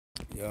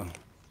go.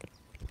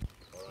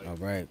 All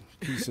right.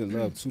 Peace and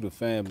love to the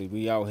family.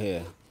 We out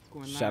here.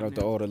 Shout out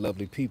to all the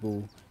lovely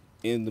people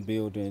in the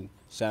building.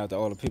 Shout out to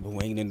all the people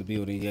who ain't in the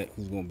building yet,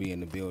 who's gonna be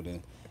in the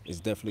building. It's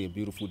definitely a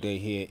beautiful day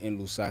here in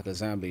Lusaka,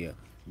 Zambia.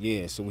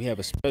 Yeah, so we have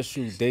a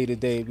special day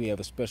today. We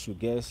have a special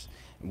guest.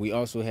 And we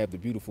also have the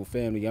beautiful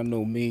family. Y'all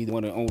know me, the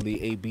one and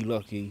only A.B.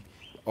 Lucky,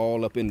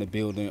 all up in the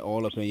building,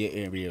 all up in your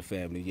area,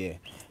 family. Yeah.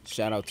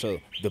 Shout out to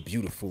the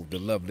beautiful, the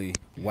lovely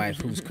wife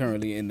who's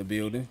currently in the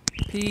building.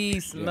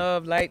 Peace,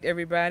 love, light,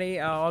 everybody.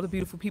 All the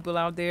beautiful people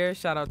out there.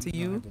 Shout out to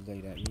you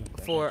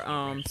for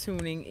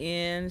tuning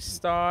in.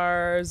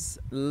 Stars,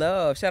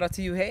 love. Shout out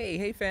to you.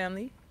 Hey,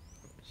 family.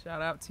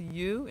 Shout out to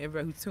you,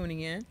 everybody who's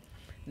tuning in.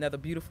 Another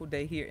beautiful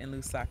day here in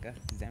Lusaka,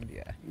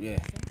 Zambia. Yeah.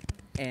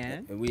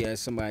 And we have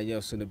somebody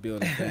else in the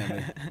building,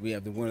 family. We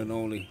have the one and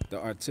only, the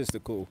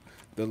artistical,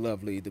 the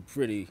lovely, the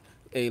pretty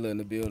Ayla in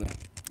the building.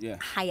 Yeah.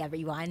 Hi,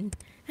 everyone.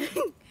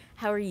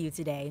 How are you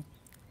today?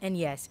 And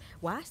yes,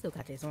 well, I still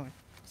got this on.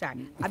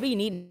 Sorry. I be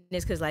needing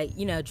this because, like,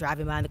 you know,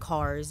 driving by in the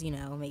cars, you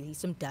know, maybe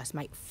some dust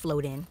might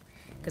float in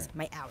because of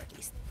my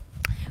allergies.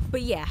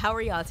 But yeah, how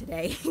are y'all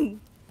today?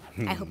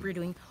 I hope you're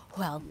doing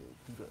well.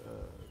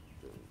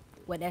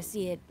 Well, that's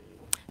it.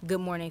 Good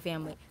morning,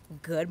 family.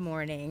 Good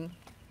morning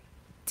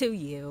to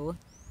you.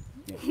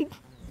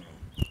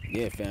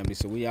 Yeah, family.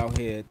 So we out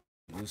here,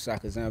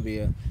 Lusaka,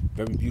 Zambia.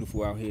 Very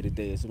beautiful out here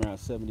today. It's around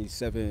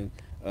 77,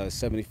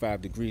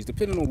 75 degrees,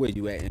 depending on where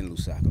you at in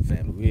Lusaka,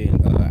 family. We're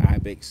in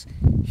Ibex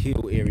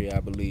Hill area,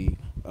 I believe.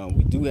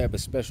 We do have a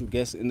special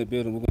guest in the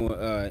building. We're going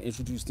to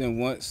introduce them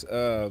once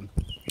the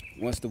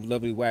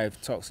lovely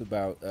wife talks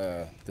about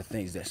the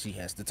things that she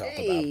has to talk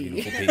about,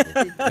 beautiful people.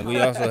 And we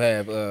also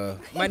have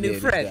my new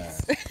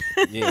friends.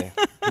 Yeah,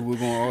 who we're going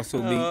to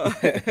also meet.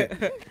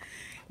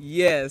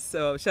 Yes,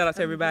 so shout out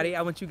to everybody.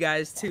 I want you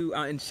guys to,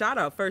 and shout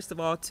out first of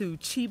all to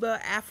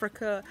Chiba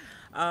Africa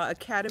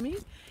Academy.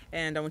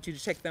 And I want you to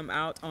check them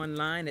out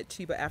online at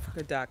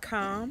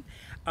chibaafrica.com.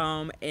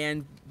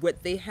 And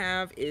what they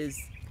have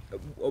is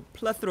a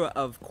plethora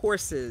of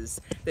courses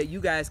that you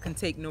guys can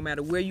take no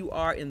matter where you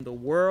are in the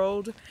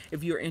world.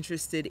 If you're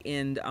interested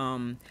in,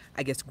 I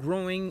guess,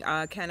 growing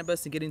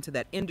cannabis and getting into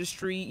that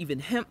industry, even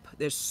hemp,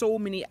 there's so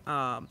many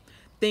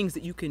things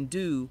that you can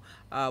do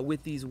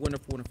with these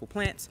wonderful, wonderful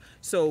plants.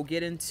 So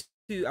get into,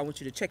 I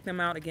want you to check them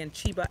out again,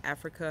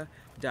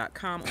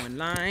 chibaafrica.com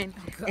online,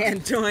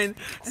 and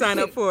sign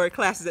up for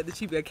classes at the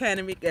Chiba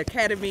Academy. They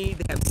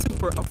have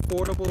super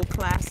affordable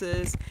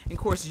classes and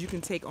courses you can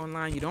take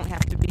online. You don't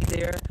have to be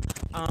there.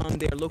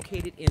 They're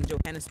located in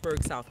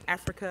Johannesburg, South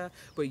Africa,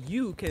 but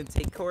you can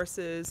take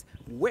courses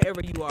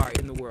wherever you are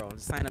in the world.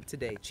 Sign up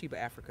today,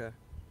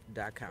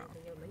 chibaafrica.com.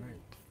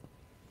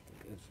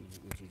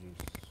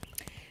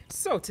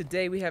 So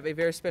today we have a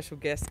very special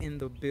guest in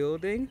the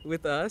building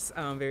with us,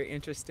 very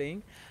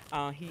interesting.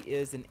 He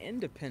is an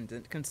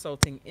independent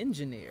consulting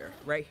engineer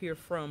right here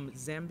from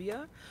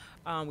Zambia.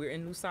 We're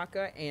in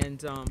Lusaka,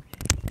 and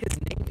his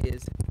name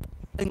is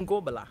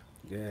Ngobola.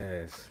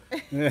 Yes.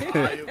 You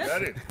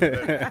got it.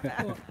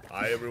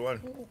 Hi, everyone.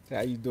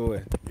 How you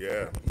doing?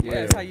 Yeah.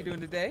 Yes, how you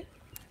doing today?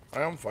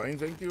 I am fine,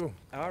 thank you.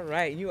 All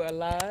right, you are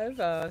live,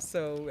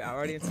 so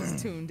our audience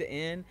is tuned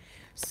in.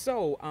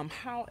 So,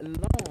 how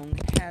long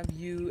have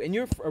you, and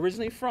you're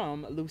originally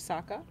from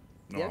Lusaka?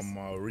 No, yes? I'm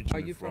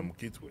originally from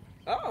Kitwe.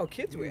 Oh,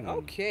 Kitwe,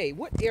 okay.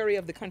 What area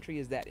of the country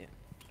is that in?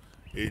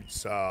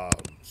 It's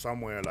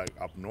somewhere like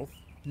up north.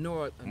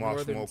 Northern more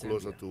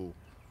closer Zambia.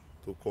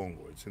 to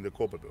Congo. It's in the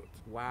Copper Belt.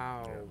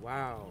 Wow,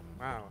 wow.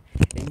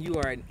 And you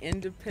are an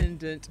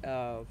independent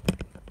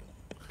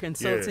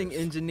consulting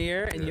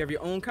engineer, and you have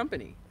your own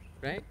company,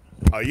 right?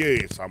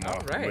 Yes, I'm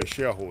a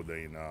shareholder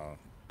in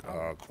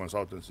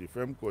consultancy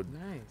firm called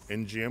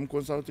NGM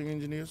Consulting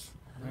Engineers.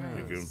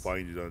 You can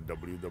find it on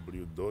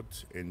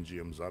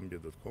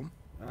www.ngmzambia.com.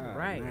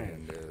 Right.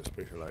 And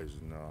specialize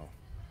in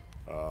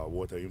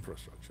water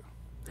infrastructure.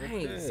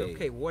 Nice.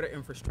 Okay, water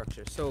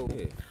infrastructure. So,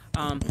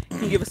 can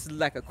you give us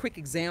like a quick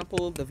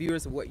example, the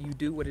viewers, of what you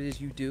do, what it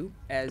is you do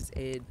as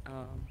a?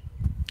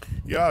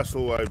 Yeah,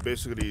 so I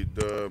basically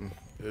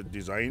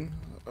design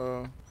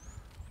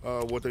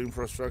water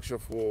infrastructure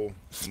for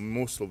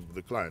most of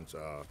the clients,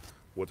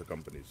 water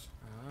companies.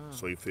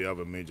 So if they have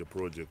a major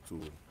project to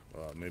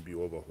maybe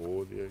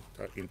overhaul the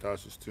entire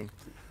system,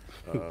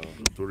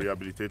 to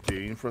rehabilitate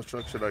the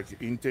infrastructure like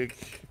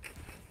intake,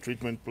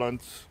 treatment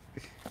plants,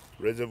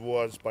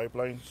 reservoirs,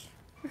 pipelines,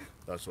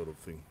 that sort of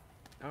thing.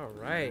 All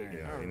right.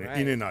 Yeah,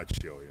 in a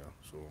nutshell, yeah.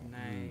 So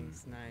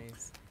nice.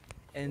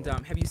 And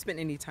have you spent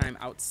any time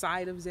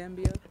outside of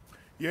Zambia?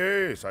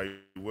 Yes, I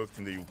worked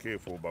in the UK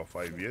for about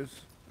 5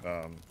 years.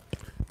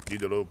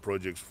 Did a lot of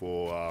projects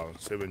for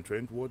Severn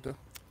Trent Water.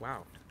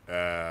 Wow.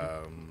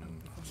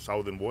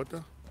 Southern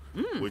Water,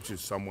 which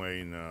is somewhere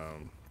in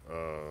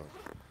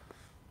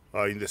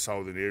the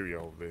southern area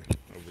of the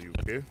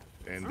UK.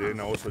 And then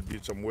I also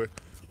did some work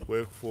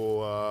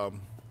for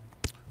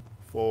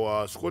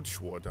Scottish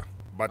Water,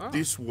 but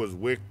this was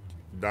work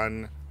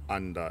done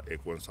under a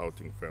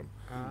consulting firm.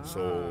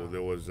 So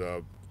there was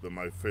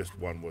my first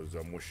one was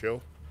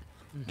Moshell,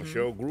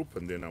 Michelle Group,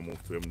 and then I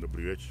moved to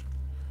MWH.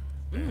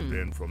 And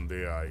then from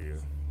there, I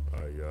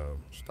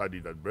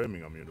studied at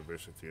Birmingham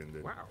University, and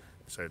then Wow.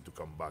 decided to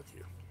come back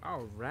here.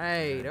 All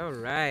right, all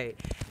right.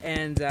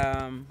 And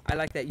I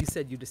like that you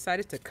said you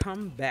decided to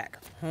come back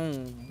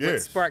home. What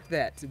Yes. sparked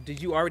that?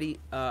 Did you already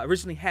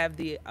originally have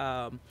the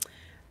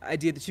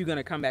idea that you're going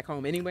to come back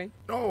home anyway?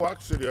 No,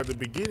 actually, at the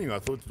beginning, I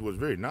thought it was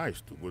very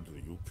nice to go to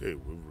the UK.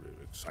 We were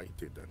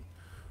excited and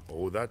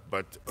all that,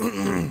 but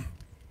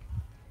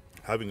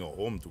having a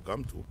home to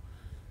come to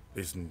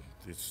it's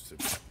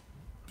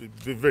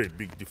a very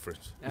big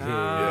difference. Oh,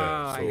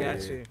 Yeah, I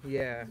got you.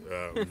 Yeah.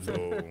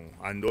 So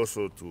and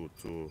also to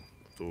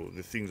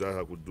the things that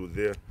I could do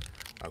there,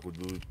 I could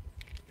do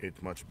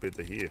it much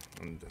better here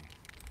and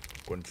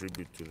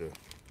contribute to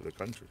the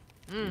country.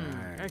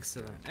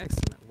 Excellent,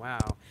 excellent.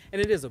 Wow. And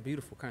it is a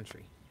beautiful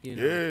country. You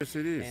know? Yes,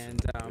 it is.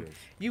 And Yes.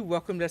 you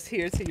welcomed us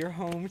here to your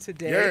home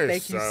today. Yes,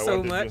 Thank you I so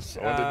wanted you- much.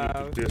 I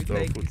wanted you to taste our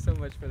Thank you food. so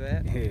much for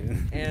that.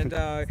 And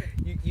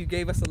you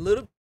gave us a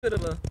little bit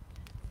of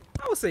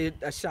I would say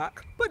a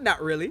shock, but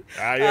not really.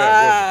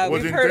 Yeah, it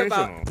was we've heard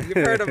about intentional.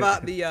 we've heard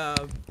about the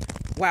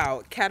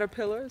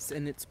caterpillars,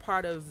 and it's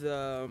part of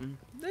the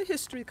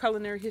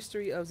culinary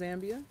history of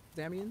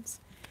Zambians.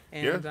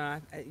 And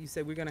you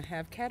said we're gonna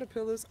have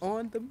caterpillars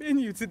on the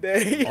menu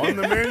today. On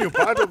the menu,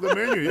 part of the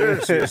menu,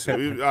 yes, yes.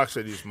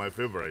 Actually, it's my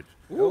favorite.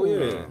 Ooh,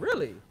 yeah.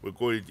 Really? We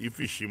call it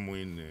ifishimu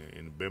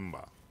in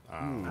Bemba.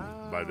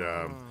 But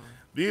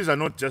these are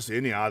not just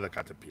any other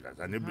caterpillars.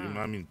 And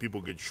I mean, people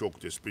get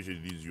shocked, especially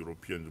these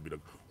Europeans, will be like,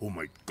 "Oh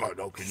my God,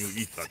 how can you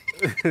eat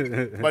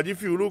that?" But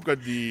if you look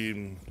at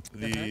these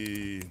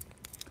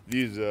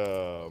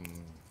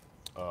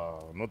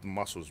not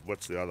mussels,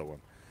 what's the other one?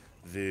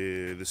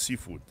 The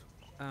seafood.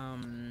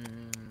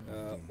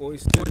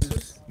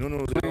 Oysters,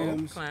 No,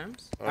 clams,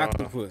 Clams,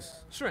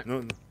 octopus. shrimp,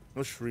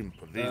 no shrimp.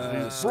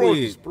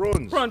 Squid.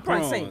 Prawns.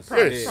 prawns, same, Prawns.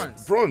 prawns, Yes,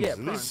 prawns. prawns. Yeah,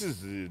 This prawns.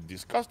 is a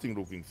disgusting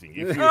looking thing.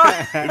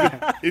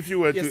 If you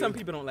were Yeah, to, some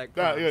people don't like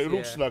yeah, prawns. it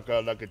looks like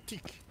a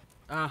tick.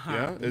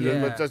 Uh-huh.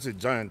 Yeah, but that's a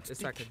giant It's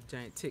tick. like a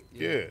giant tick.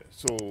 Yeah,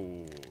 so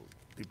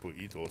people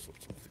eat all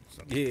sorts of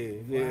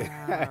things.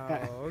 Yeah.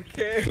 Wow,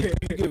 okay.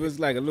 Give us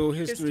like a little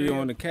history History.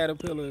 on the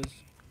caterpillars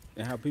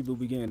and how people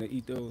began to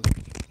eat those.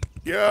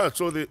 Yeah,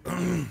 so the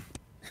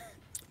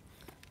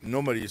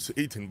normally it's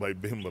eaten by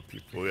Bemba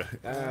people.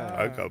 Yeah,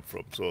 I come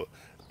from. So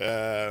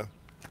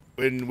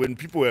when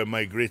people were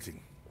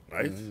migrating,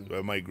 right?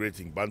 Were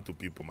migrating, Bantu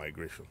people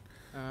migration.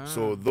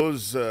 So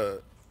those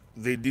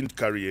they didn't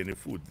carry any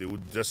food. They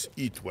would just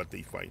eat what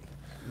they find.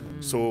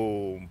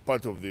 So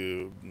part of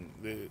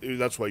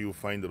that's why you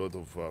find a lot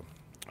of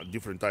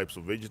different types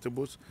of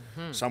vegetables,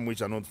 some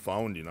which are not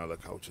found in other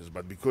cultures,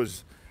 but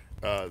because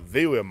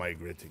they were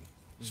migrating,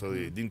 so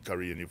they didn't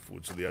carry any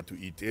food, so they had to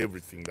eat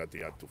everything that they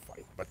had to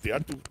find. But they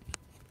had to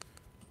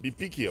be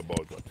picky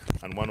about what.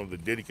 And one of the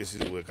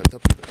delicacies were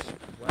caterpillars.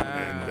 Wow.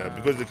 And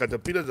because the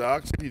caterpillars are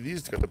actually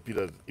these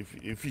caterpillars, if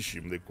fish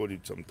them, they call it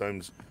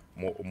sometimes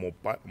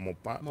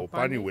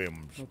mopani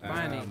worms.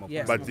 Mopani,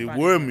 yes. But the Mopani.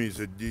 worm is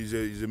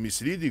a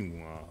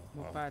misleading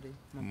Mopani.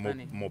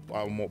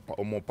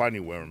 mopani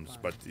worms,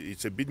 but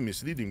it's a bit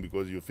misleading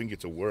because you think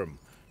it's a worm.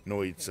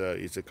 No, it's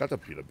a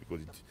caterpillar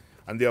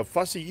and they are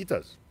fussy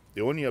eaters.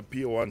 They only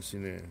appear once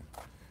in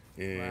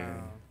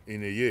a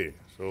year.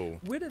 So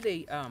Where do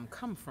they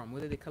come from?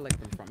 Where do they collect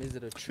them from? Is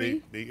it a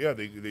tree? they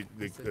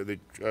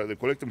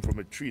collect them from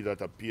a tree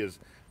that appears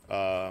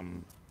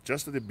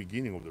just at the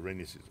beginning of the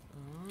rainy season.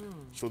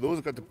 So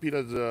those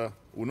caterpillars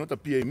will not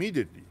appear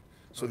immediately.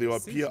 So they will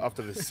appear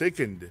after the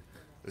second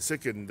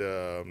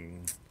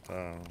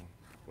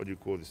what do you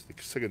call this? The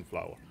second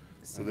flower.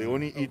 So they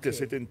only eat a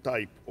certain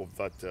type of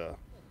that.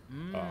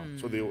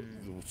 So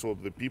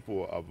the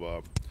people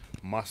have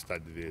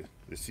mastered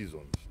the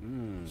seasons.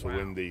 So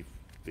when they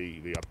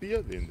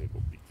appear, then they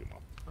go pick them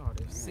up. Oh,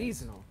 they're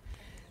seasonal.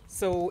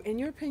 So, in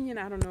your opinion,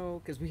 I don't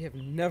know, because we have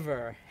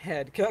never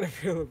had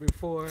caterpillar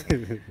before.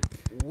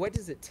 What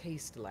does it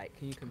taste like?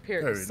 Can you compare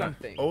it to Very nice.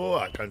 something? Oh,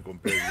 I can't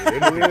compare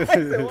it with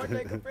anything. So what can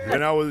I compare it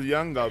When I was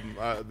young,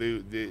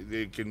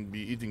 they can be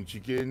eating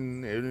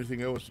chicken,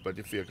 anything else. But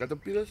if they are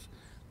caterpillars,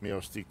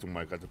 I'll stick to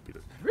my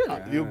caterpillars.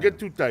 Really? You get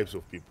two types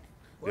of people.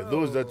 There are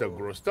those that are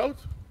Whoa. grossed out,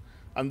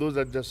 and those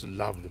that just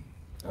love them.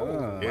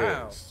 Oh,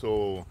 Yeah. wow.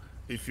 So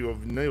if you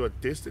have never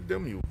tasted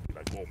them, you'll be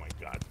like, oh my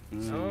God,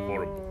 it's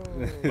horrible.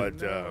 Oh, But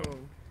no.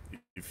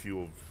 if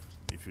you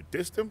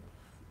taste them,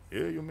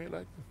 yeah, you may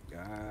like them.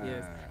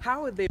 Yes.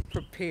 How are they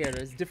prepared?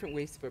 There's different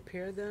ways to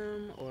prepare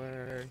them,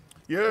 or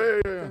Yeah.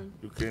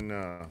 You can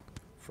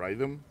fry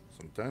them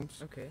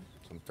sometimes. okay.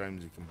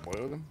 Sometimes you can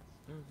boil them.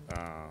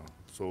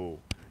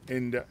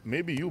 And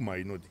maybe you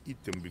might not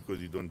eat them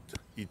because you don't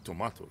eat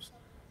tomatoes.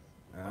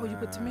 Oh, you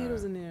put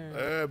tomatoes in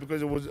there.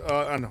 Because it was,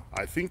 I know.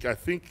 I think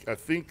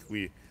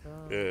we.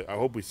 I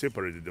hope we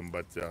separated them,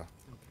 but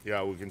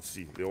yeah, we can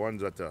see the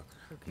ones that are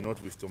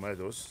not with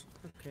tomatoes,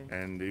 Okay.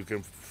 and you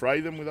can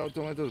fry them without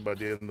tomatoes, but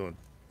they're not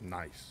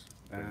nice.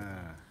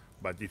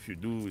 But if you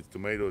do with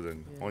tomatoes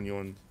and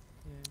onions,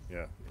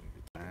 yeah.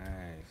 Nice.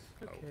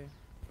 Okay.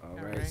 All All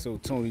right. right. So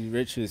Tony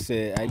Richards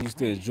said, I used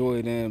to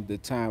enjoy them the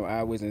time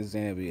I was in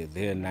Zambia.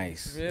 They're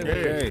nice. Really?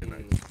 Okay.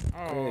 Oh.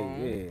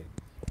 Okay, yeah.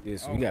 Yeah,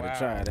 so Oh, we got to wow.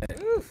 try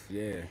that. Oof.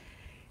 Yeah.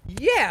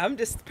 Yeah, I'm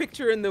just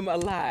picturing them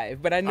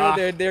alive, but I know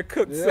they're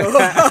cooked. So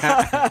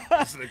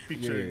It's like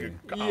picturing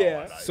a cow.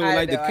 Yeah. So I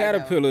like know, the I know.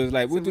 caterpillars,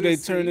 like what So do we'll they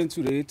see. turn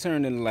into? They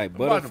turn into like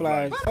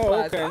butterflies.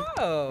 Butterflies. Oh, okay.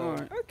 Oh, All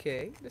right.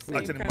 okay. The same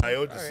Actually, kind my of-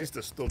 older all right.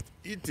 sister stopped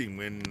eating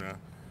when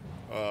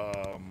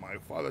my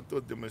father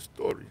told them a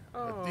story.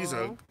 These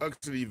are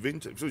actually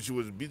venture. So she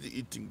was busy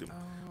eating them.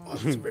 Oh,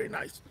 it's very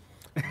nice.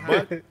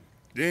 But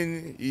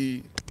then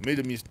he made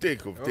a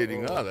mistake of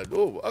telling her that,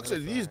 oh,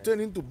 actually, these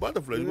turn into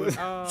butterflies.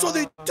 So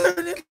they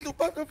turn into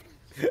butterflies.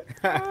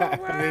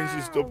 And then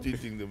she stopped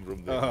eating them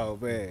from there. Oh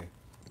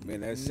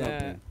man, that's Nah.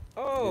 something.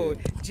 Oh,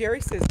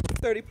 Jerry says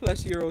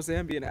 30-plus-year-old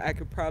Zambian. I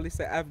could probably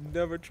say I've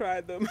never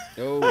tried them.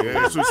 Oh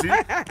Yeah, so see,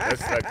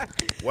 that's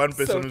like one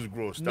person So who's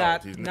grossed not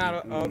out. Isn't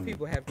not it? all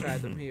people have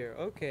tried them here.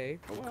 Okay.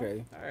 Well,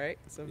 Okay. all right.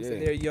 Some Yeah. say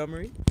they're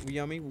yummy,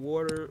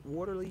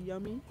 waterly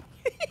yummy.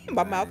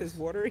 My mouth is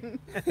watering.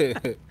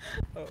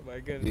 Oh my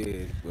goodness.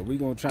 yeah, but we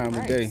gonna try them All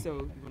right, today. so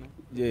you wanna,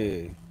 Yeah.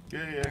 Yeah,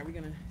 all yeah. right, we're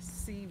gonna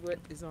see what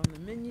is on the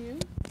menu.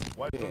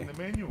 What's on the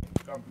menu?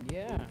 Come.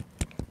 Yeah.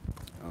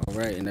 All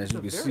right, and as you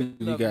can It's a see,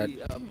 we very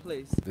got lovely,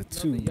 place. the Lovely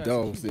two yard.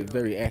 dogs. They're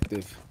very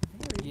active.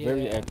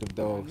 Very Yeah. active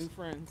dogs. New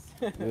friends.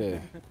 Yeah.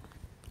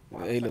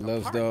 Wow, Ayla it's like a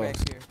loves park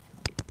dogs. back here.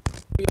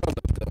 We all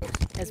love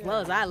dogs. As well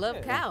as I love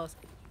Yeah. cows.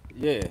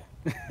 Yeah.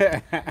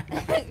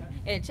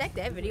 And check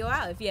that video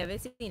out if you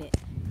haven't seen it.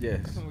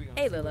 Yes. We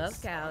gonna see Ayla loves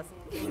cows.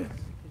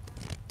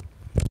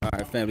 All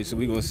right, family. So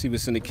we're gonna see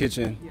what's in the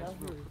kitchen.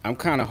 I'm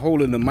kind of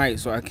holding the mic,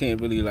 so I can't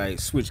really like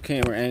switch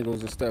camera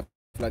angles and stuff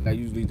like I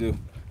usually do.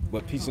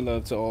 But peace and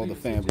love to all the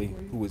family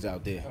who is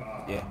out there.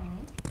 Yeah.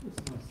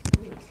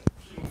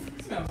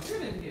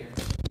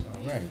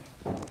 All right.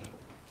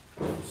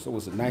 So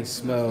it's a nice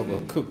smell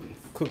of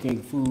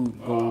cooking food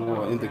going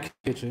on in the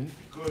kitchen.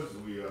 Because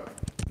we are.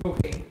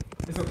 Okay.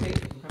 It's okay.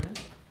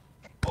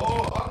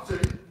 Oh,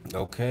 actually,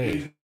 Okay.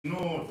 there's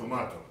no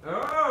tomato.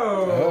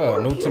 Oh,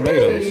 no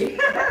tomatoes.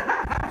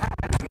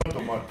 No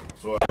tomato.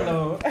 So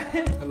Hello.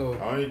 Hello.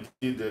 I only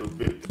did a little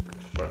bit,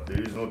 but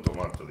there is no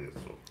tomato there.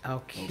 So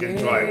Okay. You can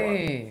try one.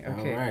 Okay.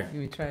 All right. Can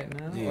we try it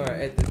now Yeah. or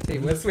at the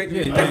table? Let's wait.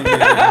 Yeah,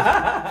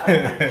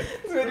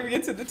 Let's wait till we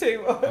get to the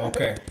table.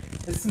 Okay.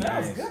 It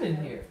smells Nice. good in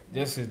here.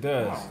 Yes, it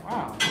does.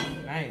 Wow.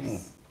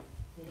 Nice.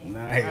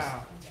 Nice.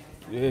 Wow.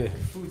 Yeah.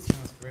 Food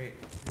smells great.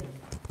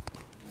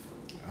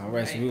 All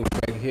right, so we're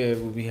right here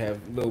where we have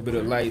a little bit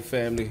of light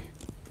family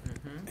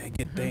and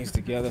get things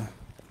together.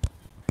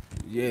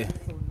 Yeah. So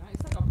nice.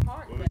 It's like a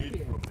park we'll back eat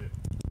here. from there.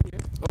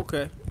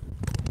 Okay.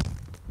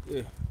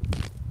 Yeah.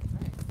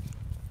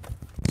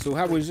 So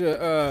how was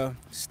your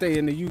stay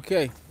in the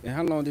UK? And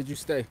how long did you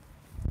stay?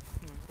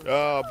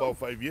 About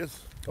 5 years.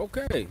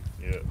 Okay.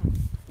 Yeah,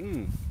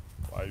 Mm.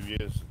 5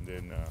 years, and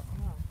then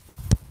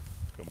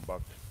come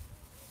back.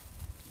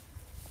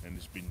 And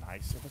it's been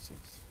nice ever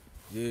since.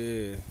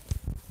 Yeah.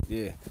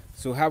 Yeah.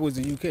 So how was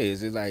the UK?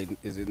 Is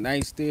it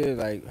nice there?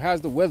 Like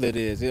how's the weather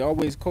there? Is it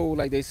always cold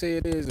like they say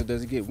it is, or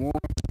does it get warm?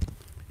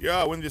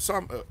 Yeah, when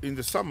in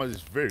the summer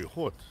it's very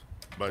hot,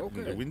 but in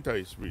Okay. the winter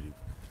it's really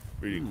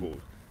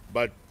cold.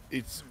 But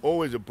it's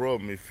always a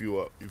problem if you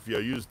are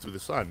used to the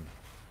sun,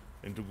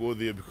 and to go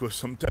there because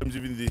sometimes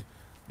even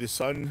the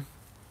sun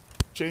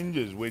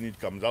changes when it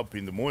comes up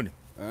in the morning.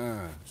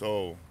 Ah.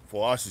 So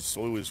for us it's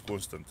always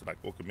constant. Like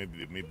okay, maybe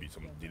there may be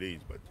some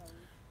delays, but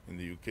in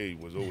the UK it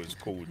was always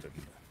cold and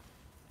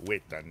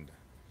wet and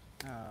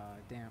Oh,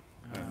 damn.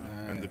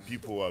 and the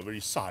people are very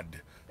sad.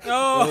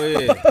 Oh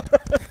yeah.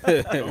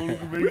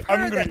 Very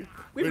angry.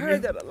 We've When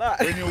heard you- that a lot.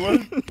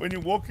 when you're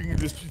walking in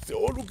the streets, they're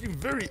all looking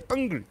very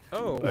angry.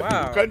 Oh, Like,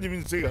 wow. You can't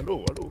even say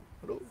hello, hello,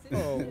 hello.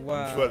 Oh, I'm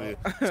wow. sure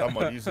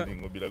someone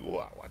listening will be like,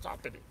 oh, what's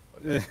happening?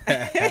 That's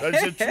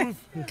the truth.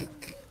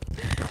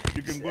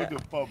 You can go to a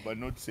pub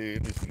and not say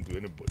anything to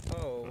anybody.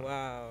 Oh,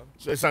 wow.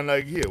 So it's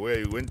unlike here where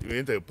you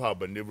enter a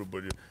pub and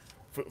everybody,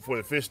 for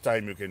the first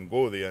time you can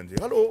go there and say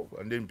hello,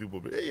 and then people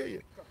be, hey.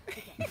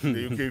 In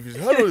the UK, if you say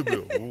hello,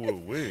 they'll be like, oh,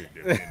 wait a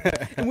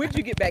minute. And when did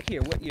you get back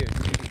here? What year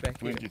did you get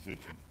back here? 2013.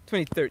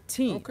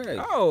 2013. Okay.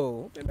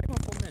 Oh, been back home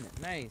for a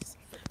minute. Nice.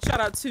 Shout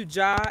out to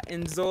Ja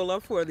and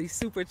Zola for the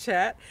super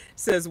chat.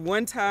 Says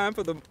one time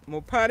for the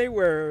Mopani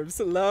worms.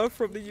 Love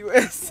from the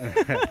U.S.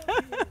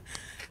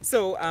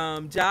 So,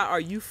 Ja, are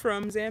you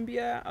from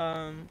Zambia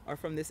or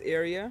from this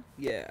area?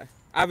 Yeah.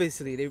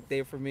 Obviously,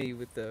 they're familiar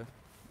with the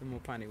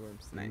Mopani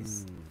worms.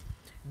 Nice.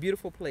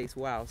 Beautiful place.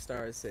 Wow,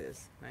 Stars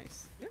says.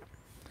 Nice. Yeah.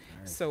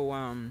 So,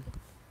 wow,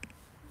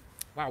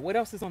 what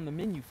else is on the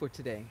menu for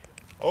today?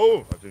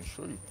 Oh, I can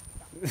show you.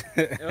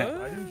 I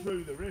Oh, didn't show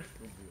you the rest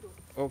of it.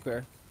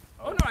 Okay.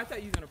 no, I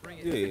thought you were going to bring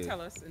it. You Yeah. can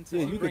tell us. Until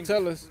Yeah, you can bring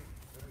tell us.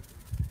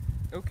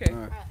 Okay. All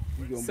right.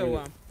 You gonna So,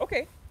 bring it?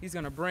 okay, he's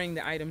gonna bring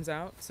the items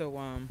out. So,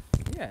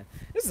 yeah,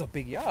 this is a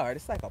big yard.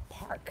 It's like a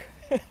park.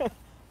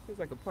 feels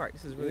like a park.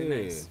 This is really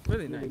Yeah, nice.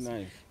 Really really nice.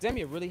 nice.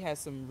 Zambia really has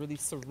some really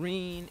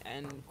serene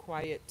and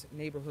quiet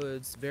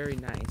neighborhoods. Very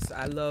nice.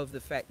 I love the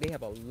fact they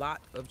have a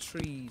lot of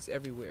trees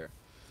everywhere.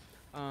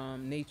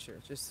 Nature,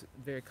 just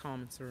very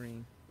calm and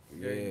serene.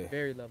 Very, Yeah.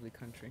 very lovely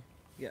country.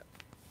 Yep.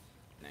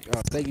 Nice.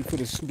 Thank you for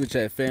the super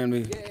chat,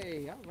 family.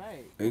 Yay! All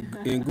right.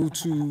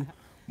 Ngutu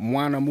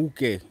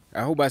Mwanamuke.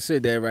 I hope I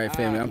said that right,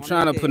 family. I'm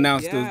trying to Mwanamuke,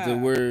 pronounce the yeah.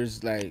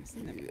 words like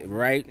Mwanamuke.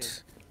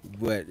 right,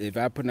 but if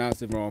I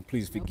pronounce it wrong,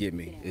 please forgive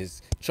me.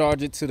 It's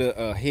charge it to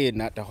the head,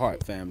 not the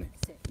heart, family.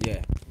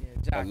 Yeah,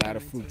 Yeah, a lot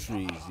of fruit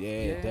trees.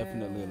 Yeah,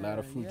 definitely a lot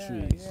of fruit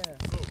trees.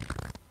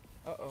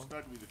 Uh-oh.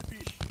 Start with the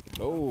fish.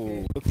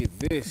 Oh, look at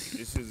this.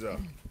 This is a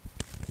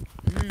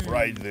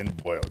fried then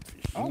boiled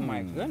fish. Oh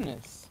my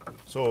goodness.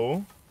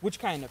 So Which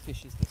kind of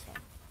fish is this one?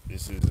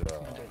 this is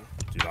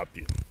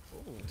tilapia.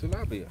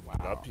 Tilapia.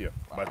 Tilapia.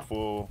 But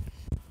for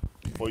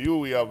you,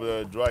 we have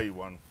a dry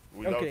one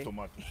without Okay.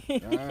 tomato.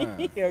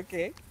 Ah,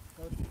 Okay.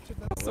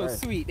 That's so Right.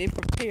 sweet. They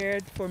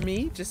prepared for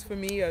me, just for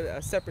me,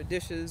 a separate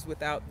dishes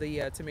without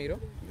the tomato.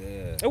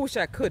 yeah. I wish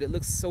I could. It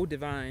looks so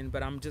divine,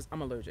 but I'm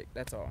allergic.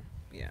 That's all.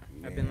 Yeah,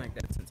 I've been Yeah. like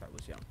that since I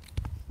was young.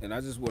 And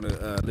I just want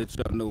to let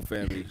y'all know,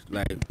 family,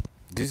 like,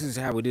 this is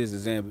how it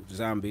is in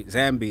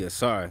Zambia,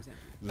 sorry.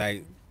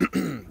 Like,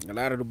 a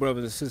lot of the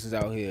brothers and sisters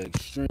out here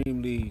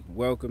extremely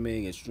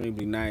welcoming,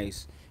 extremely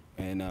nice,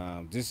 and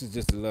this is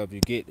just the love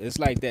you get. It's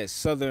like that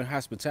southern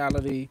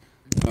hospitality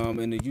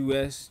in the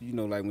U.S., you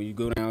know, like when you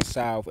go down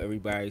south,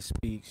 everybody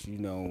speaks, you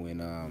know,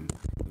 and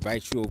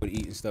invite you over to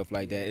eat and stuff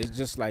like that. It's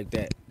just like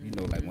that, you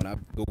know, like when I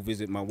go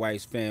visit my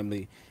wife's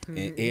family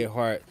in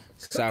Earhart,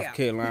 South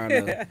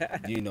Carolina,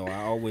 you know,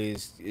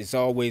 it's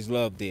always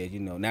love there, you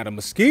know. Now the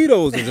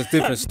mosquitoes is a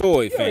different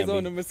story, You always family.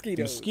 on the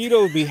mosquitoes.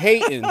 Mosquitoes be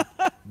hating,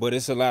 but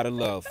it's a lot of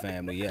love,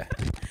 family, yeah.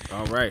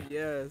 All right.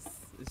 Yes.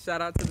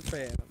 Shout out to the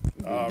fam.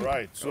 All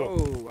right. So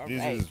Oh, all this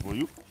right. is for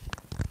you.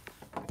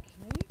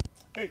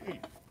 Hey, hey.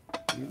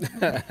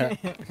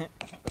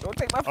 Don't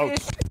take my Out.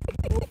 fish.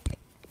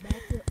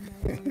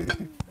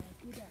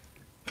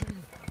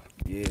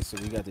 Yeah, so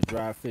we got the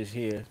dry fish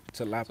here,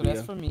 So that's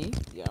tilapia. for me.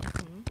 Yeah.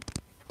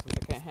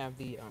 I can't have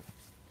the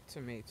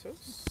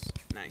tomatoes.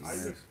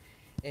 Nice.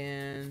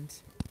 And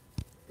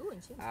Ooh,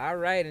 and shit. all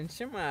right, and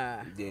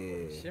shimmer.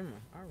 Yeah, Shimmer.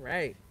 All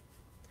right.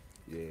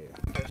 yeah.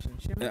 Fresh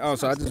and shimmer. And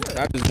also, I Smells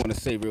just good. want to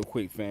say real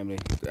quick, family.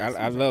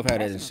 I love how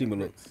that Smells Ashima like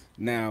look. grits.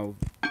 Now,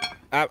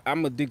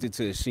 I'm addicted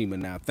to Ashima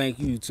now. Thank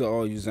you to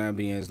all you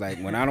Zambians. Like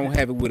when I don't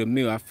have it with a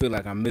meal, I feel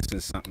like I'm missing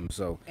something.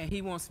 So And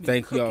he wants me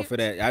thank to cook y'all it. for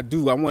that. I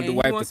do. I want the And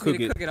wife he to wants me cook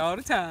to it. cook it all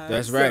the time.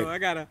 That's So right.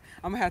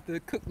 I'm gonna have to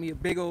cook me a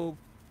big old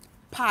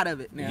pot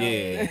of it now.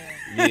 Yeah,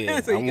 yeah.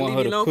 So I you can want leave her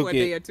me to alone for cook a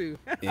day or it two.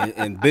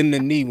 and bend the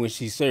knee when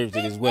she serves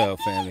it as well,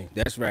 family.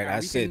 That's right. I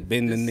We said can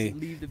bend the just knee.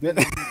 Leave the bend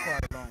the knee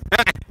part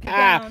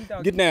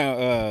alone. Get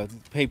down,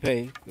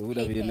 Pepe, or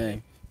whatever your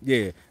name.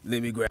 Yeah,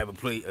 let me grab a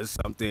plate or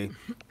something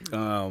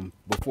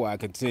before I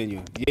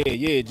continue.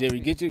 Yeah, Jerry,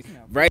 get you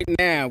right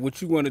now.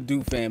 What you want to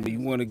do, family? You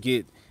want to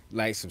get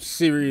like some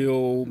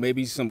cereal,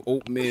 maybe some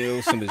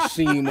oatmeal, some Time to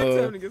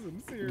Ashima. get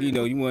some cereal. You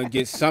know, you want to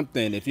get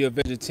something. If you're a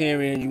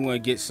vegetarian, you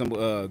want to get some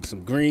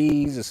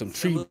greens or some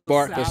tree little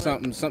bark or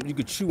salad. something you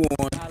could chew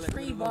on.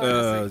 Free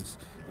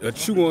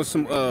Chew on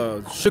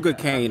some sugar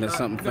cane or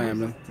something,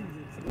 family.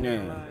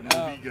 Yeah.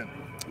 Vegan.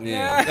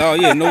 Yeah. Oh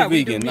yeah, no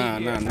We do vegan. meat Nah,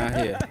 here. not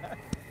here.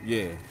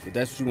 Yeah, but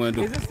that's what you want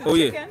to Is do. this the Oh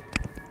yeah. chicken?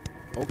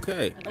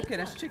 Okay. Okay,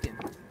 that's chicken.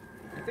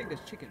 I think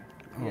that's chicken.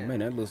 Oh Yeah. man,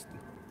 that looks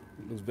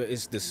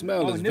it's the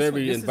smell is and this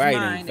very one, inviting, this is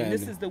mine, family. and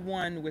this is the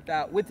one with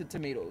the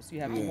tomatoes. You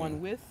have the Yeah. one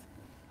with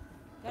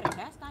Got a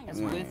cast iron. that's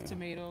with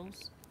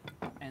tomatoes,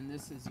 and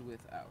this is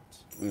without.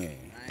 Yeah.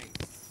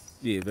 Nice.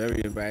 Yeah,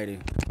 very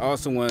inviting. I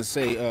also want to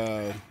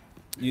say,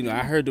 you know, I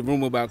heard the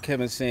rumor about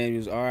Kevin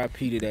Samuels,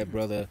 R.I.P. to that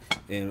brother,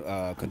 and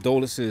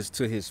condolences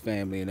to his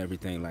family and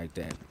everything like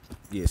that.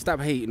 Yeah, stop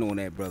hating on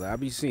that brother. I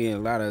be seeing a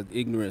lot of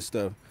ignorant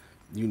stuff.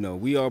 You know,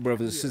 we all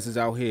brothers and sisters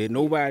out here.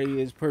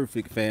 Nobody is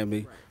perfect,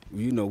 family.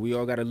 You know, we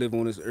all got to live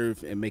on this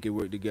earth and make it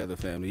work together,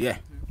 family. Yeah.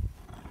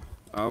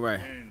 All right.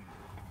 And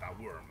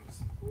the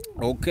worms.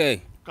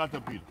 Okay.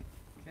 Caterpillar.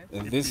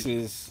 And this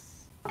is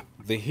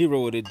the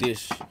hero of the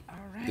dish, All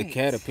right. the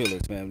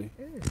caterpillars, family.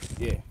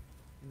 Yeah.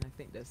 And I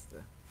think that's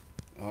the.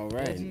 All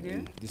right. Veggie there?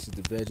 And this is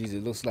the veggies.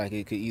 It looks like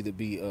it could either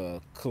be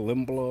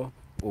calimbla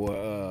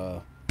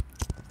or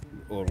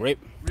rip.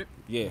 Rip.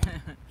 Yeah,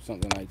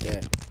 something like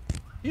that.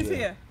 He's Yeah.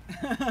 here.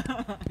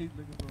 He's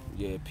looking for.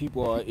 Yeah,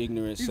 people are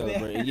ignorant He's there.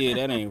 celebrating. Yeah,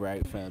 that ain't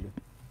right, family.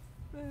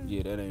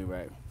 Yeah, that ain't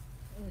right.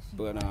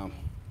 But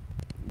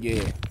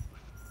yeah.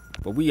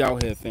 But we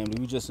out here, family.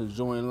 We just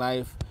enjoying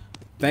life.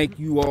 Thank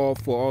you all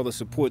for all the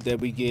support that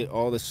we get,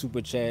 all the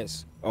super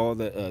chats, all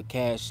the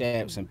cash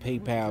apps and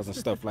PayPals and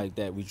stuff like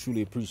that. We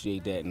truly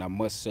appreciate that, and I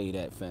must say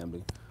that,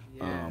 family.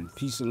 Yes.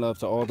 Peace and love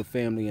to all the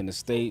family in the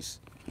States.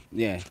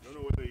 Yeah. I don't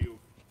know whether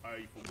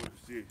I forgot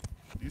to say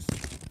this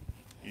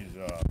is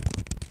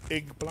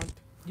eggplant.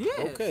 Yes.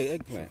 Okay,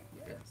 eggplant.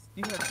 Yes.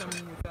 You have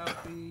something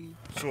without the.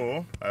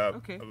 So I have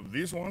Okay.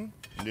 this one,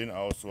 and then I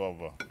also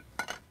have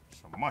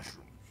some mushrooms.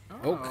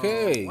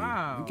 Okay.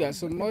 Wow. You got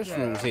some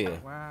mushrooms here.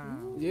 Wow.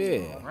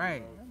 Yeah.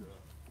 Right.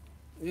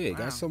 Yeah, Wow,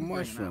 got some you bringing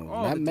out mushrooms.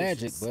 all Not the magic,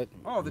 dishes. but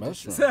All the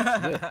mushrooms. dishes.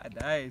 Yeah.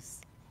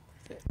 Nice.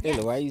 Hey,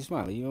 look, why you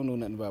smiling? You don't know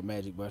nothing about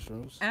magic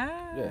mushrooms. Ah,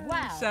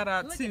 Wow. Shout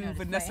out Look to at us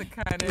Vanessa playing.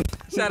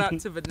 Kiner. Shout out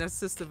to Vanessa,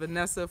 Sister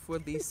Vanessa for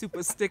the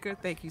super sticker.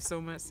 Thank you so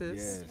much,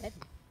 sis. Yes.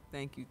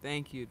 Thank you,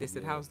 thank you. They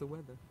said, Yeah. how's the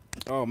weather?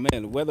 Oh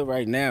man, the weather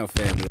right now,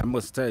 family. I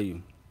must tell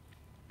you.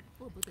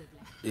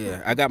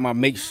 Yeah, I got my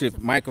makeshift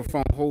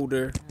microphone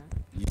holder.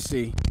 You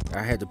see,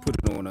 I had to put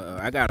it on.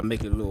 I gotta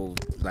make it a little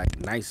like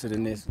nicer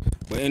than this.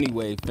 But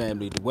anyway,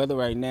 family, the weather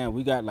right now,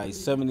 we got like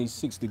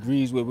 76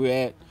 degrees where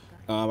we're at.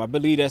 I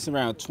believe that's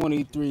around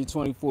 23,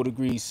 24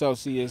 degrees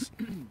Celsius.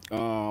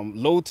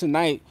 Low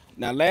tonight.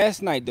 Now,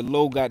 last night the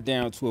low got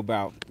down to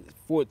about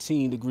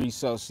 14 degrees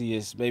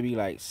Celsius, maybe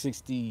like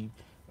 60,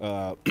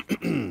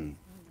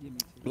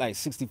 like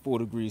 64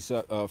 degrees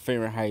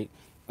Fahrenheit.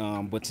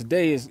 But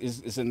today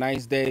is a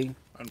nice day.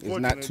 It's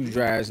not too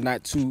dry. It's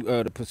not too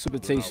the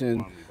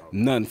precipitation,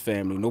 none,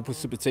 family. No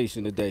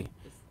precipitation today.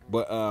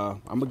 But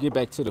I'm gonna get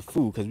back to the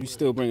food because we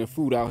still bringing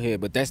food out here.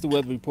 But that's the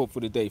weather report for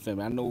the day,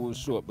 family. I know it was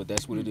short, but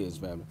that's what it is,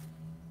 family.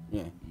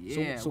 Yeah.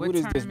 Yeah. So what what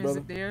is time this, is brother?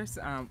 it there? It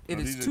Now,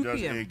 is these 2 are just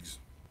p.m. eggs.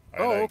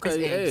 Oh, like okay. It's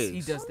eggs. Eggs.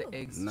 He does the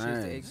eggs. She does the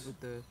Nice. eggs with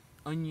the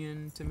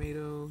onion,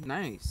 tomato.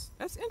 Nice.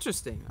 That's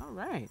interesting. All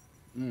right.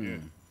 Yeah.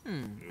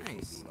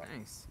 Nice.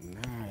 Nice.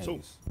 Nice. So,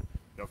 you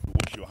have to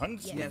wash your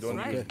hands. Yes. We That's don't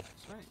right. use,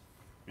 That's right.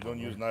 we don't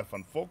use knife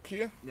and fork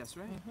here. That's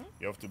right.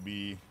 You have to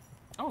be.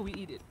 Oh, we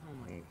eat it.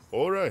 Oh my.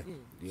 All right.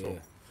 Yeah.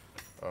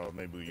 So,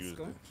 maybe we use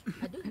go.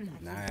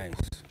 it. Nice.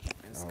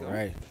 Let's All go.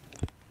 right.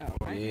 All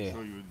right. Yeah.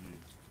 Show you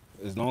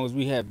As long as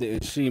we have the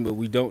Ishima,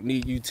 we don't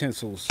need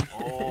utensils.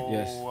 oh,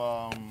 Yes.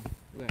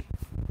 Where?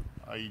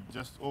 I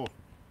just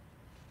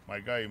my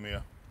guy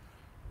Mayor.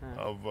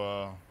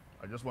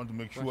 I just want to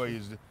make sure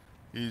he's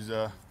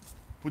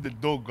put the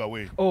dog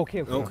away. Oh,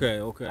 okay.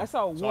 Okay. I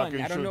saw So I one.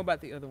 can I don't show- know about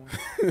the other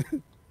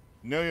one.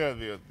 No, yeah,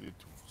 the two.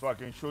 So I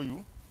can show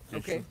you.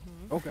 Okay.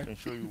 I Okay. can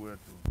show you where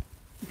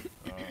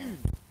to.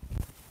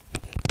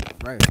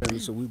 Right, family.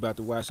 So we about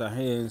to wash our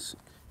hands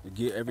and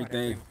get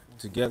everything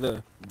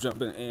together,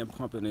 jumping and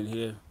pumping in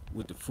here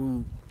with the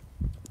food.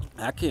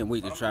 I can't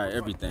wait to try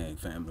everything,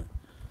 family.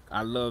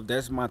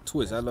 That's my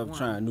twist. I love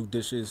trying new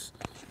dishes.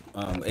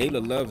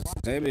 Ayla loves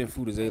Zambian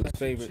food is Ayla's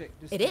favorite. Check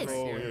this It one is. right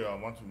Oh there. yeah, I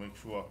want to make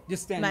sure.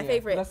 Just stand My there.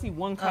 favorite, But I see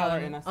one collar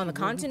and I see on the one. You put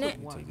continent.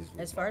 one.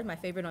 As far as my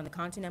favorite on the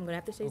continent, I'm gonna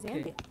have to say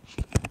Okay.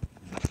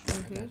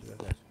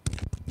 Zambia.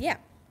 Yeah,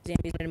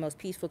 Zambia is one of the most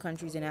peaceful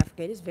countries in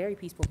Africa. It is very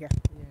peaceful here.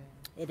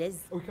 Yeah. It is.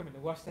 Oh, we coming to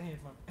wash the hands,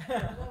 mom.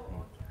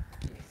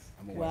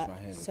 I'm gonna wash my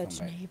hands and Such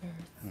come back.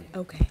 neighbors.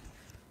 Okay.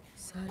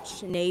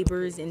 Such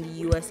neighbors in the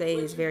USA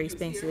is very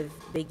expensive.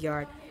 Big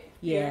yard.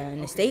 Yeah,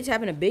 and the States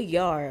having a big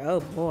yard.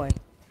 Oh boy.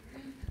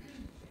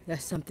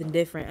 That's something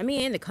different. I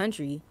mean, in the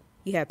country,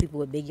 you have people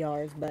with big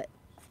yards, but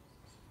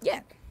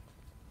yeah.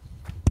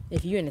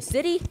 If you're in the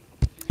city,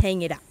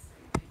 hang it out.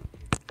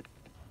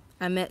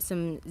 I met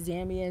some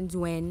Zambians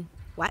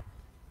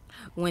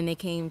when they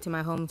came to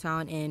my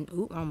hometown in,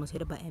 I almost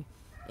hit a button,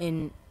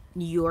 in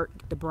New York,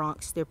 the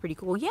Bronx. They're pretty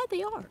cool. Yeah,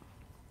 they are.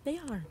 They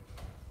are.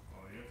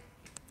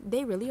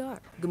 They really are.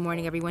 Good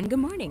morning, everyone. Good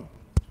morning.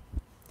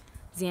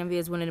 Zambia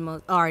is one of the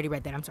most, I already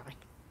read that, I'm sorry.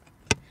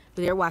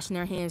 But they're washing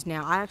their hands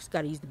now. I actually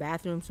got to use the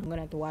bathroom, so I'm going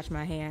to have to wash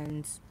my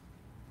hands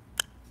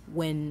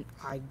when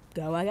I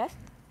go, I guess.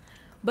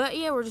 But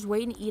yeah, we're just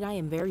waiting to eat. I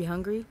am very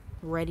hungry,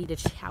 ready to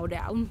chow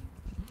down.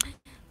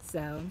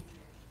 So,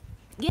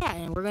 yeah,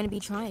 and we're going to be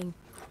trying.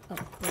 Oh,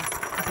 yeah.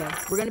 Okay.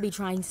 We're going to be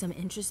trying some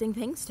interesting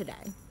things today.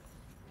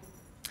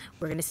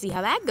 We're going to see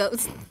how that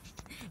goes.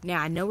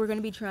 Now, I know we're going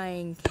to be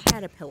trying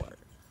caterpillars.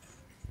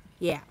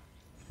 Yeah,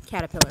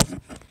 caterpillars.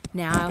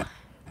 Now,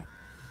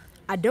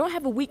 I don't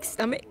have a weak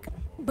stomach,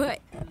 but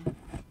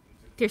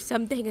there's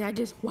some things I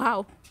just,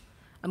 wow,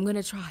 I'm going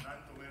to try.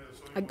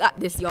 I got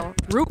this, y'all.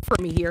 Root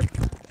for me here.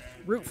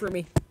 Root for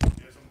me.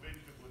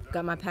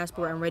 Got my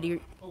passport. I'm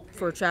ready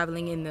for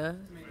traveling in the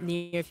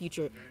near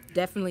future.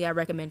 Definitely, I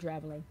recommend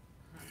traveling.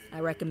 I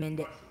recommend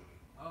it.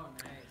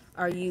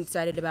 Are you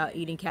excited about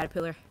eating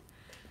caterpillar?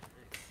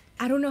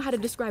 I don't know how to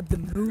describe the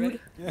mood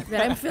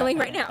that I'm feeling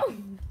right now.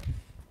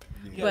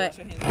 But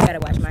I gotta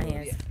wash my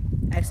hands.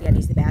 Actually, I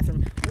need the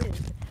bathroom.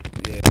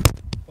 Yeah.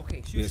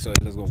 Okay, Yeah, so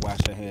let's go wash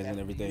our hands and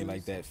everything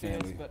like that,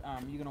 family. But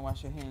you're gonna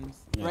wash your hands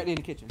Yeah. right in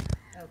the kitchen.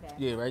 Okay.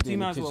 Yeah, right So there you in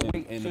might the as well kitchen.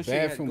 wait And so the she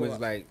had to bathroom go was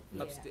up. like,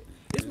 Upstairs.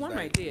 There's one like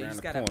right there. You around just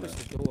the gotta corner.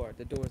 push the door.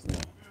 The door's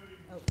there.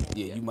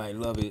 yeah, you might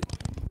love it.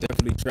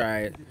 Definitely try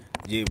it.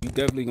 Yeah, we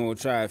definitely gonna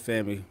try it,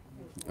 family.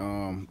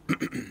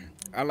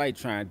 I like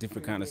trying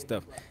different kind of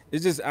stuff.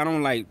 It's just I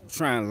don't like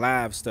trying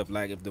live stuff.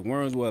 Like if the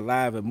worms were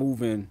alive and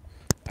moving,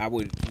 I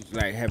would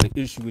like have an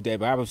issue with that.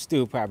 But I would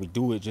still probably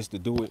do it just to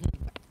do it.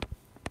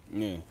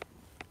 Yeah.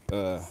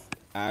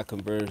 I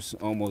converse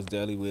almost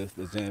daily with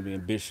the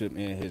Zambian bishop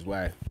and his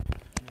wife.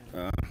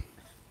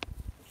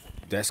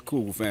 That's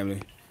cool,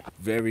 family.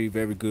 Very,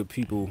 very good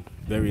people.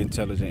 Very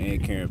intelligent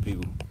and caring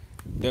people.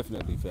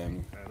 Definitely,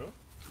 family.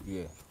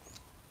 Yeah.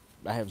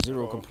 I have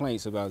zero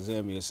complaints about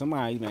Zambia.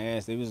 Somebody even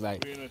asked, they was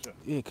like,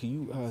 yeah, can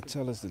you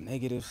tell us the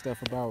negative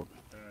stuff about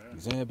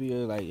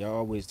Zambia? Like, y'all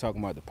always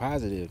talking about the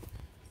positive.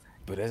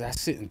 But as I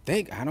sit and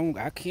think,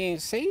 I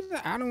can't say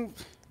that. I don't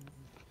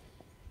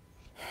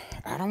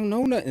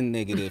know nothing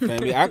negative,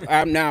 family.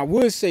 Now I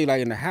would say,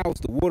 like, in the house,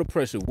 the water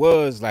pressure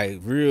was like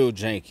real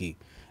janky.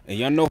 And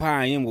y'all know how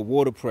I am with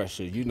water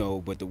pressure, you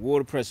know, but the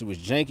water pressure was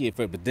janky at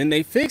first, but then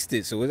they fixed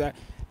it. So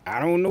I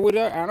don't know what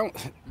I don't.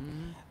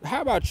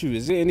 How about you?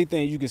 Is there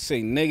anything you can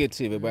say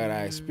negative about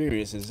our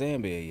experience in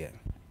Zambia yet?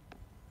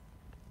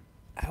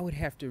 I would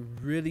have to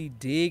really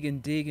dig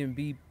and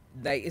be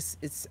like,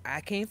 it's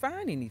I can't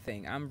find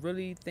anything. I'm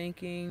really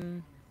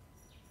thinking.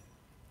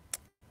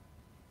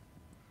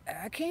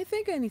 I can't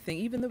think of anything.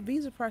 Even the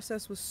visa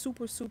process was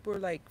super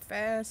like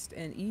fast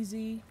and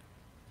easy.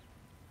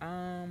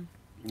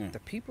 The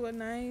people are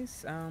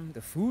nice.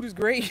 The food is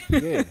great.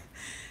 Yeah.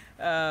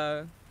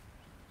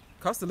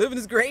 Cost of living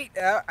is great.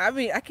 I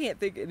mean, I can't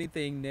think of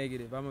anything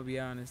negative. I'm gonna be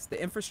honest.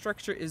 The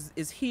infrastructure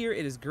is here.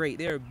 It is great.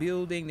 They're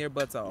building their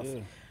butts off.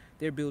 Yeah.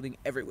 They're building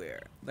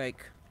everywhere.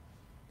 Like,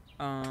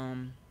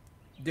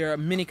 there are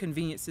many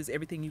conveniences.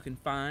 Everything you can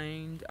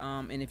find.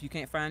 And if you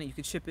can't find it, you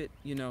can ship it.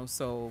 You know.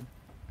 So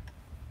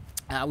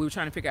we were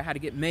trying to figure out how to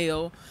get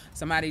mail.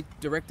 Somebody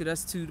directed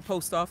us to the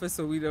post office,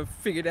 so we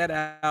figured that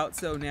out.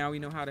 So now we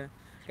know how to.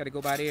 Got to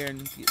go by there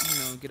and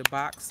get a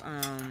box.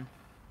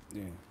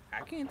 Yeah.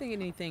 I can't think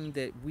of anything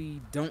that we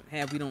don't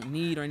have, we don't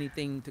need, or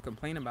anything to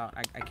complain about.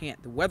 I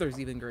can't. The weather's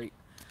even great.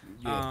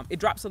 Yeah. It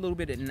drops a little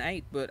bit at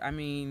night, but I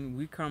mean,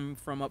 we come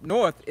from up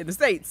north in the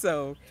States,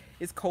 so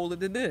it's colder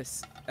than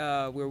this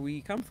where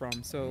we come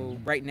from. So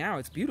right now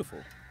it's beautiful.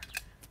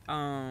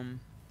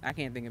 I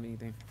can't think of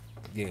anything.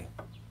 Yeah.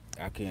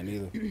 I can't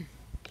either.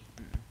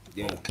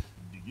 Yeah.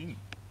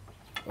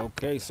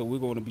 Okay, so we're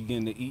going to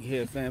begin to eat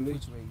here, family.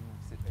 Which way you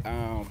want to sit back?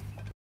 I'll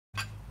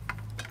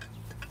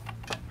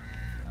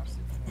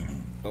sit there.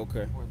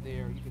 Okay. Or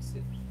there, you can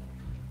sit.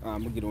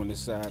 I'm gonna get on this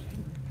side,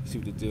 see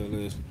what the deal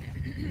is.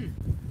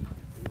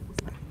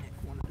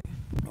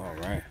 All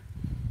right.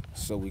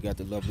 So we got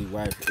the lovely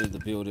wife in the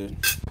building,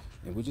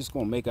 and we're just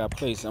gonna make our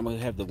plates. I'm gonna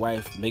have the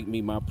wife make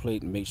me my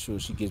plate and make sure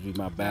she gives me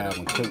my bow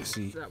and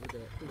curtsy.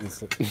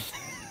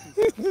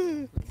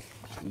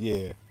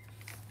 Yeah.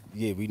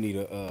 Yeah, we need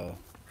a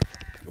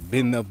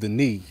bend of the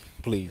knee,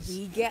 please.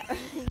 We get.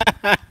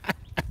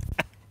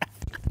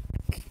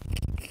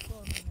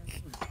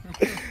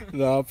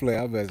 No, I'm playing.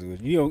 I'm messing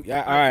with you. You don't.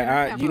 All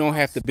right. You don't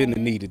have to bend the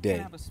knee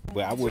today,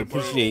 but I would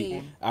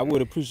appreciate.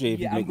 If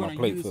you make my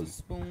plate for me.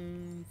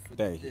 Spoon for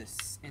Thank you.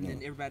 this, and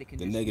then everybody can.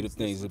 The just negative use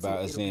things this about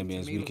one, us so it'll be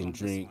Zambians, we tomatoes can on this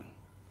drink one.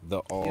 the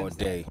all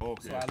day. So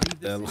I leave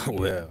this. in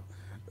here.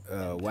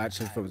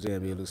 Watching from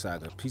Zambia,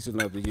 Lusaka. Peace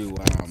and love to you.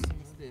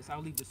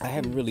 I'll leave this I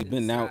haven't really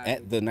been out inside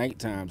at the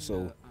nighttime,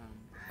 so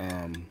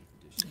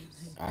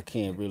dishes. I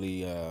can't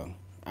really.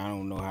 I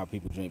don't know how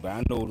people drink, but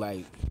I know,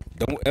 like,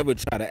 don't ever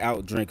try to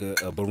out drink a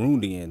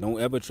Burundian.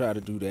 Don't ever try to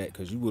do that,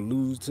 because you will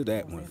lose to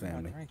that one,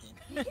 family.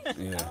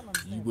 Yeah,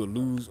 you will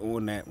lose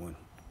on that one.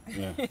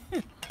 Yeah,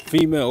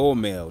 female or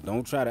male,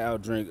 don't try to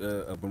out drink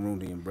a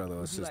Burundian brother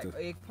or Would you sister.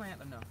 like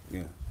eggplant or no?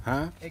 Yeah,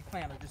 huh?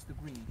 Eggplant or just the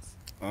greens?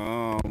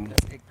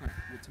 That's eggplant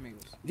with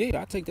tomatoes. Yeah,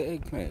 I'll take the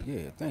eggplant.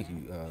 Yeah, thank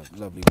you,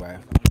 lovely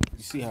wife.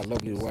 You see how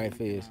lovely the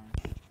wife is?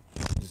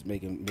 Just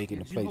making the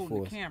plate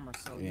for us. Camera,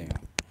 so Yeah.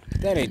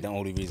 That ain't the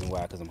only reason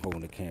why, because I'm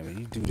holding the camera.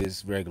 You do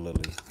this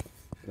regularly.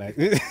 Like,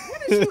 I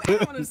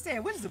don't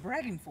understand. What is the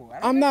bragging for?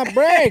 I'm not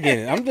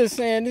bragging. I'm just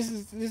saying this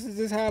is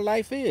just how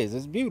life is.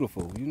 It's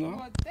beautiful, you know.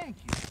 Well, thank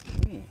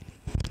you.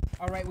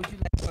 All right. Would you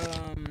like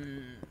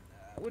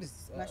what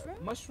is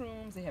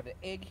mushrooms? They have an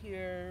egg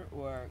here,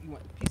 or you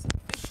want a piece of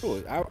fish?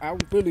 Sure. I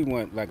really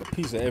want like a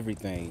piece of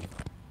everything.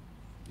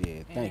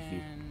 Yeah. Thank you.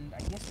 And I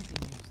guess you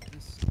can use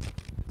this.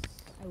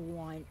 I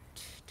want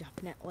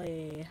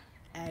definitely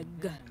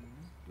egg.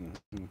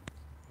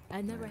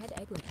 I've never had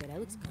egg like that. That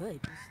looks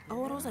good.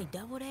 Oh, those like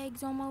deviled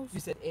eggs almost.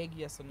 You said egg,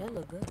 yes or no? That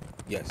look good.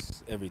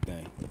 Yes,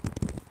 everything.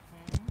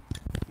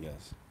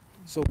 Yes.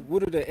 So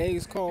what are the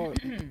eggs called?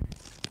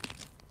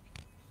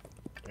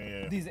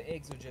 These are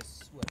eggs, or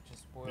just what?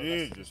 Just boiled? Yeah,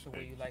 That's just the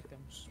way you like them.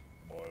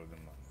 Boil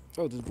them up.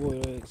 Oh, just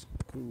boiled eggs.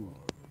 Cool.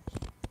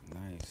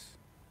 Nice.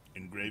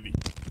 In gravy.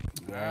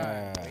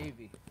 Ah.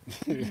 Gravy.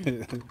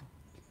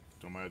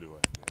 Tomato.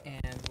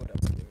 And what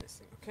else? Let's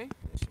see. Okay,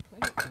 there's your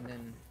plate, and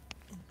then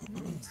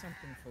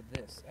something for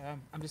this.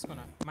 I'm just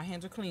gonna. My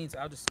hands are clean, so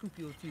I'll just scoop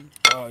you a few.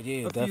 Oh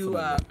yeah, a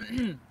definitely.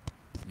 few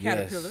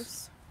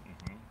caterpillars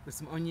with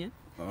some onion.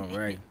 All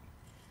right.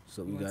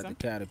 So we You want got some? the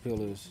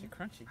caterpillars. They're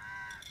crunchy.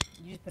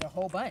 You just put a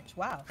whole bunch.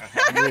 Wow.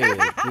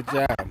 Yeah, good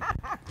job.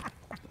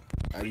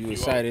 Are you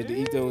excited to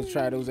eat those?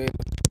 Try those eggs?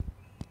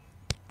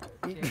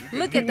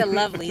 Look at the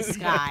lovely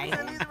sky.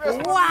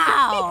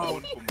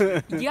 Wow.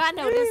 Y'all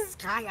know this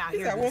sky out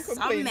here. I won't is complain.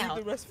 something Leave the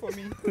else. rest for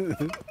me.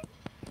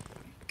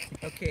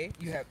 Okay,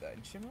 you have the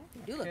enchilada.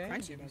 You do look Okay,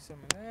 crunchy, give me though. some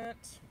of that.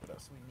 What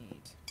else we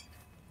need?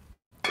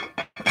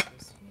 Put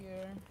this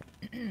here.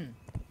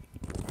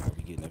 I'll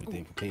be getting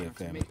everything prepared,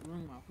 To family. make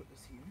room, I'll put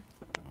this here.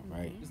 All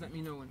right. Just let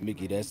me know when.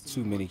 Mickey, that's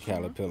too many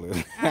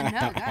caterpillars. I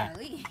know,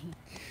 golly.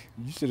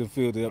 You should have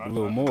filled it up a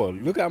little more.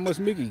 Look how much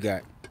Mickey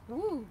got.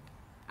 Ooh,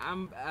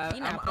 I'm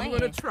You're not gonna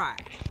playing. try.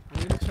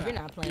 I'm gonna try. you're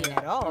not playing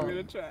at all. I'm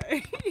gonna try.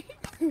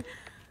 Okay,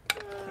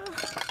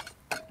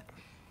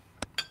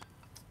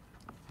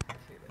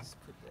 let's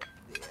put that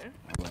there.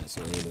 All right,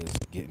 so Ayla's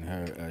getting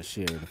her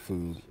share of the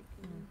food.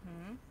 And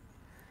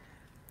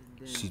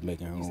then She's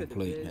making her you own said the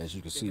plate, veg, as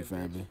you can they see, have veg.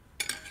 family.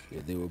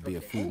 Yeah, there will be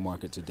a food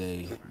market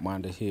today.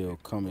 Wanda Hill,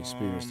 come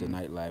experience the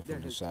nightlife of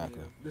That is, Lusaka.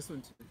 yeah, this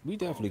one too. We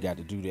definitely got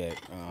to do that.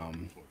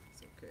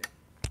 It's okay.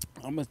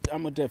 I'm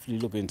gonna definitely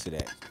look into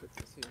that. Put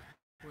this here.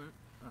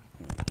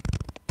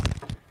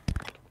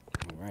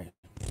 All right.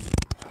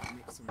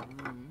 Make some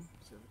room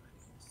so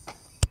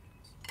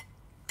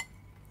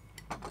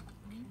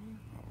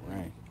All right.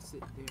 I can sit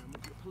there. I'm gonna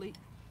put the plate.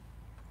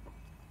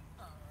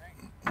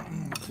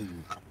 Cool.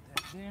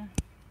 That there.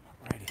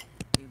 Alrighty.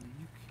 Maybe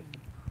you can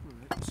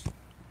put.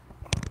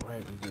 All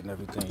right, we're getting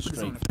everything Put this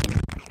straight. on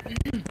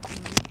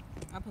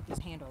I'll put this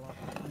handle off.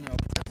 No,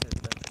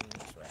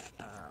 that's right.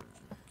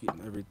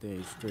 Getting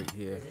everything straight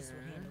here. This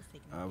handle's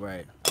taking All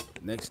right.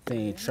 Next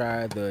thing,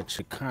 try the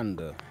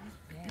chikanda.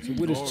 So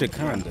what is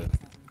chikanda?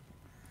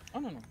 Oh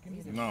no. Give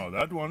me this. Now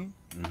that one,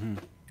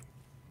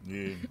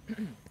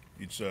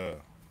 it's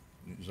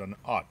an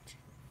art.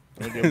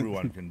 Not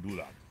everyone can do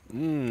that.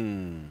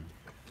 Mmm.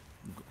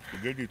 To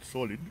get it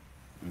solid.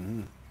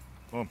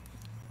 Oh,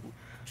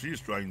 she's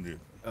trying this.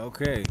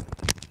 Okay.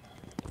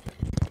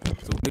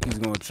 So Mickey's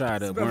gonna try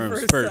the My worms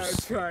time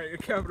first. trying a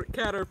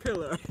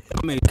caterpillar.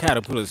 I mean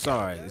caterpillars.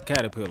 Sorry, it's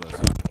caterpillars.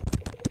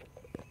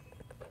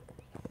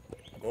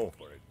 Go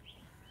for it.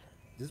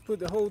 Just put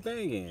the whole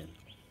thing in.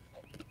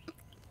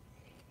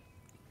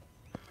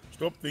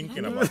 Stop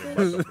thinking about the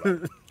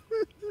butterfly.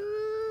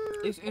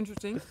 It's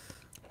interesting.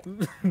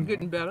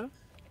 Getting better.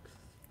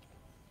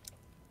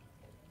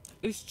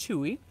 It's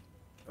chewy.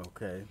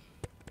 Okay.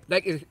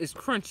 Like it's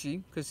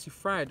crunchy because she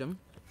fried them.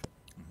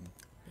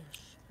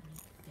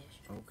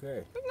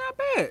 Okay. It's not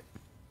bad.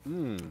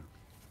 Mmm.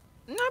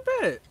 Not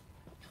bad.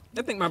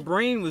 I think my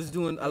brain was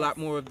doing a lot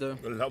more of the.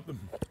 Will help them.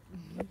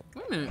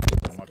 Wait a minute.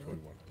 How much do you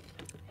want?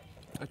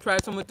 I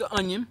tried some with the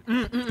onion.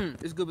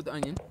 It's good with the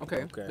onion.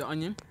 Okay. Okay. The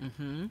onion.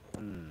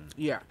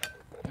 Yeah.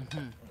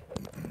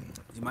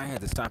 You might have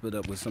to stop it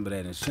up with some of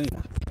that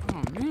encino.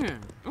 Oh man.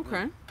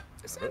 Okay.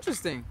 It's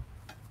interesting.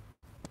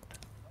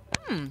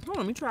 Hold on,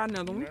 let me try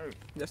another one.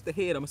 That's the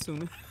head, I'm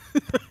assuming.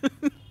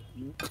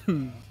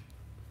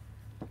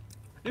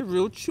 It's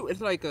real chew.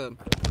 It's like a.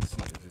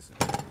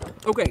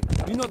 Okay,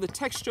 you know the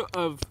texture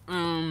of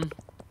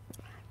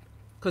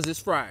because it's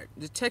fried.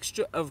 The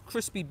texture of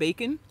crispy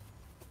bacon.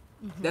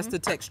 That's the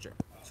texture.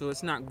 So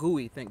it's not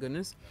gooey, thank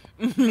goodness.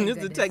 It's the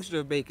goodness. texture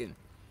of bacon.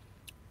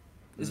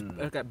 It's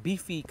like a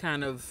beefy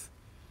kind of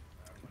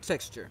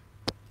texture.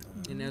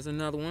 And there's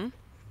another one.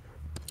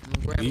 I'm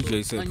gonna grab a DJ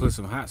little said onion. put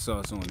some hot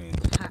sauce on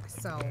it. hot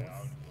sauce.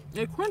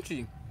 They're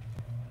crunchy.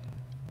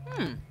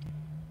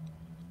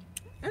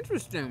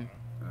 Interesting.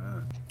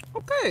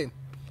 Okay.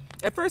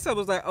 At first I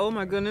was like, oh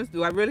my goodness,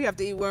 do I really have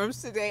to eat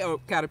worms today or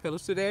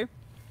caterpillars today?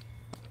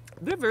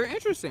 They're very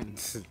interesting.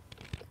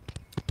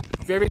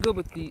 Very good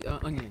with the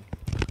onion.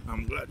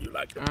 I'm glad you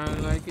like it. I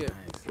like it.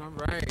 All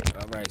right.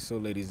 All right, so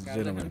ladies and Gotta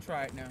let gentlemen, him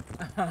try it now.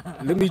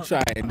 let me try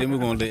it, and then we're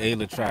gonna let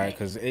Ayla try it,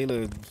 cause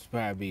Ayla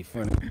probably be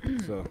funny.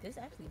 So This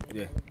actually.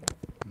 yeah,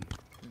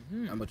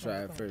 I'm gonna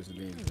try it first, and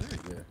then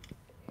yeah.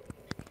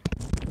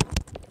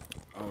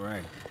 All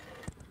right.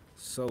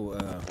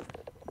 So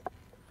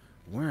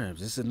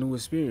worms. It's a new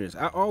experience.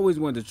 I always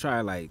wanted to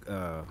try like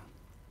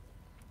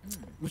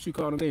what you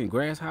call them thing,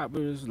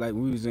 grasshoppers. Like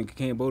when we was in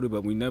Cambodia,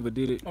 but we never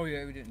did it. Oh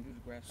yeah, we didn't do the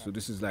grass. So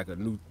this is like a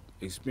new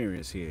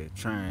experience here,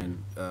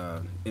 trying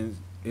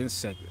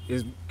insect.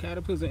 Is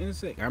caterpillars an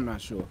insect? I'm not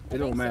sure. It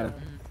don't matter.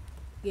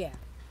 Yeah.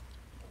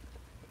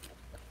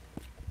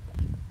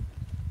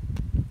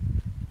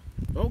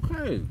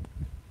 Okay.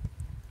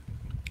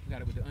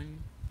 Got it with the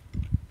onion.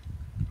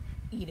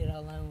 Eat it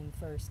alone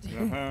first.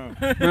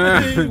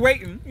 He's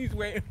waiting. He's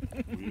waiting.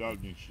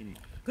 Without the shim.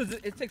 Because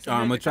it takes a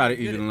I'm minute gonna try to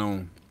kinda eat get it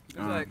alone. It's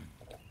like,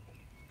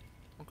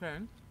 okay.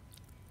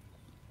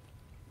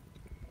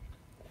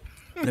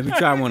 Let me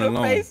try one Your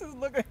alone. face is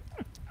looking.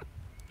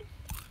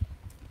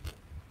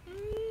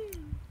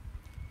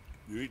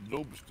 You eat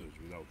lobsters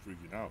without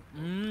freaking out.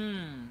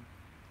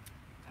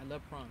 I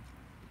love prawns.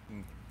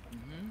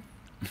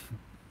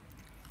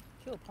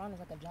 Sure, prawn is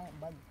like a giant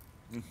bug.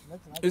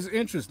 Looks like It's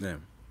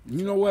interesting.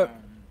 You know what?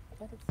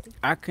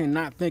 I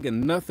cannot think of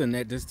nothing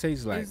that this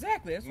tastes like.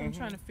 Exactly. That's what I'm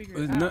trying to figure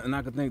There's out. nothing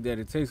I can think that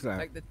it tastes like.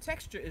 Like the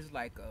texture is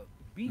like a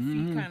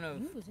beefy kind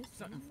of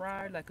something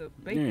fried, like a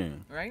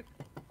bacon, right?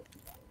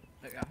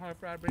 Like a hard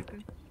fried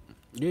bacon.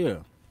 Yeah.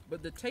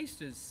 But the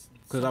taste is.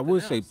 Because I something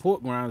would say else.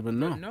 pork rinds, but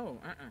no. No,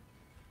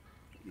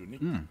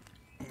 Unique.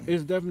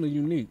 It's definitely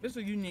unique. It's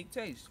a unique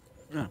taste.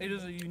 Yeah. It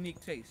is a unique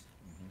taste.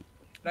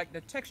 Like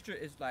the texture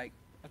is like.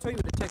 I'll tell you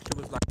what the texture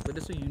was like, but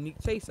it's a unique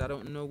taste. I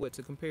don't know what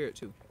to compare it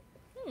to.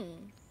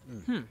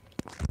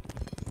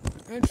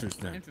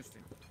 Interesting.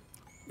 Interesting.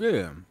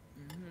 Yeah.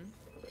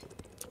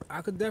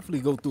 I could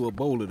definitely go through a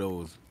bowl of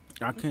those.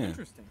 I can.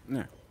 Interesting.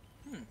 Yeah.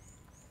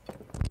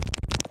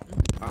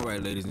 All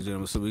right, ladies and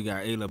gentlemen. So we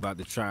got Ayla about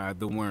to try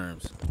the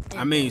worms.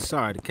 I mean,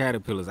 sorry, the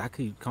caterpillars. I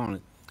keep calling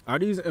it. Are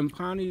these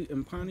impani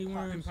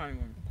worms? Impani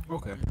one.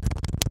 Okay.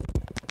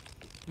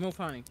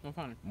 Mopani.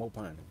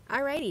 Mopani.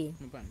 Alrighty.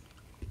 Mopani.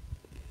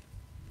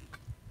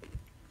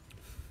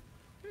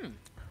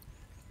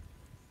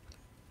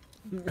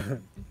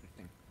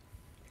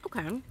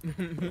 Okay.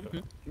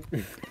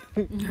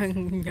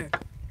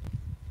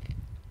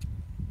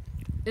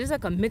 It's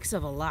like a mix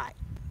of a lot.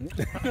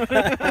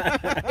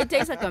 It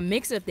tastes like a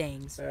mix of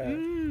things,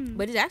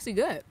 but it's actually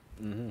good.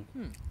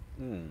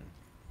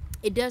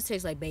 It does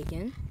taste like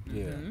bacon,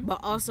 Yeah. but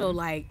also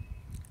like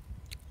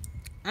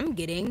I'm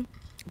getting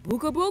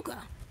buka buka.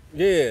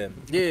 Yeah.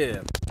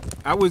 Yeah.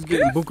 I was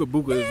getting buka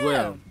buka as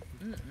well.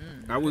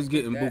 I was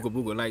getting buka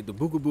buka, like the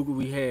buka buka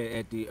we had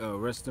at the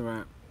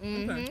restaurant,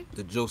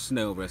 the Joe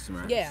Snell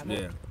restaurant. Yeah.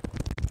 Yeah.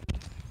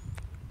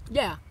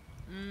 Yeah.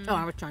 Oh,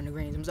 I was trying to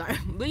greens. I'm sorry,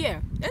 but yeah,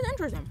 that's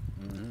interesting.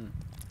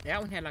 That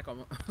one had like a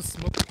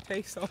smoky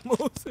taste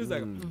almost. It's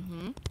like, I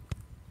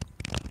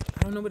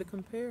don't know what to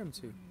compare them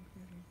to.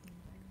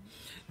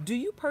 Do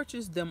you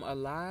purchase them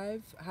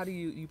alive? How do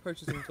you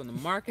purchase them from the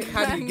market?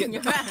 How do you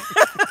get them?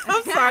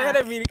 I'm sorry, I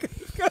didn't mean to.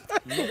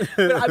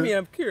 But I mean,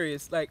 I'm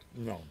curious. Like,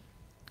 No,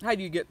 how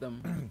do you get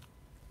them?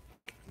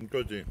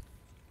 because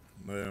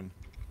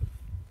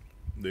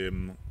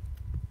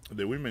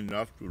the women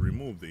have to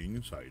remove the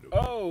inside of it.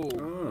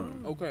 Oh,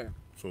 okay.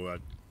 So Oh,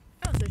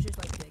 so it's just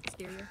like the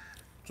exterior.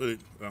 so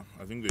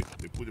I think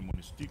they put them on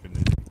a stick and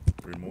then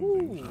remove the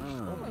Ooh.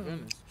 inside. Oh my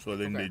goodness. So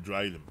then Okay. they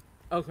dry them.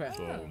 Okay.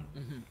 So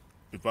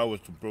if I was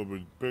to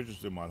probably purchase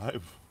them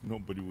alive,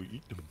 nobody would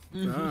eat them.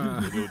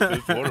 Ah. They would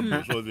taste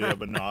horrible. So they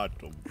have an art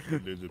of,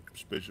 there's a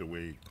special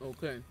way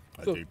Okay.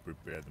 that So, they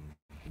prepare them.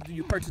 do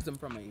you purchase them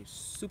from a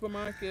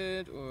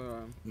supermarket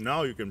or?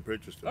 Now you can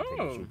purchase them from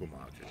Oh. the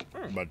supermarket,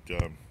 but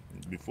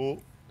before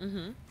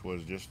it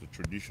was just the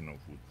traditional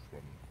food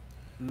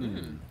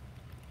from.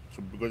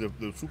 So because of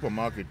the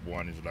supermarket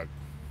one is like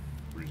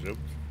preserved,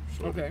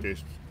 so Okay. the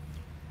taste.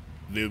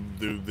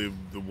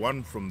 The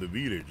one from the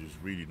village is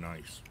really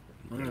nice.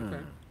 You can,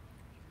 Okay.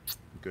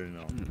 you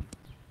can,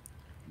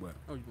 What?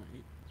 Oh, you want to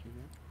eat?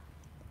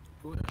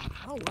 Go ahead.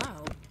 Oh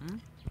wow.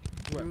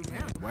 What?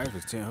 Yeah. Wife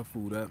is tearing her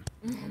food up.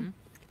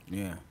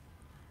 Yeah.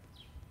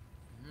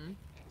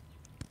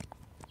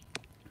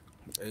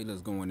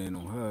 Ayla's going in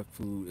on her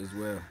food as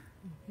well,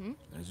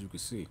 as you can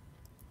see.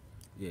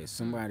 Yeah,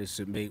 somebody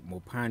should make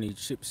Mopani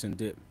chips and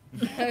dip.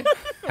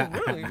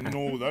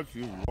 no, that's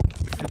you.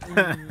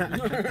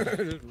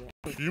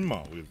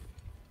 Shima with.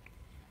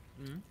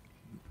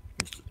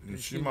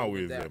 Shima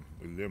with that.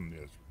 them,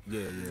 yes.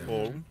 Yeah, yeah.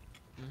 Or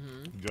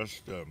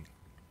just them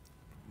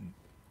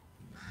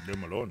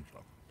alone. So.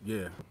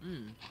 Yeah.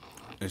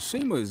 And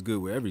Shima is good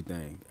with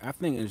everything. I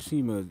think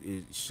Shima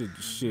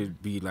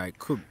should be like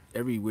cooked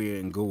everywhere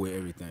and go with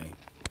everything.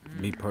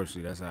 Me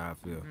personally, that's how I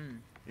feel.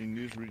 In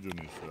this region,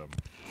 it's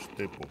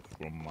staple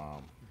from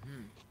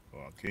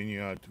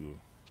Kenya to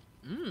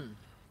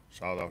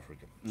South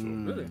Africa. So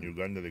in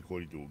Uganda they call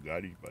it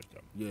ugali, but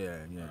Yeah,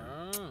 yeah.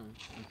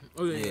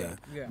 Oh yeah, Yeah. yeah.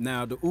 Yeah.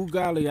 Now the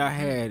ugali I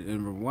had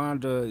in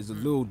Rwanda is a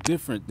little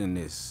different than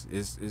this.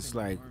 It's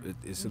like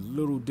it's a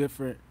little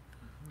different.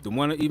 The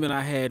one even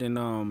I had in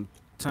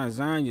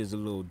Tanzania is a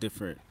little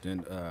different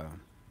than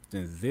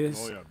this.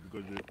 oh yeah,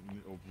 because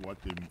of what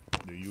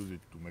they use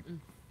it to make.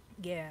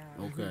 Yeah.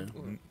 Okay.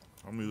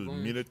 Some use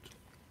millet,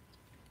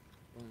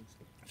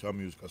 some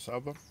use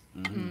cassava,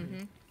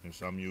 and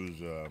some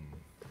use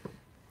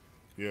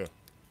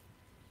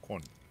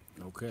corn.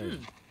 Okay.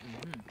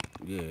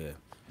 Yeah.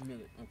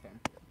 Okay.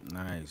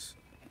 Nice.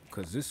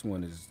 Cause this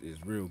one is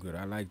real good.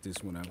 I like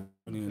this one. I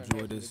really Okay.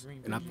 enjoy this, The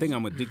green and I think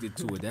I'm addicted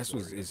to it. That's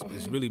what's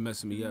it's really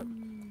messing me up.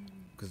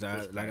 Cause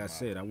like I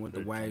said, I want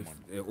the wife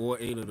or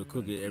Ada to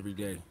cook it every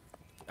day.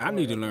 I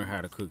need to learn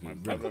how to cook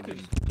it. brother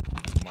Really.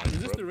 My Is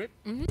this brother- the rib?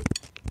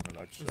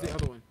 that's, What's the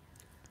other one?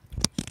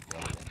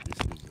 this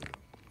is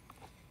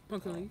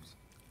Pumpkin leaves.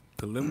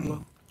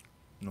 Kalimba.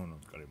 no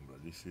kalimba.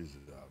 This is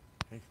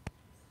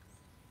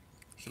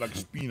it's like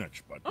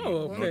spinach, but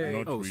Oh, okay.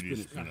 not Oh, really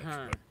spinach. spinach,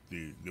 Uh-huh. but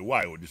the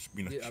wild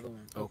spinach. The other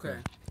one. Okay. Okay.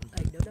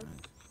 Like dodo.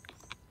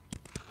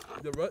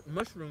 The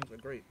mushrooms are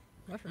great.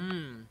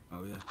 Mushroom.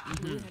 Oh yeah.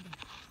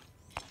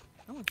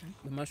 Oh, okay.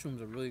 The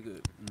mushrooms are really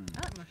good.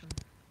 I like mushroom.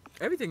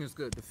 Everything is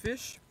good. The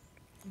fish,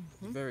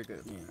 very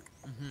good.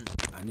 Yeah.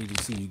 I need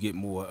to see you get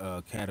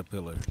more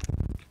caterpillar.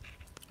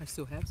 I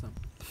still have some.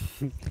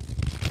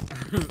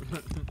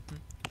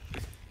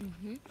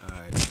 All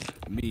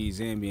right. Me,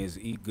 Zambians,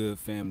 eat good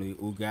family.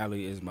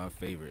 Ugali is my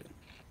favorite.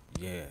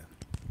 Yeah.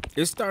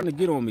 It's starting to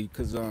get on me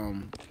because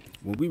when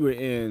we were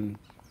in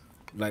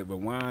like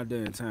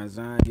Rwanda and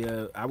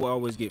Tanzania, I would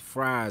always get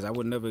fries. I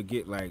would never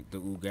get like the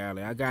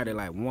ugali. I got it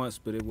like once,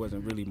 but it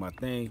wasn't really my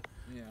thing.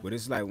 Yeah. But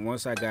it's like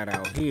once I got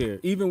out here,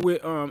 even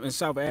with in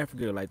South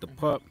Africa, like the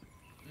pup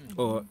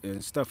or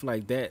and stuff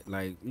like that,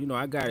 like, you know,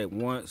 I got it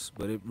once,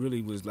 but it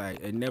really was like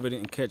it never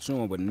didn't catch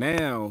on. But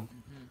now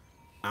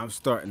I'm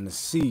starting to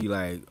see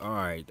like, all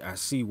right, I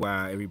see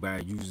why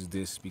everybody uses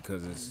this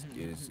because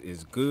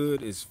it's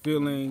good, it's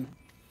filling,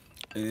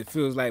 and it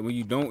feels like when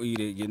you don't eat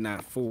it, you're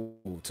not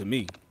full. To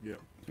me, Yeah.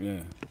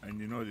 yeah. And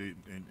you know,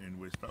 in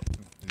West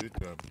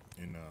Africa,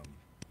 in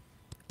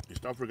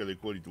East Africa they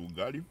call it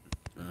ugali,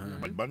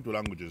 but Bantu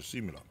language is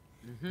similar.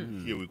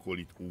 Here we call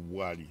it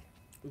uwali.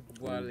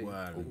 Ubwale.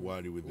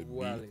 Uwali with the B.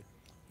 Ubwale.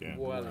 Yeah.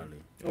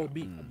 Ubwale. Oh,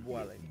 B.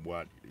 Ubwale.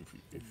 Uwali.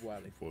 If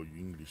Ubwale. for you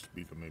English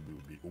speaker, maybe it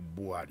would be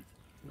ubuali.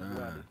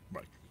 Ubwale.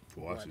 But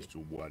for us, it's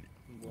ubuali,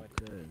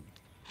 Okay.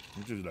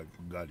 which is like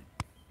ugali.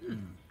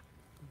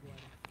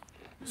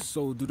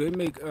 So do they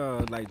make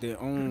like their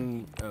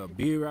own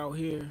beer out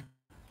here,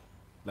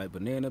 like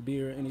banana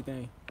beer or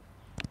anything?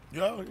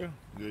 Yeah, yeah.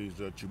 There is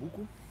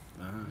chibuku.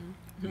 Uh-huh.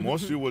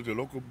 Mostly was a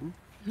local brew.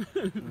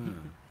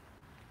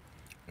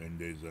 And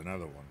there's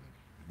another one,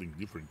 I think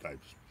different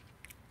types.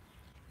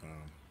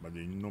 But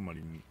they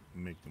normally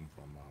make them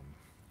from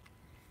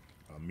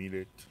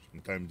millet,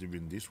 sometimes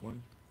even this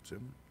one,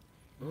 same.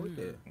 Oh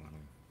yeah.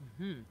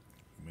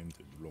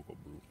 Fermented local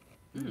brew.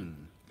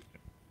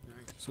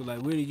 So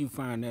like, where did you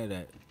find that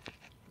at?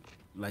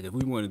 Like, if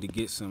we wanted to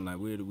get some, like,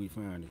 where do we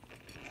find it?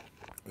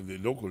 The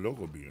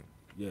local beer.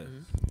 Yes.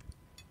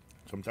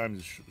 Sometimes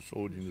it's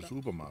sold in the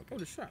supermarket. Oh,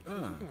 the shop.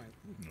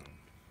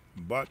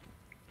 But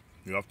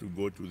you have to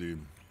go to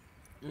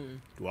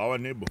to our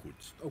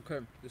neighborhoods. Okay,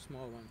 the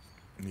small ones.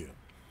 Yeah.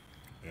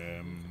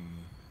 And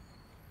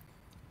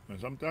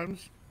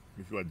sometimes,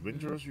 if you're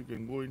adventurous, you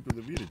can go into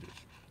the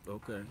villages.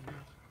 Okay.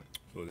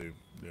 So they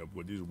have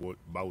got these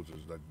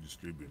bowsers that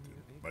distribute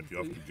it, but you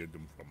have to get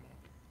them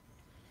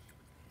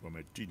from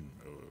a tin.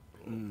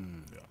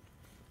 Yeah.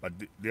 But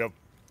they have,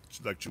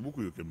 it's like chibuku,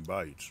 you can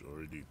buy it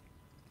already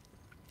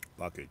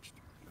packaged.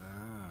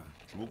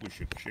 Chibuku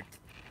shake.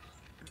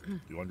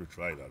 You want to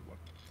try that one?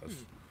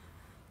 That's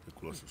the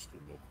closest to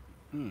local.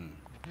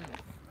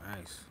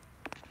 Nice.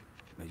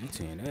 Now you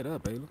tearing that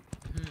up, Ayla.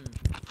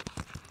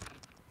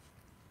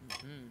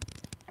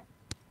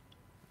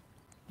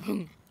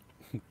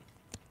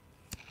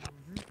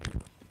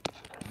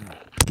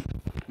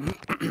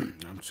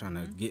 I'm trying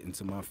to get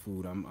into my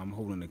food. I'm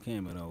holding the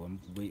camera though. I'm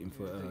waiting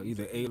for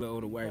either Ayla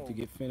or the wife to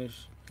get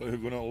finished, So you're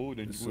gonna hold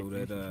and so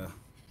that so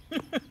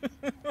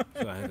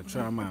I had to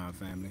try mine,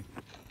 family.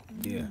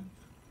 Yeah.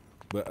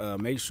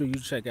 But make sure you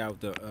check out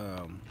the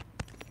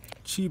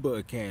Chiba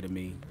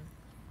Academy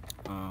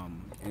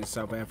in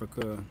South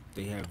Africa.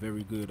 They have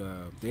very good.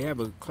 They have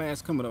a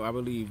class coming up, I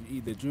believe,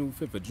 either June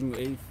 5th or June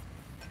 8th.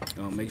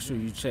 Make sure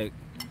you check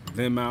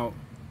them out.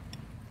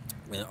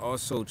 And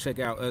also check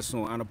out us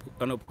on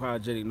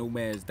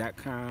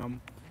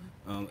unapologeticnomads.com.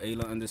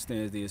 Ayla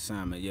understands the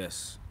assignment,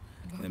 yes.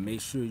 And make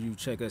sure you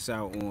check us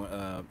out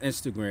on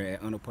Instagram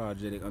at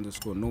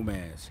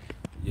unapologetic_nomads.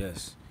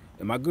 Yes.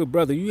 And my good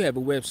brother, you have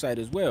a website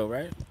as well,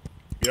 right?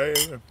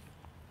 Yeah.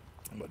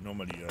 But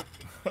normally, I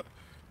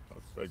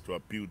try to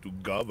appeal to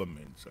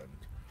governments and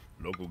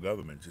local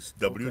governments. It's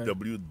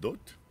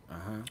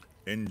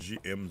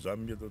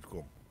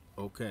www.ngmzambia.com.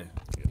 Okay.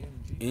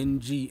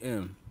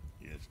 NGM.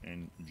 Yes,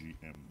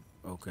 NGM.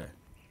 Okay.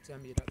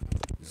 Zambia.com.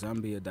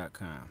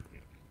 Zambia.com.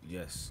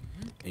 Yes.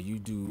 And you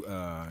do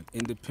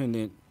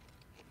independent.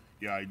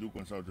 Yeah, I do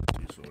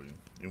consultancy, so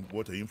in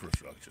water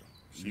infrastructure.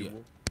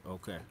 Civil.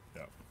 Okay.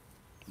 Yeah.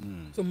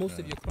 So most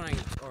of your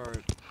clients are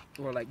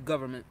like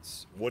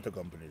governments. Water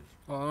companies.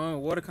 Oh,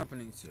 water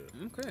companies. Yeah.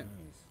 Okay.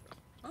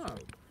 Oh,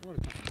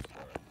 water companies.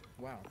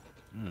 Wow.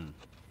 Wow.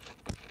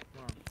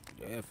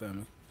 Yeah,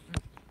 family.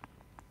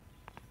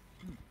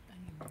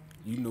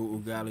 You know,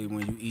 ugali,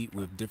 when you eat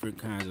with different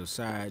kinds of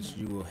sides,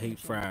 you will hate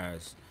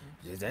fries.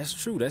 Yeah, that's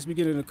true. That's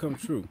beginning to come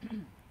true.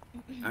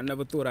 I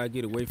never thought I'd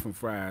get away from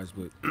fries,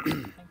 but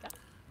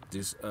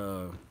this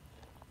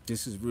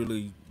is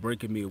really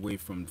breaking me away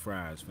from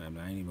fries,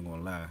 family. I ain't even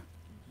gonna lie.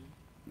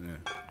 Yeah.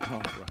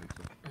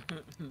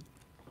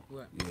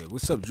 What? Yeah.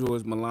 What's up,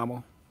 George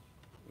Malamo?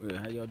 Yeah,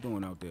 how y'all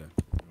doing out there? You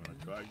want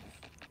to try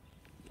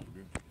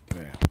this?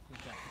 Yeah.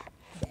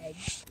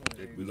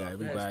 We got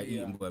everybody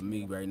eating but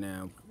me right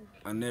now.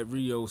 Annette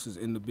Rios is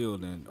in the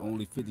building.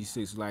 Only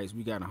 56 likes.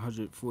 We got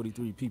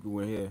 143 people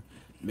in here.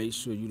 Make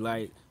sure you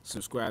like,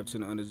 subscribe to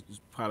the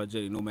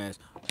Unapologetic Nomads.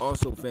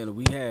 Also,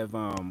 family, we have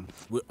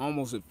we're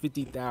almost at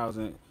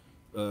 50,000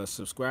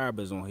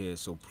 subscribers on here.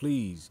 So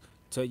please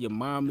tell your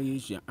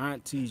mommies, your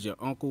aunties, your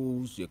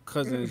uncles, your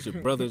cousins,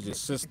 your brothers, your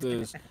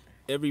sisters,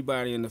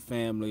 everybody in the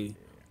family,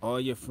 all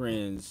your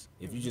friends.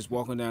 If you're just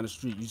walking down the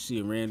street, you see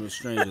a random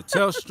stranger.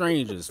 Tell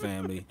strangers,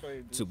 family,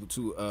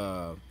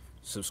 to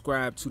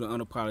subscribe to the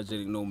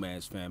Unapologetic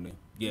Nomads, family.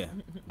 Yeah,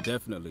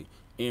 definitely.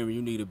 Aaron,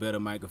 you need a better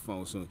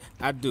microphone soon.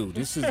 I do.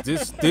 This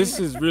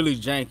is really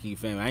janky,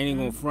 family. I ain't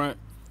gonna front,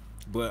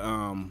 but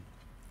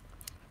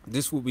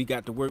this is what we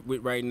got to work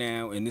with right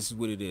now, and this is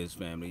what it is,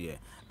 family. Yeah,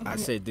 I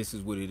said this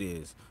is what it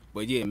is.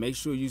 But yeah, make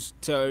sure you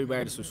tell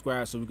everybody to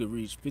subscribe so we can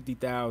reach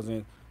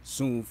 50,000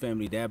 soon,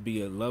 family. That'd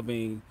be a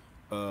loving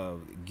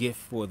gift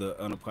for the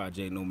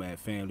Unapologetic Nomad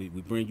family.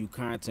 We bring you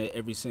content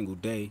every single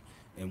day.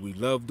 And we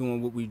love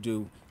doing what we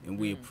do, and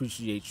we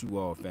appreciate you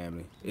all,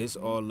 family. It's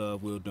all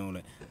love, we're doing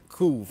it.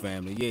 Cool,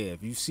 family. Yeah,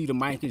 if you see the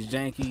mic is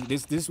janky,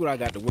 this is what I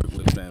got to work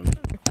with, family.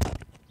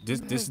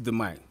 This is the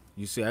mic.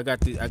 You see, I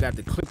got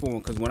the clip on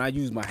because when I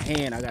use my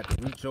hand, I got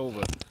to reach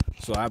over.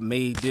 So I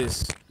made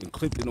this and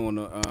clipped it on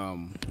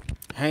the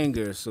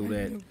hanger so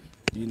that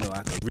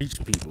I can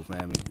reach people,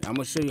 family. I'm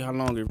gonna show you how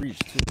long it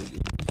reached too. It's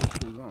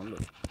pretty long.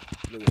 Look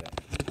at that.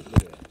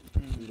 Look at that.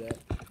 See that?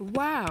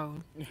 Wow.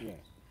 Yeah.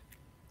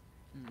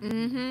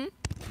 Mm-hmm.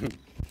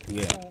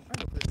 Yeah.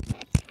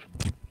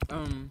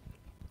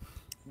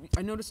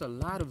 I notice a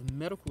lot of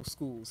medical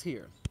schools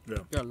here. Yeah.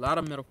 There are a lot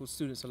of medical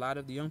students. A lot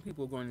of the young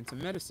people are going into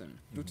medicine,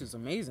 which is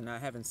amazing. I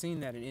haven't seen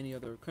that in any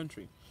other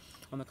country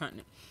on the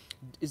continent.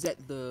 Is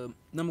that the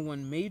number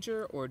one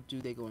major, or do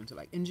they go into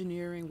like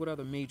engineering? What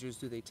other majors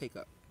do they take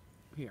up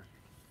here?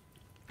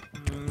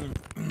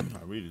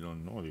 I really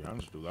don't know the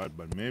answer to that,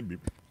 but maybe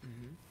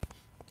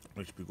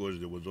it's because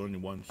there was only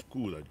one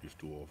school that used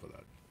to offer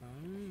that.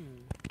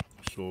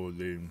 So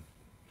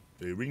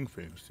they ring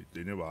fenced it.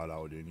 They never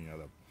allowed any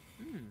other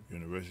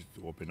university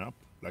to open up,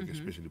 like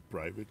especially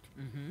private.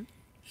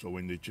 So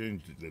when they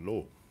changed the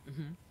law,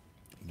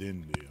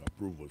 then the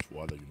approvals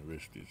for other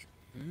universities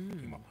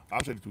came up.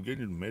 Actually, to get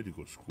into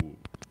medical school,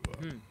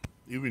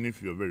 even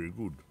if you're very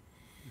good,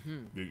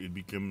 it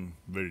became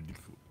very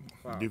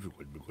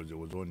difficult because there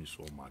was only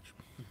so much,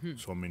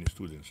 so many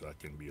students that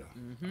can be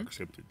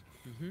accepted.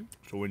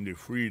 So when they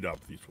freed up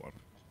this one,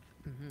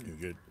 you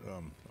get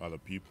other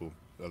people,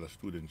 other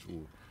students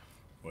who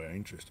were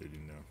interested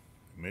in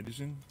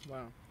medicine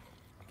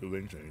to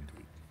venture into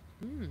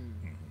it.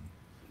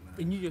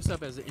 And you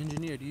yourself as an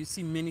engineer, do you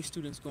see many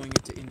students going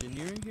into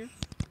engineering here?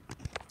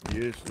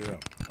 Yes, yeah.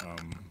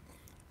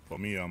 For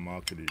me, I'm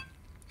actually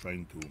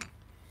trying to,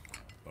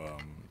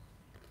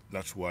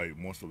 that's why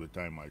most of the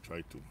time I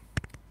try to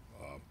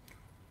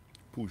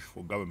push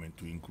for government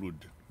to include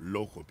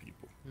local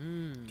people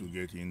to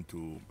get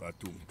into,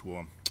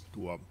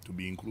 to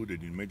be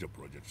included in major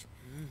projects,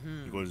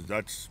 because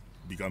that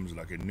becomes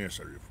like a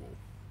nursery for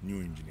new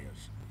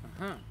engineers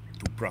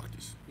to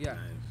practice. Yeah.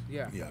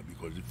 Yeah,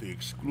 because if they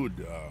exclude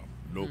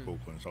local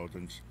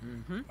consultants,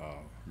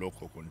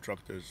 local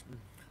contractors,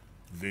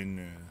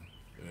 then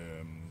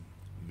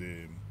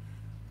there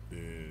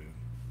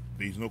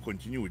is no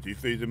continuity.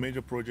 If there is a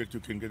major project, you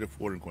can get a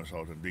foreign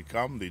consultant. They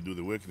come, they do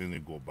the work, then they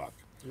go back.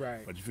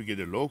 Right. But if you get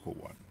a local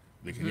one,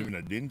 they can even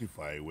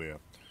identify where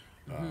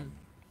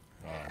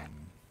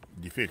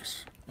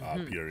defects are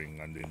appearing,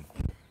 and then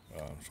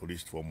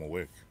solicit for more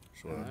work.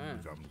 So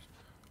it becomes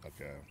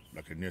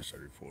like a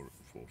nursery for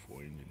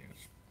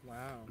engineers.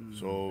 Wow.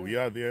 So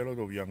yeah, there are a lot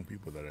of young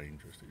people that are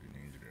interested in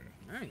engineering.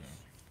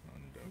 Nice.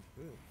 And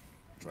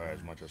try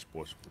as much as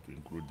possible to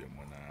include them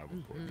when I have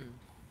a project.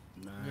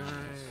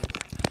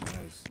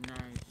 Nice.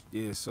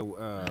 Yeah, so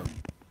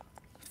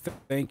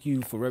thank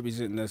you for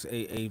representing us,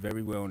 AA,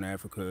 very well in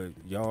Africa.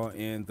 Y'all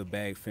and the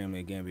Bag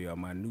family in Gambia are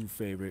my new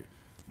favorite.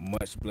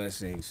 Much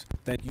blessings.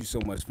 Thank you so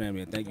much,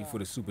 family, and thank you for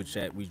the super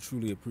chat. We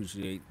truly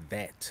appreciate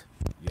that.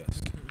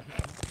 Yes.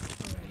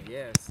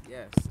 Yes.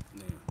 Yeah.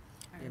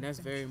 And that's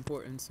very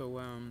important. So,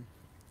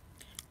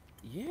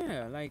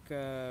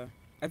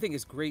 I think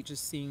it's great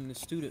just seeing the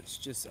students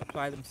just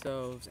apply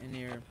themselves and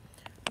they're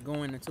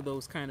going into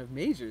those kind of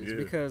majors,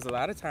 because a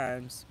lot of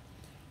times,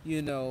 I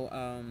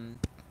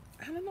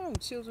don't know,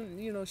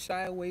 children,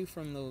 shy away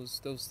from those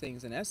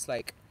things, and that's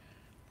like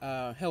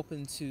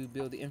helping to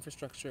build the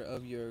infrastructure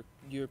of your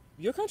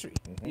country.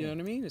 You know what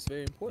I mean? It's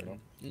very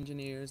important.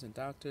 Engineers and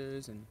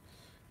doctors, and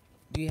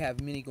do you have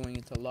many going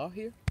into law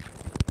here?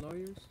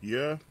 Lawyers?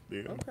 Yeah,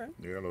 there Okay.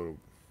 are a lot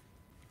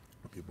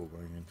of people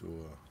going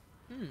into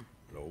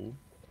law.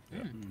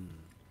 Yeah.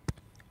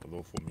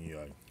 Although for me,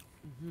 I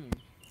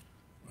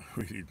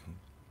really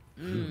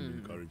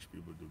encourage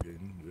people to get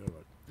in there.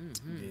 But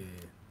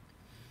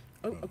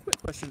Oh, a quick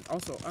question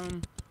also.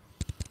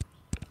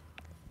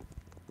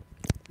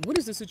 What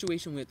is the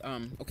situation with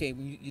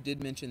you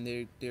did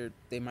mention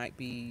they might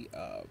be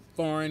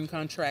foreign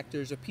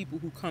contractors or people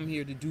who come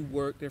here to do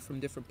work. They're from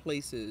different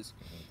places.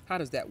 How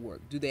does that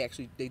work? Do they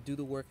do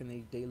the work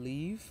and they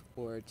leave,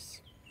 or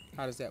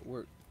how does that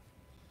work?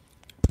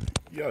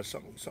 yeah,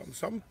 some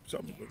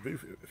very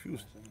few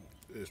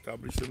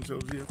establish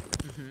themselves here,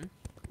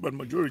 but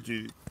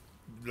majority,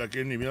 like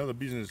any other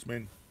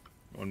businessmen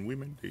on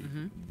women, they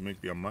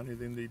make their money,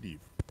 then they leave.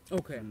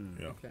 Okay.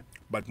 Yeah. Okay.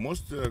 But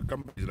most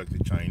companies, like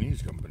the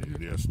Chinese companies,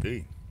 they are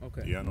staying.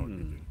 Okay. They are not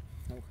leaving.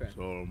 Okay.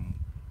 So,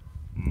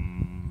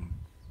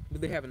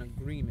 But they have an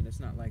agreement. It's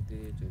not like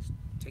they're just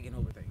taking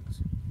over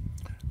things.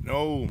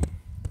 no,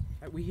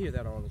 We hear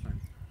that all the time.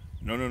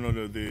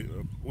 no. They,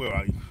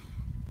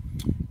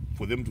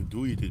 for them to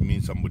do it, it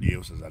means somebody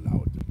else has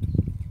allowed them to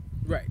do it.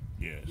 Right.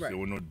 Yes, Right. they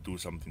will not do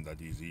something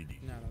that is illegal.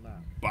 Not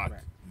allowed. But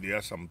Right. there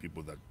are some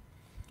people that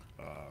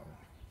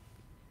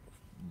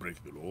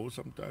break the law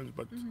sometimes.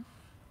 But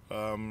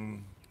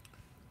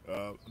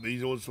there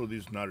is also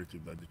this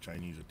narrative that the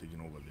Chinese are taking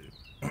over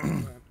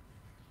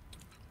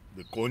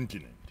the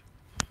continent.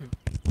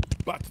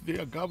 But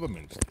there are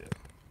governments there.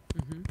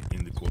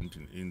 in the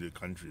continent, in the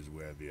countries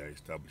where they are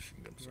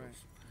establishing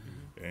themselves.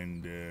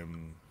 And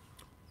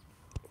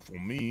for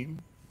me,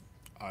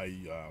 I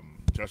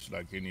just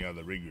like any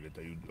other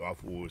regulator, you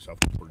always have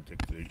to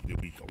protect the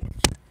weaker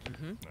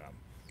ones.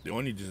 The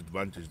only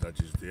disadvantage that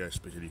is there,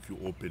 especially if you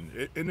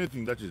open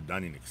anything that is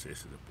done in excess,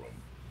 is a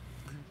problem.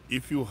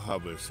 If you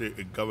have, say,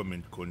 a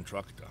government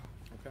contractor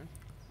Okay.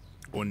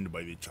 owned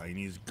by the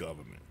Chinese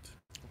government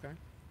Okay.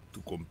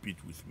 to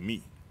compete with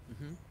me,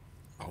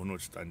 I will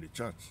not stand a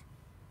chance.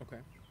 Okay.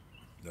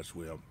 That's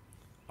where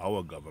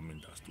our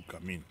government has to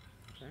come in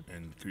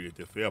and create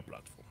a fair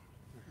platform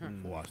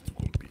for us to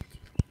compete.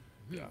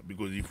 Yeah,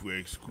 because if we're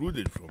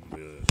excluded from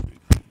the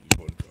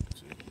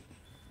contract,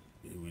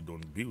 we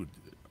don't build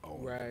our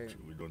Right. country,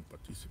 we don't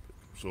participate.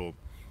 So,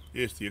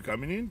 yes, they're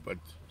coming in, but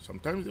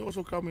sometimes they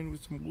also come in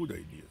with some good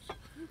ideas.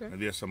 Okay.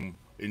 And there's some,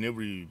 in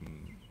every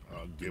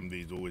game, there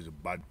is always a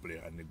bad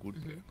player and a good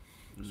player.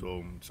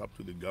 So it's up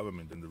to the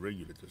government and the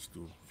regulators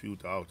to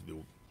filter out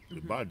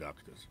the bad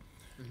actors,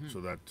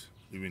 so that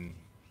even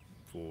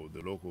for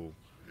the local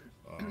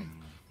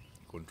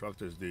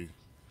contractors, they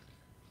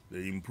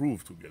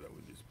improve together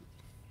with these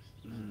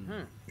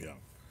people. Yeah,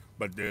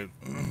 but the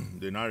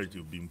the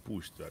narrative being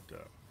pushed that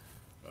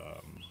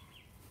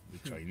the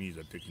Chinese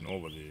are taking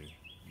over the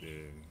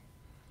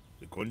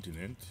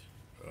continent.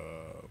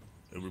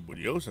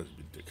 Everybody else has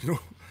been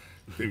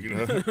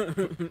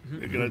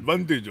taking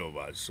advantage of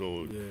us.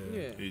 So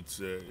Yeah. it's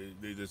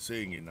there's a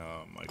saying in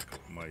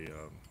my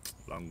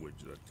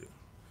language that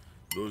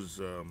those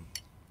how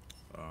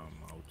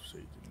to say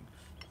it in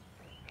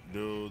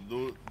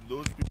English,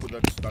 those people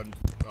that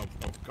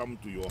have come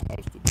to your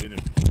house to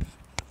benefit,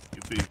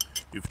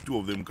 if two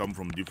of them come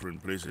from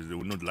different places, they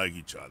will not like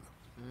each other.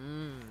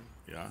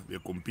 Yeah, they're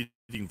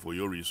competing for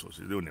your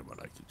resources. They'll never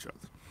like each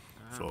other.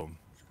 So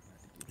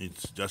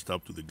it's just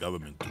up to the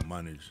government to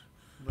manage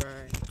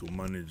Right.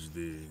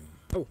 the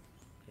Oh.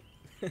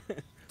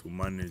 to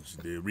manage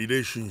the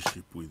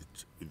relationship with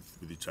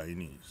the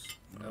Chinese.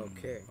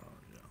 Okay.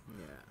 Yeah.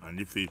 Yeah. And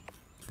if you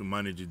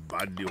manage it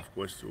badly, of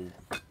course,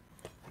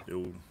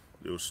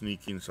 they'll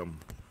sneak in some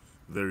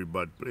very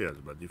bad players.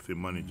 But if they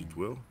manage it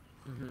well,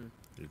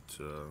 it's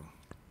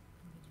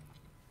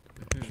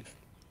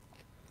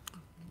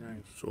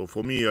Nice. so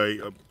for me,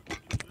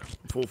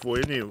 for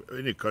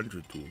any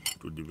country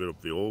to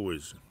develop, they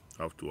always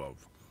have to have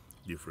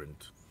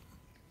different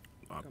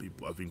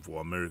people. I think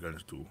for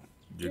Americans to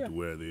get Yeah, to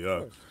where they of are,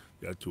 course.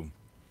 they have to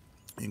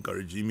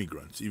encourage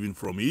immigrants, even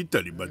from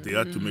Italy, but they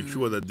had to make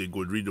sure that they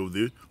got rid of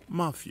the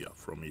mafia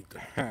from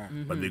Italy.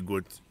 But they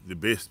got the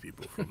best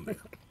people from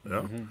there.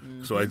 Yeah?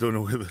 So I don't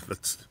know whether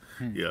that's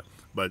yeah,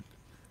 but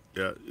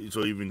yeah.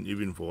 So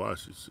even for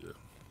us,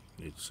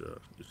 it's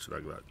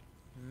like that.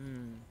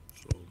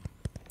 So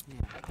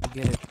I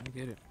get it. I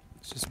get it.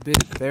 It's just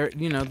big, fair.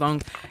 You know,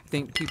 long. I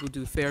think people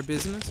do fair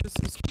business.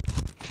 It's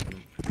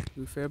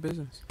do fair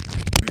business.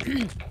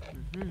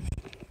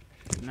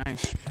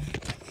 Nice.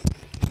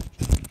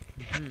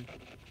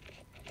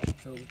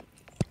 So,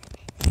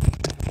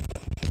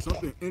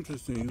 something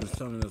interesting you was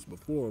telling us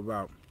before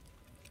about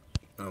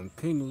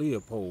King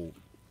Leopold.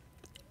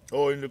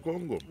 oh, in the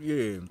Congo.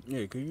 Yeah.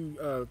 Can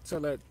you tell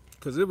that?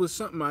 Because it was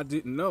something I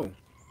didn't know.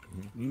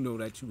 You know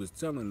that you was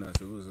telling us.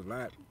 It was a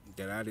lot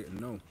that I didn't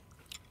know.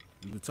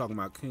 You were talking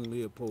about King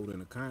Leopold in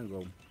the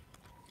Congo.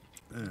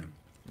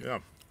 Yeah.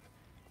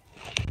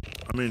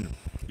 I mean,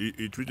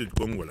 he treated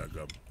Congo like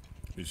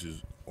this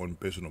is on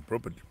personal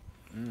property.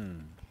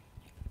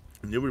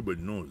 And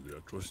everybody knows the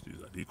atrocities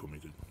that he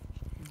committed.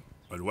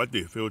 But what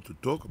they failed to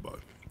talk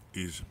about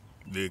is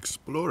the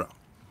explorer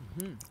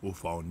who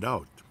found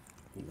out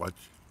what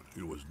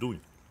he was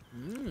doing.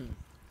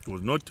 It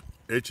was not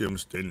H.M.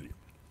 Stanley.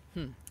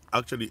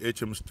 Actually,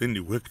 H.M. Stanley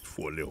worked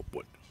for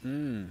Leopold.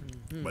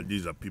 But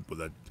these are people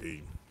that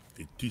they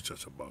teach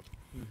us about.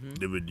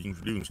 David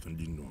Livingstone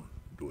didn't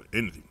do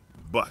anything.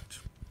 But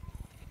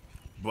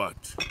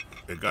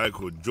a guy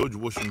called George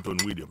Washington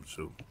Williams,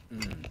 so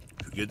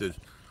if you get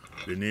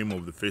the name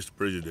of the first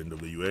president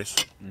of the U.S.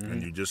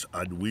 and you just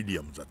add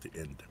Williams at the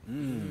end.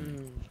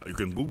 You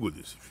can Google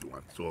this if you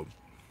want. So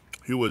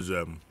he was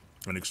an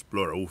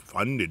explorer who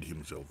funded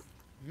himself.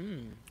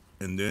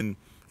 And then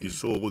he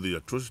saw all the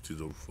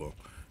atrocities of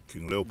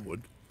King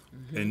Leopold.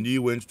 And he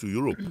went to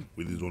Europe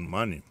with his own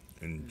money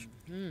and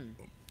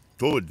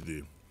told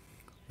the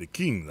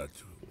king that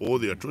all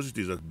the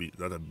atrocities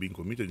that have been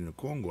committed in the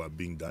Congo are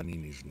being done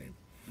in his name.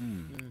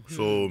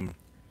 So,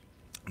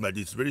 but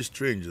it's very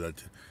strange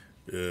that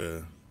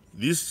the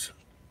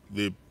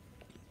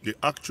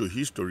actual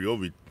history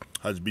of it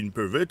has been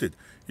perverted.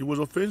 It was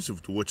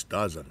offensive to watch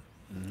Tarzan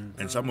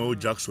and Samuel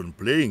Jackson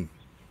playing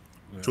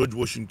George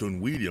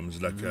Washington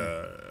Williams like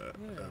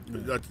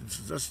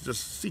that's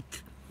just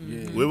sick.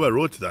 Whoever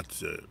wrote that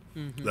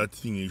that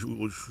thing, he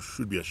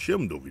should be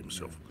ashamed of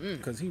himself.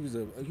 Because he was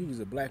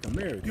a black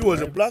American. He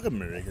was a right? black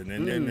American,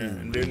 and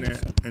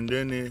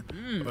then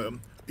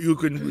you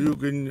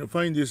can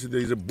find this. There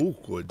is a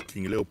book called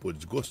King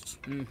Leopold's Ghosts.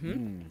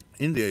 In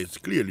there, it's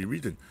clearly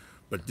written.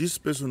 But this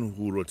person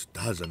who wrote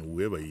Tarzan,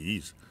 whoever he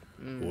is,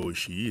 or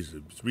she is.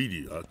 It's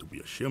really hard to be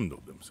ashamed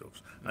of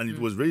themselves. And it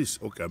was very,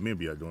 okay,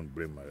 maybe I don't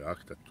blame my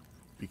actor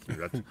picking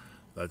that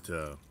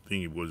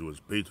thing. It was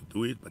paid to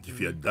do it, but if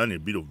he had done a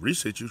bit of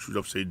research, you should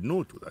have said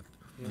no to that.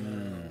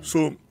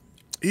 So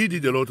he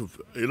did a lot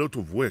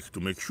of work to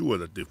make sure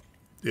that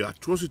the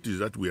atrocities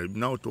that we are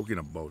now talking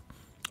about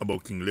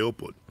King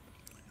Leopold,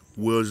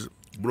 was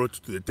brought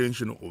to the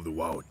attention of the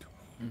world.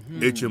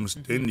 H.M.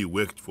 Stanley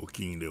worked for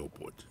King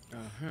Leopold.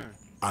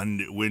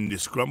 And when the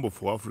scramble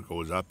for Africa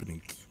was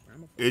happening,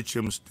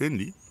 H.M.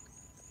 Stanley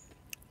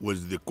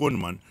was the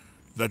conman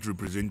that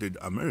represented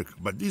America.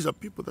 But these are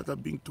people that are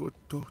being talked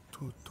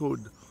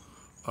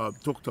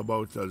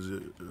about as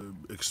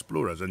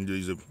explorers. And there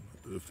is a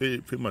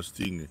famous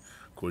thing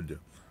called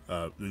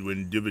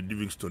when David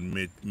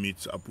Livingstone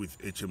meets up with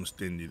H.M.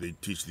 Stanley, they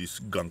teach this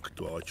gunk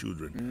to our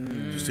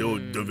children. They say, oh,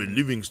 David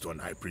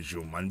Livingstone, I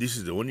presume. And this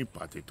is the only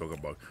part they talk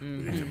about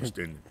with H.M.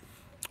 Stanley.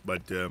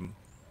 But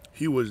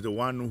he was the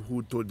one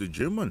who taught the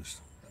Germans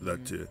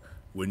that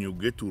when you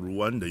get to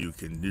Rwanda, you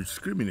can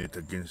discriminate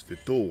against the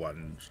tall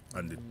ones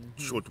and the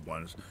short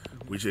ones,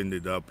 which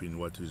ended up in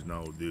what is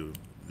now the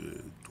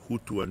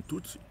Hutu and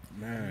Tutsi.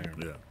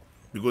 Yeah.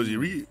 Because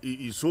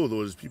he saw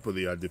those people,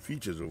 they had the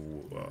features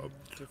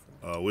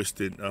of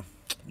Western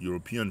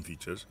European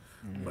features,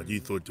 but he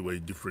thought they were a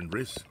different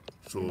race.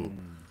 So,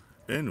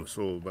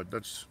 anyway, but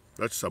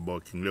that's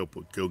about King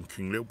Leopold.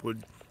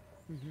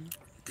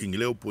 King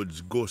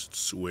Leopold's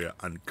ghosts were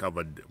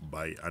uncovered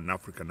by an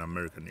African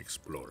American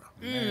explorer,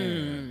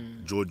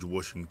 George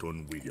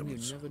Washington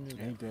Williams.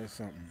 Ain't that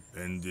something?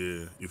 And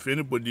if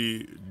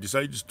anybody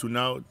decides to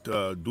now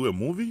do a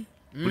movie,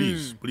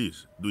 please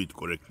do it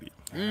correctly.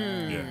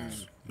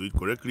 Yes, do it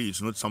correctly.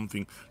 It's not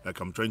something like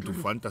I'm trying to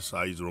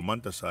romanticize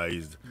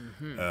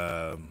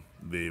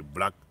the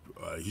black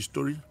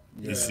history.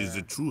 This is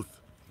the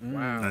truth.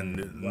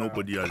 And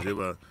nobody has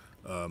ever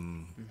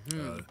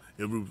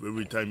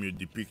every time you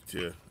depict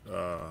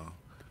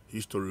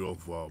history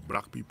of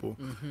black people,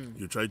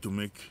 you try to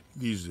make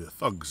these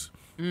thugs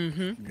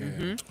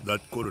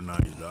that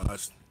colonized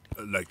us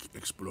like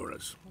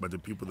explorers, but the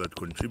people that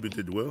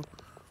contributed well,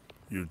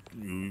 you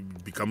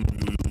become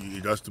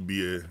it has to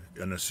be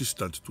an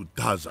assistant to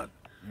Tarzan,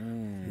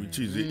 which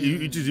is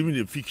it is even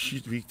a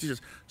fictitious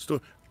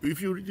story.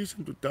 If you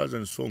listen to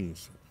Tarzan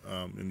songs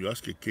and you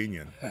ask a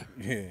Kenyan,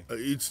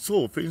 it's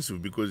so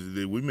offensive because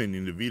the women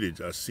in the village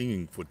are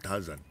singing for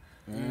Tarzan.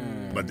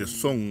 But the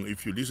song,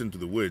 if you listen to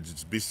the words,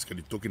 it's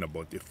basically talking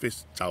about a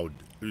first child.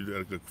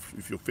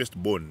 If your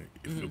firstborn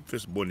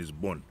is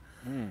born,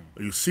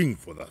 you sing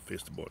for that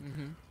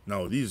firstborn.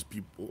 Now these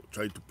people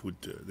try to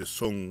put the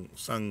song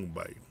sung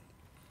by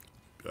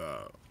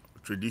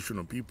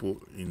traditional people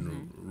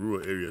in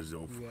rural areas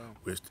of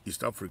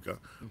East Africa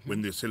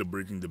when they're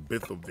celebrating the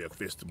birth of their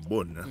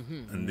firstborn,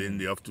 and then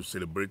they have to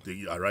celebrate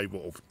the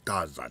arrival of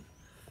Tarzan,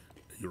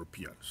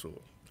 European.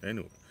 So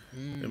anyway,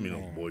 let me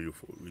not bore you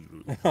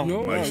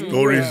with my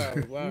stories.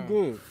 Wow.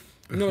 Good.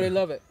 No, they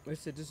love it. They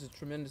said this is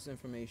tremendous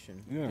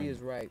information. He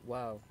is right.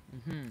 Wow.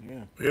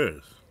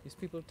 Yes. These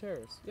people are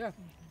terrorists. Yeah.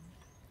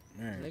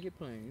 Make it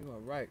plain. You are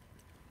right.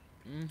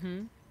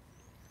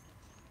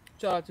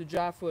 Shout out to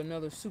Ja for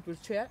another super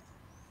chat.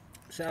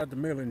 Shout out to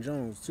Marilyn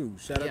Jones too.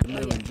 Shout out to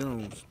Marilyn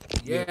Jones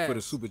for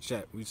the super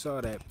chat. We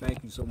saw that.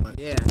 Thank you so much.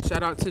 Yeah.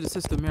 Shout out to the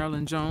sister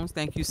Marilyn Jones.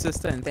 Thank you,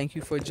 sister, and thank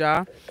you for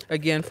Ja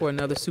again for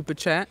another super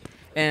chat.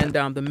 And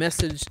the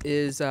message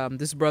is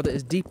this brother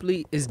is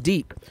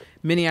deep.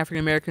 Many African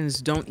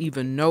Americans don't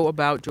even know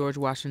about George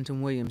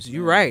Washington Williams.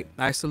 You're right.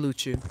 I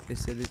salute you. They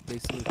said they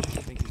salute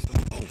you. Thank you so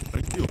much. Oh,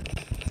 thank you.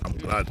 I'm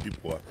glad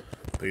people are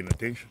paying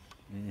attention.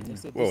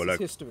 This is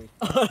history.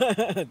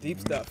 Deep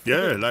stuff.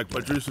 Yeah, like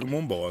Patrice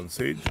Lumumba once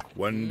said,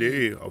 one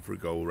day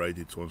Africa will write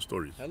its own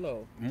stories.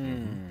 Hello.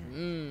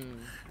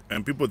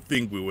 And people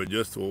think we were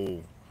just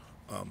all...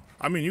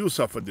 I mean, you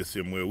suffered the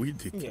same way we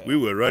did. Yeah. We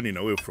were running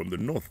away from the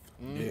north.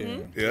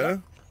 Yeah.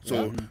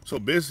 So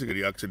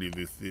basically, actually,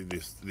 the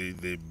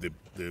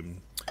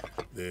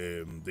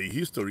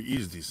history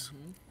is this: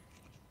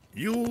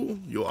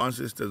 your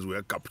ancestors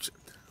were captured.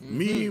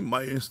 Me,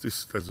 my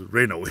ancestors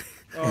ran away.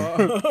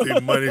 They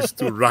managed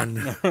to run.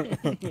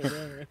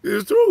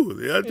 It's true.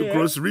 They had to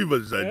cross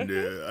rivers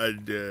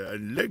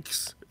and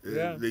lakes.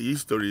 The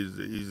history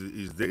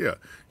is there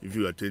if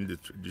you attend the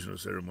traditional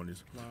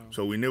ceremonies.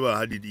 So we never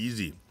had it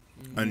easy.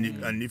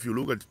 And if you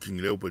look at King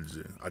Leopold's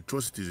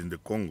atrocities in the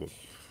Congo,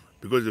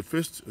 because the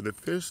first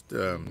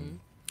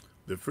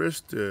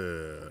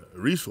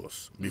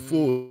resource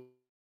before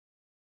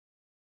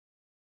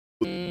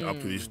up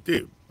to this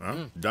day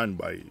done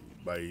by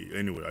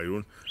anyway, I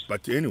don't.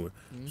 But anyway,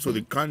 so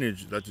the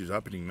carnage that is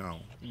happening now,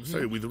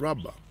 say with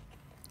rubber.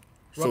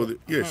 So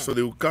so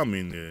they will come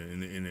in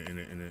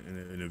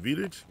a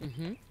village,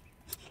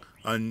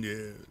 and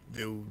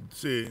they will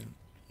say,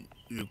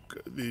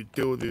 they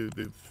tell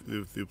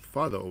the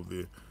father of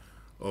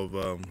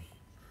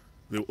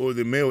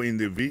the male in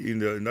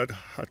that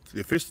hut.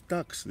 The first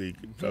tax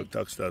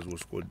tax that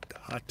was called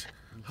hut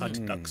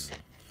tax.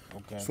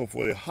 Okay. So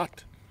for the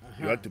hut,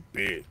 you had to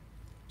pay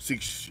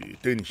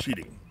 10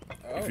 shilling.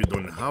 If you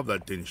don't have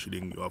that 10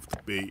 shilling, you have to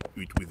pay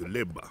it with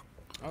labor.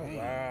 Oh,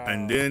 wow.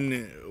 And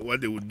then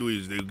what they would do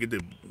is they would get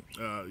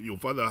your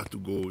father had to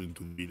go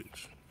into the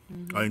village,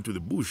 into the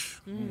bush,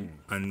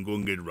 and go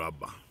and get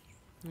rubber.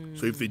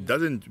 So if it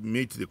doesn't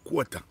meet the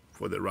quota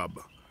for the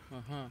rubber,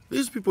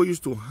 these people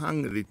used to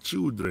hang the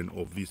children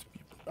of these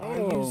people.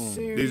 Oh,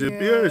 There's a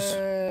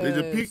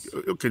pic.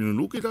 Can you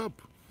look it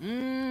up?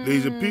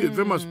 There's a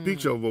famous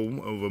picture of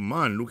a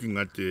man looking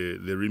at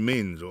the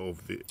remains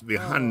of the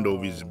hand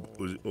of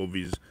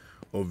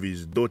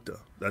his daughter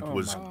that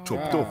was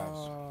chopped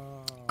off.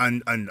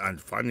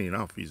 And funny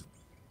enough is,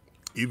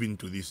 even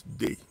to this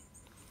day,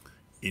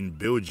 in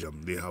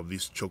Belgium they have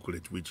this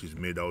chocolate which is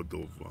made out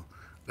of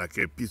like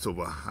a piece of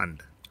a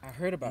hand. I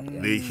heard about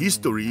that. The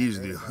history is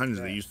the hands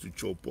they used to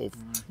chop off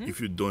if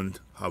you don't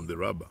have the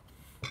rubber.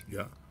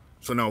 Yeah.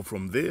 So now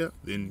from there,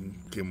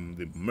 then came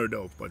the murder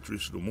of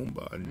Patrice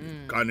Lumumba and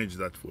the carnage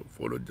that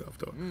followed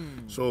after.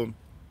 So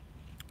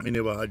we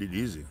never had it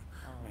easy.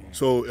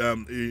 So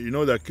you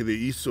know that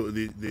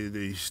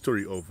the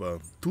history of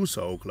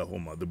Tulsa,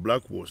 Oklahoma, the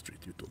Black Wall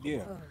Street you talk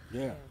about.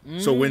 Yeah.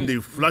 So when they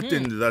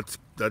flattened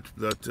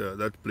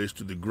that place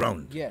to the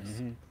ground, Yes.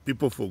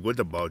 people forgot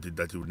about it,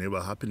 that it would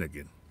never happen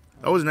again.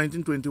 That was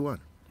 1921.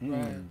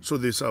 Right. So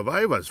the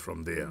survivors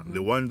from there,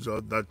 the ones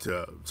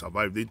that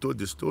survived, they told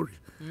the story.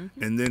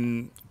 And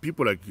then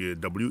people like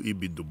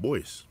W.E.B. Du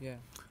Bois, Yeah.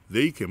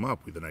 they came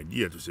up with an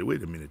idea to say,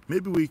 wait a minute,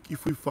 maybe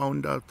if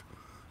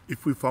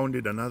we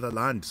founded another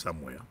land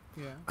somewhere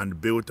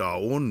and built our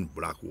own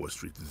Black Wall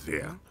Street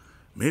there,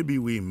 maybe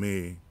we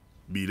may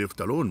be left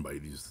alone by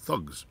these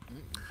thugs.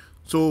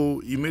 So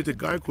he met a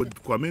guy called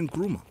Kwame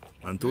Nkrumah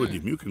and told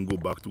him, you can go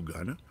back to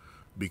Ghana,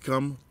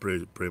 become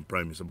prime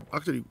minister.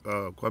 Actually,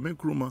 Kwame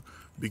Nkrumah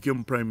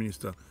became prime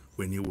minister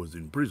when he was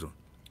in prison.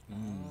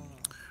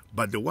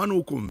 But the one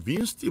who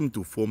convinced him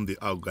to form the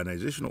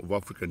Organization of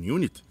African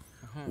Unity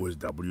was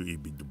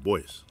W.E.B. Du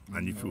Bois.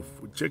 And if you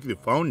check the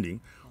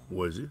founding,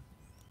 was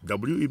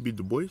W.E.B.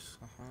 Du Bois,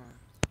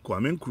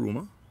 Kwame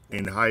Nkrumah,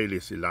 and Haile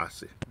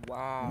Selassie.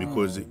 Wow.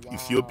 Because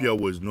Ethiopia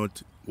was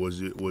not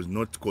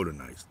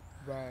colonized.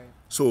 Right.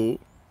 So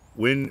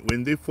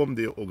when they formed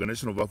the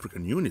Organization of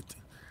African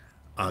Unity,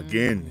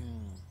 again,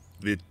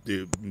 the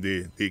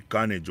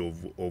carnage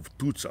of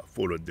Tutsa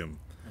followed them,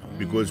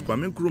 because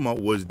Kwame Nkrumah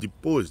was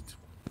deposed,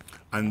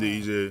 and there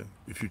is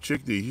if you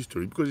check the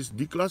history, because it's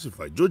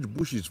declassified, George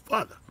Bush's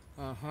father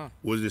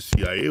was a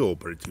CIA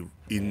operative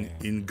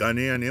in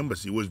Ghanaian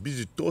embassy. He was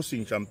busy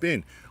tossing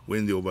champagne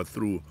when they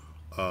overthrew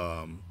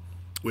Kwame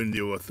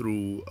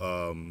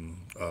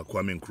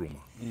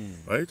Nkrumah,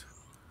 right?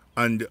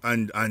 And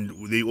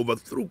they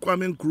overthrew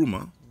Kwame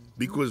Nkrumah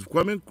because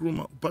Kwame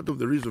Nkrumah, part of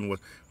the reason was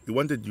he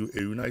wanted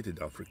a united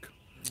Africa.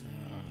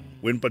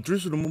 When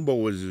Patrice Lumumba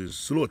was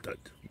slaughtered,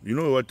 you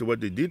know what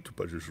they did to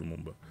Patrice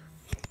Lumumba?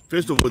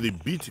 First of all, they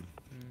beat him.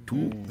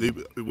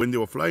 When they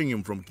were flying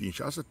him from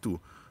Kinshasa to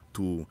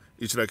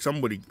it's like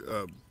somebody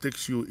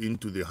takes you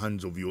into the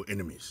hands of your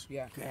enemies.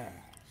 Yeah.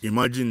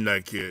 Imagine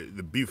like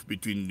the beef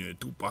between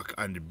Tupac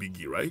and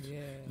Biggie, right?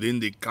 Yeah. Then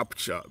they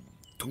capture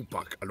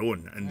Tupac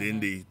alone, and then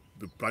they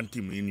plant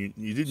him in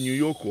New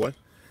York, what?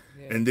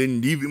 Yeah. And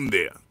then leave him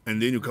there.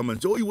 And then you come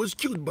and say, oh, he was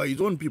killed by his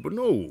own people.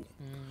 No.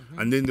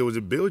 And then there was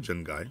a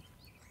Belgian guy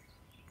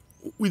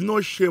with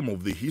no shame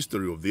of the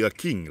history of their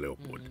king,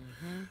 Leopold.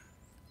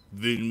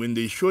 Then when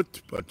they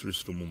shot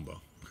Patrice Lumumba,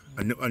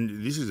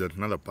 and this is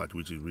another part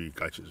which really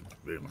catches me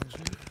very much.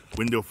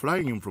 When they were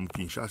flying him from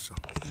Kinshasa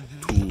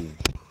to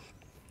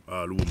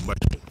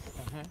Lubumbashi,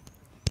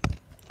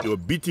 they were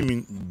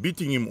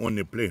beating him on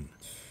a plane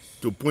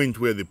to a point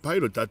where the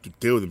pilot had to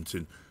tell them,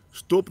 saying,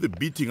 stop the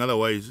beating,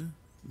 otherwise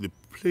the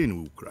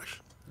plane will crash.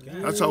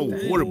 That's how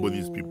horrible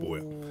these people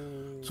were.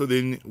 So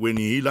then when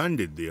he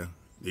landed there,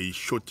 they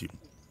shot him.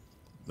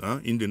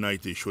 In the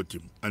night they shot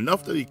him. And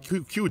after they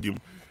killed him,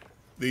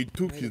 they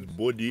took his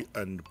body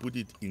and put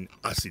it in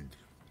acid.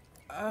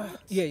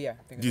 Yeah.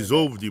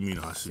 Dissolved him in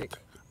acid. Sick.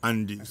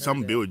 And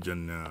some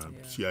Belgian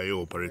CIA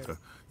operator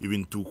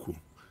even took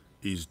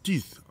his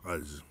teeth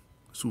as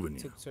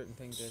souvenir. Took certain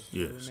things as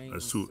Yes, remains, as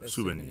as souvenir.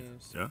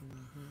 souvenirs. Yeah.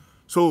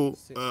 So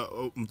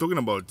I'm talking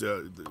about,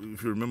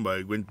 if you remember,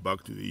 I went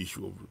back to the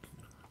issue of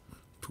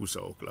Tulsa,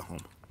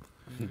 Oklahoma.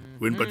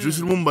 When Patrice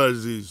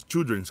Lumumba's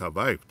children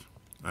survived,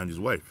 and his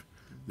wife,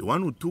 the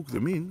one who took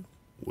them in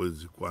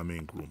was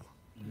Kwame Nkrumah.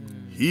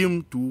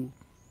 Him too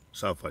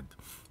suffered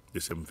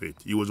the same fate.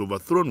 He was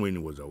overthrown when he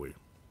was away.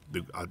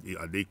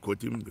 Had they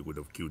caught him, they would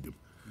have killed him.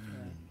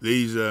 There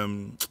is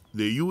the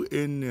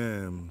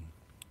UN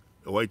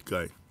white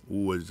guy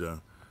who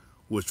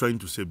was trying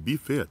to say, be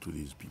fair to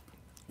these people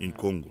in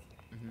Congo.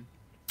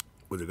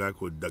 Was a guy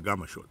called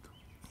Dagama Shot.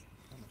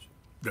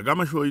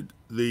 Dagama Shot,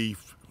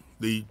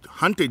 they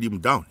hunted him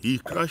down. He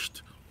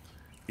crashed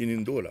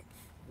in Ndola.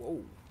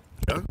 Whoa.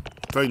 Yeah,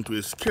 trying to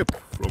escape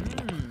from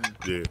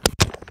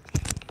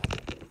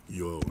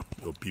your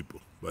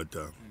people. But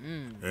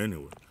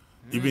anyway,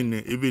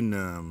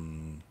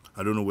 even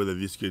I don't know whether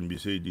this can be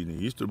said in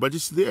history, but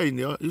it's there in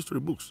the history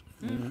books.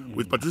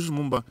 With Patrice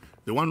Lumumba,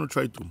 the one who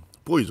tried to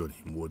poisoned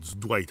him was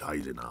Dwight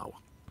Eisenhower.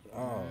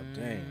 Oh,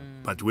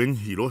 damn. But when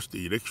he lost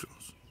the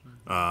elections,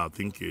 I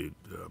think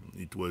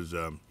it was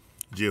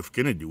J.F.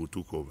 Kennedy who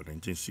took over in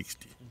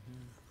 1960.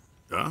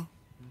 Yeah?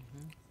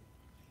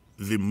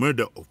 The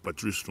murder of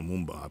Patrice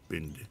Lumumba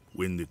happened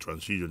when the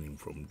transitioning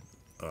from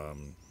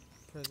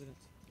President.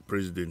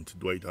 President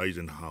Dwight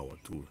Eisenhower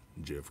to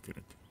J.F.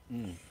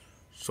 Kennedy.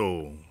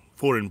 So,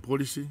 foreign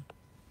policy,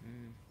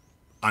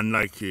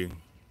 unlike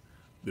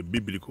the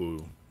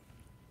biblical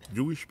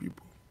Jewish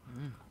people,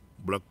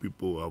 black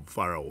people are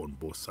Pharaoh on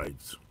both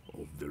sides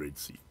of the Red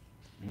Sea.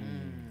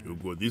 You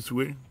go this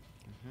way,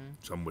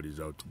 somebody's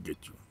out to get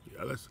you.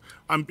 Yeah,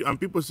 and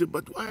people say,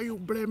 but why are you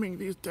blaming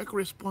this? Take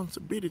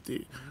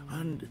responsibility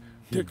and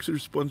takes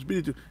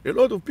responsibility. A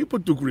lot of people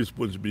took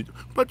responsibility.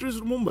 Patrice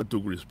Lumumba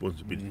took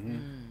responsibility.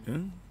 Yeah?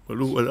 But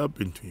look what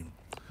happened to him.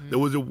 There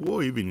was a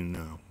war even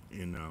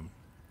in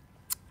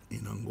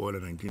Angola,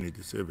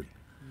 1987.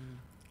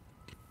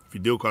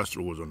 Fidel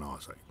Castro was on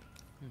our side.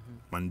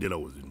 Mandela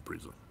was in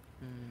prison.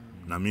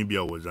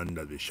 Namibia was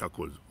under the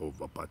shackles of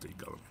apartheid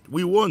government.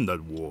 We won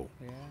that war.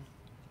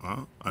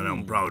 And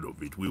I'm proud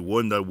of it. We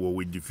won that war.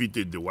 We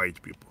defeated the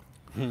white people.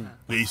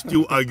 They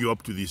still argue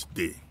up to this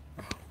day.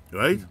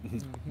 Right?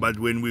 But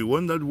when we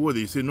won that war,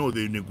 they say, no,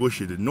 they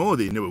negotiated. No,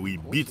 they never. We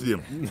beat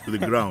them to the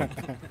ground.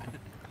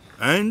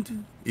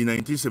 And in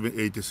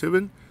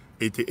 1987,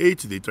 88,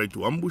 they tried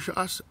to ambush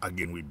us.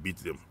 Again, we beat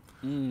them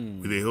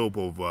with the help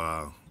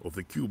of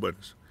the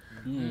Cubans.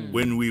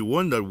 When we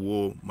won that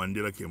war,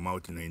 Mandela came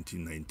out in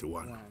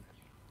 1991.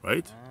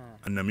 Right?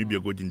 And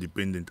Namibia got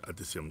independent at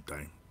the same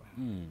time.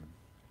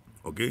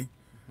 Okay?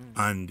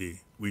 And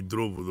we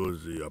drove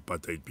those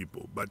apartheid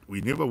people. But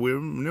we were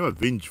never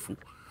vengeful,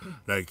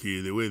 like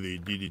the way they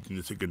did it in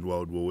the Second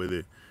World War,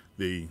 where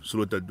they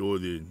slaughtered all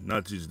the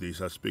Nazis they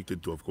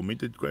suspected to have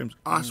committed crimes.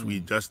 Us, we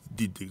just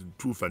did the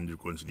truth and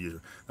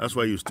reconciliation. That's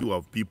why you still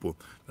have people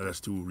that are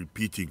still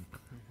repeating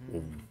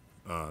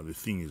of the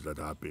things that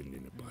happened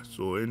in the past.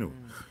 So anyway,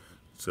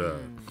 it's,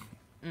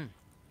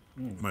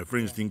 my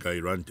friends think I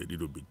ranted a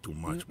little bit too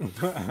much.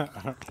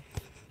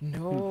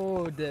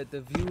 No,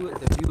 the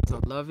viewers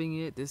are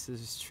loving it. This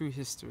is true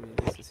history.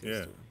 This is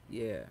history.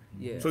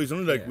 Yeah. So it's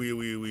not like we are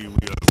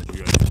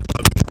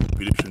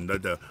population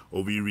that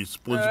of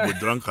irresponsible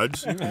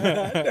drunkards.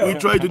 We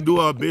try to do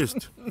our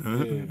best.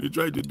 We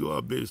try to do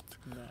our best.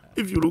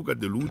 If you look at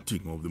the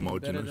looting of the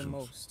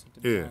multinationals,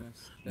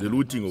 the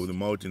looting of the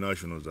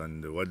multinationals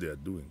and what they are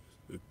doing,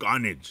 the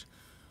carnage,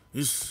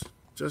 it's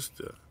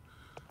just.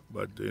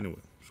 But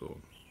anyway, so.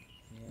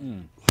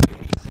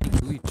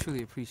 We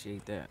truly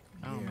appreciate that.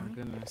 Oh my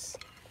goodness.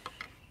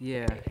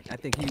 Yeah, I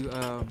think you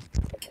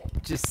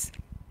just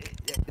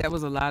that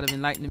was a lot of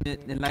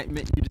enlightenment.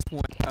 You just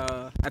want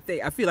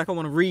I feel like I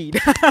want to read.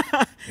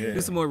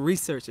 Do some more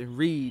research and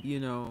read,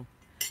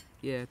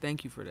 Yeah,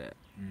 thank you for that.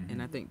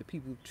 And I think the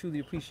people truly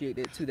appreciate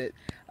it too. That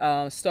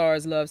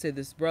Stars Love said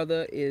this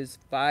brother is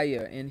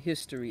fire in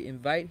history.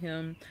 Invite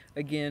him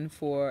again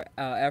for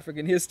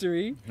African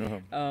history.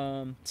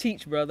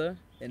 Teach brother,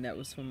 and that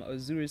was from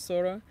Azuri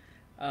Sora.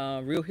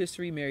 Real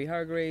History, Mary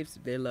Hargraves,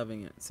 they're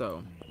loving it.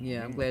 So,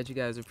 yeah, I'm glad you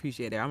guys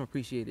appreciate it. I'm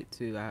appreciated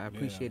too. I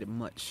appreciate it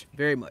much,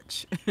 very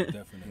much.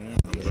 Definitely.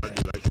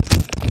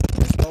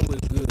 It's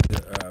always good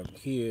to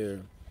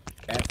hear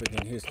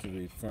African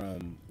history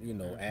from,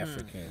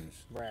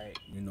 Africans. Right.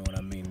 You know what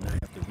I mean? Not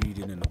have to read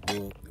it in a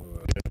book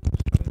or,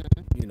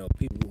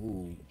 people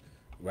who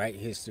write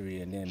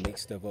history and then make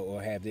stuff up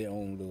or have their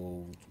own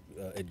little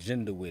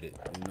agenda with it.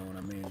 You know what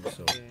I mean?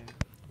 So,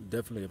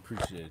 definitely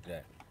appreciate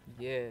that.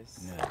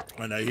 Yes. Yeah.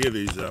 And I hear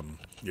there's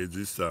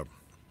this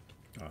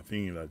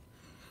thing that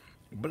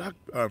black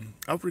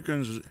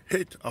Africans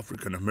hate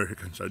African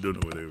Americans. I don't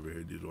know whether you ever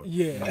heard this one.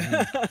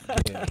 Yeah.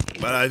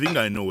 But I think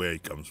I know where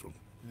it comes from.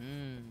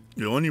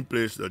 The only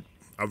place that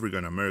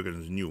African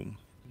Americans knew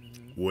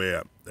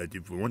where that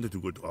if we wanted to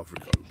go to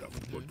Africa, we would have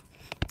to go to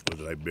was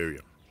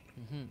Liberia.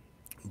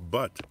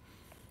 But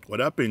what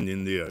happened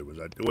in there was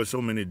that there were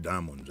so many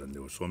diamonds and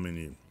there was so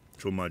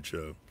much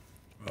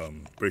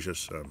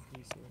precious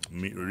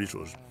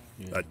resource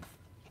that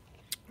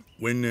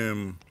when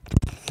the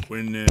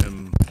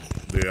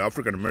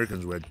African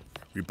Americans were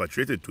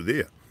repatriated to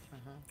there,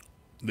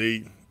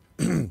 they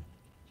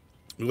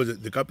because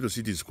the capital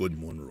city is called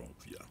Monroe,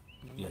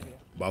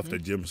 but after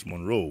James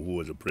Monroe, who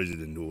was a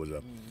president who was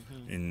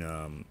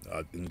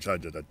in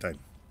charge at that time,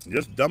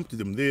 just dumped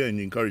them there and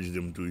encouraged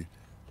them to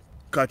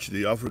catch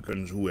the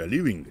Africans who were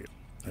living there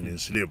and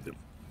enslave them,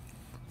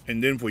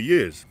 and then for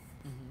years.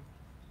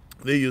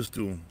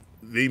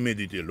 They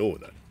made it a law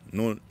that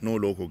no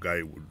local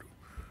guy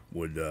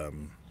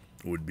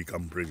would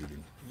become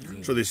president.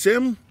 So the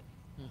same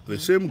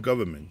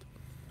government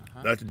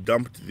that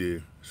dumped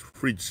the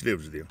freed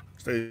slaves there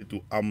started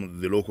to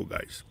arm the local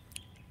guys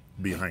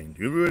behind.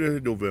 You've ever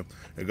heard of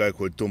a guy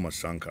called Thomas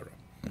Sankara?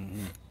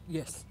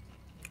 Yes.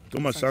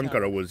 Thomas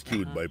Sankara was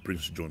killed by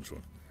Prince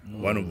Johnson,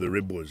 one of the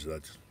rebels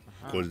that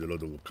caused a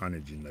lot of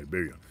carnage in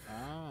Liberia.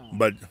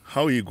 But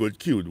how he got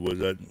killed was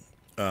that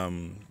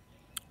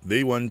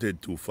they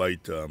wanted to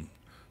fight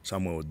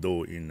Samuel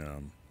Doe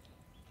in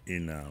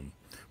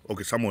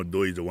okay, Samuel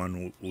Doe is the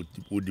one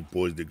who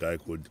deposed the guy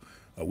called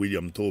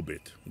William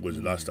Tobet, who was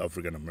the last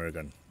African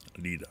American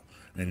leader,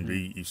 and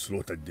he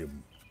slaughtered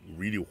them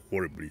really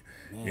horribly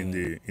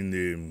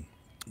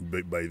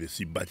by the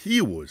sea. But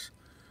he was,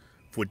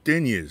 for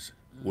 10 years,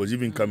 was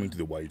even coming to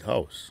the White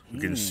House. You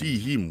can see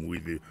him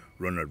with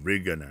Ronald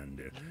Reagan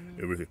and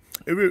everything.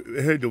 Ever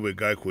heard of a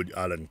guy called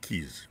Alan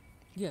Keyes?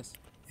 Yes.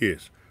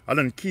 Yes.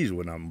 Alan Keyes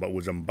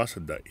was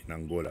ambassador in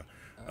Angola.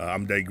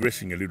 I'm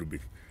digressing a little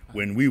bit.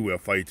 When we were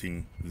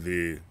fighting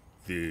the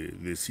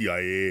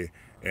CIA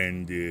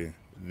and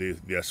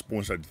their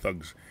sponsored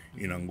thugs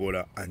in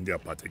Angola and the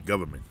apartheid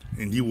government.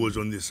 And he was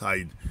on the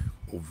side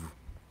of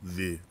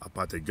the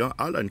apartheid government,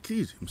 Alan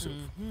Keyes himself.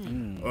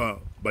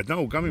 But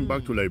now coming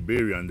back to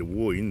Liberia and the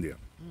war in there,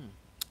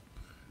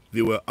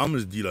 there were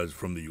arms dealers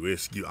from the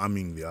US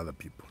arming the other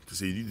people to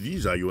say,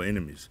 these are your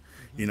enemies.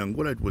 In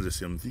Angola, it was the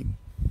same thing.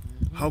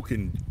 How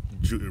can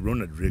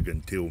Ronald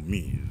Reagan tell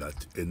me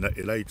that a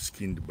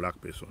light-skinned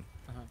black person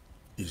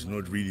is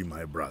not really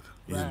my brother,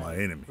 is my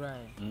enemy?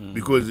 Right.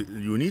 Because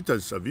UNITA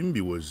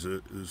Savimbi was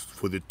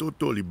for the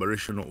total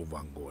liberation of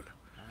Angola.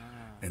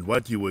 And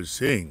what he was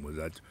saying was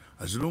that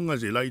as long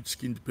as a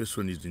light-skinned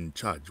person is in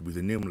charge with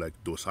a name like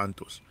Dos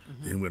Santos,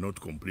 then we're not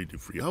completely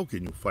free. How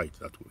can you fight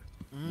that way?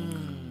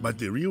 But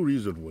the real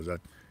reason was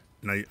that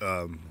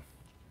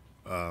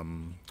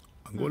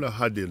Angola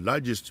had the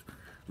largest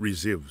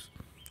reserves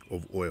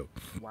of oil,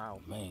 Wow.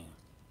 Man.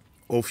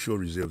 offshore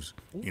reserves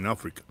in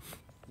Africa.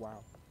 Wow.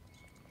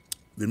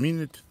 The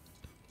minute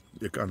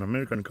an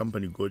American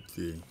company got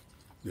the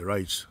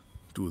rights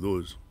to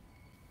those,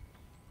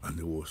 and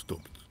the war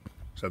stopped.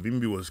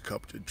 Savimbi was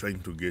captured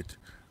trying to get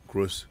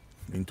across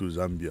into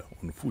Zambia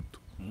on foot.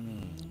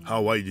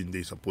 Why didn't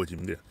they support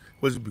him there?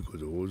 It was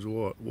because it was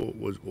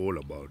all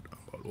about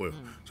oil.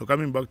 So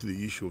coming back to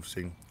the issue of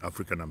saying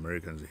African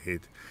Americans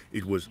hate,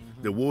 it was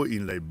the war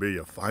in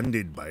Liberia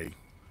funded by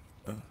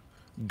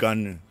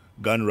gun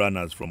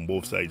runners from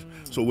both sides.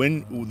 So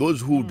when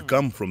those who would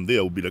come from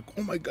there would be like,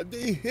 oh my God,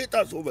 they hate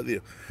us over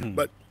there.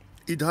 But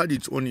it had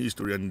its own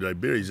history, and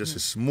Liberia is just a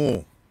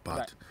small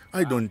part.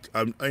 I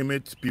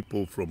met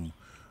people from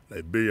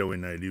Liberia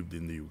when I lived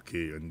in the UK,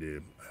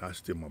 and I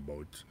asked them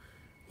about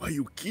why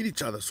you kill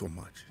each other so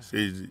much.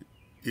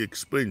 He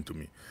explained to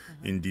me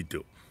in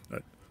detail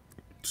that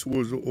it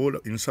was all,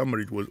 in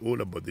summary, it was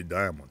all about the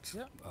diamonds.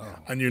 Yep.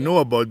 And you know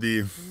about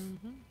they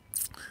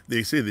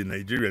say the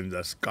Nigerians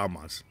are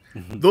scammers.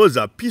 Those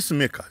are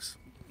peacemakers.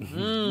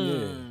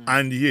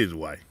 And here's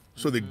why.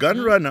 So the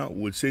gun runner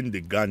would send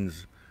the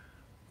guns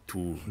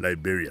to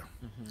Liberia,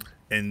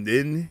 and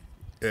then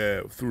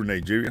through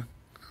Nigeria,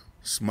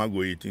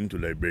 smuggle it into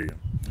Liberia.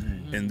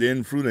 And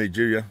then through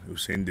Nigeria, you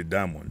send the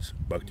diamonds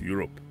back to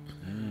Europe.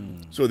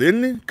 So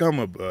then come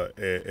up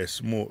a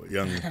small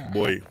young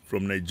boy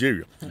from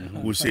Nigeria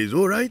who says,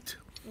 all right,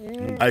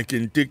 I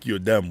can take your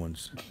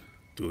diamonds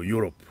to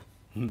Europe.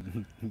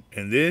 And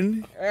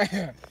then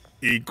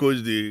he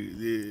calls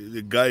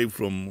the guy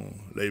from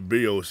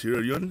Liberia or Sierra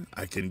Leone,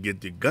 I can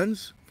get the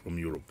guns from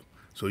Europe.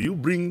 So you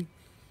bring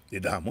the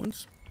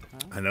diamonds,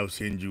 and I'll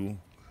send you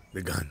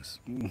the guns.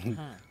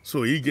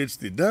 So he gets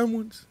the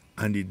diamonds,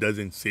 and he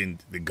doesn't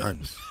send the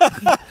guns.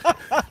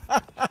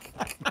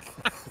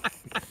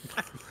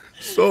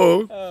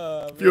 So,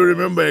 if you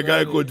remember a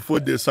guy called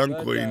Ford de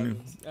Sanko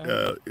in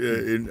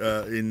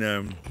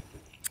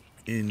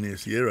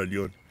Sierra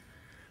Leone,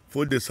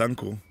 Ford de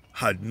Sanko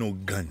had no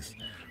guns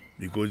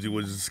because he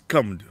was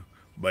scammed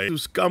to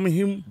scam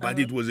him, but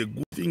it was a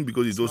good thing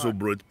because it also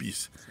brought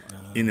peace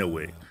in a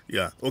way.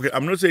 Yeah. Okay,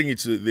 I'm not saying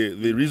it's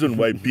the reason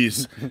why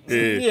peace, but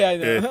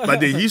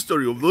the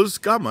history of those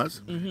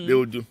scammers, they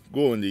would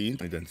go on the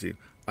internet and say,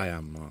 I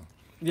am,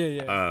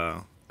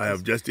 I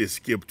have just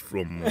escaped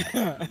from the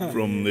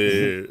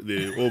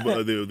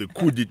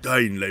coup d'etat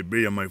in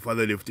Liberia. My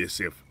father left us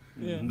safe.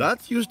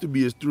 That used to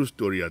be a true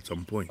story at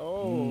some point.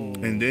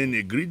 And then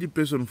a greedy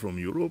person from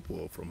Europe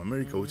or from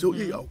America would say,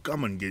 okay, I'll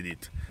come and get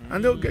it.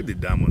 And they'll get the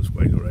diamonds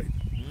quite all right.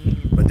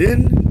 But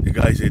then the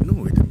guy said, no,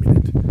 wait a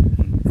minute.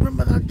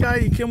 Remember that guy,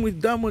 he came with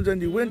diamonds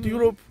and he went to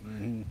Europe?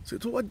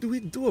 Said, so what do we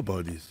do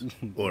about this?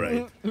 All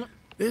right,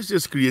 let's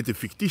just create a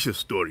fictitious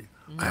story.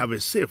 I have a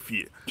safe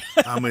here.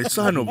 I'm a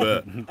son of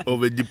a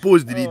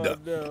deposed leader.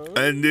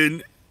 And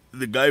then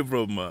the guy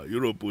from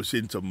Europe will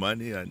send some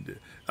money, and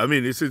I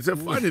mean, it's a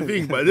funny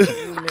thing, but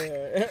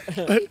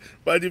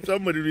but if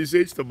somebody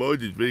researched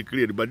about it, very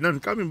clear. But now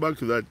coming back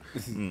to that,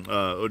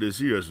 on a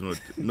serious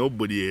note,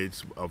 nobody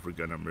hates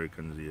African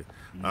Americans here.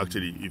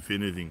 Actually, if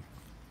anything,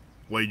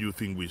 why do you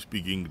think we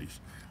speak English?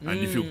 And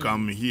if you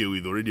come here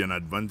with already an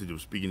advantage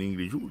of speaking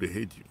English, who would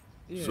hate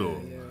you?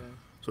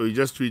 So you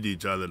just treat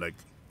each other like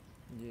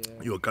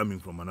you're coming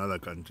from another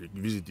country,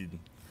 visiting,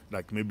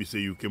 like maybe say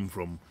you came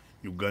from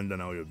Uganda,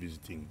 now you're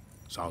visiting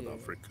South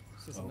Africa.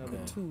 It's just another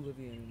tool of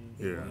the enemy.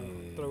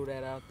 Throw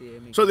that out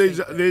there. So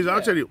there's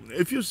actually,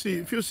 if you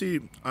see,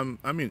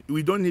 I mean,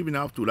 we don't even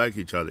have to like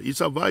each other. It's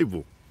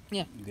survival.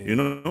 Yeah. You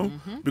know,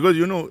 because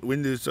you know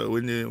when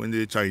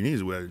the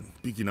Chinese were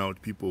picking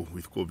out people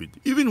with COVID,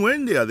 even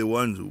when they are the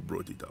ones who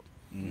brought it up,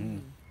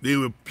 they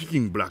were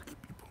picking black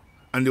people,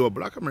 and they were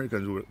black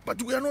Americans who were,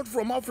 but we are not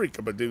from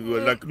Africa. But they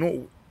were like,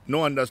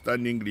 no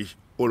understand English.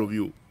 All of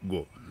you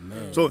go.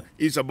 Man. So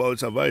it's about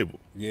survival.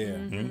 Yeah.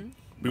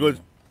 Because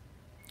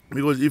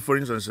if, for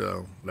instance,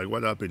 like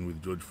what happened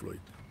with George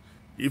Floyd,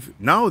 if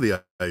now they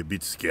are a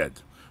bit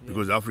scared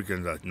because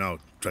Africans are now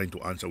trying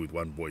to answer with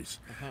one voice,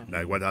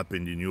 like what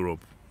happened in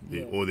Europe,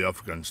 all the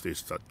African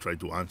states try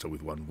to answer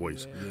with one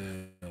voice.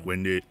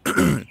 When they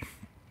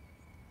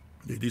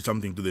they did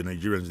something to the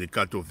Nigerians, they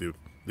cut off the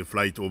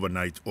flight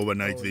overnight.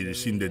 Overnight, they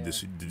rescinded the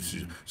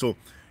decision. So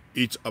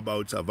it's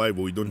about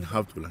survival. We don't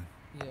have to learn.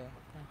 Yeah.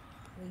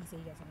 Well, you say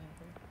you got something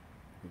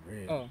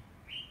Red. Oh.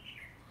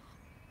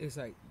 It's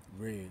like,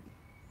 Red.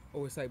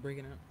 oh, it's like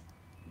breaking up.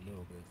 A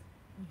little bit.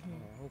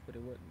 I hope it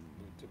wasn't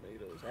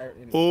tomatoes.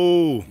 Anyway.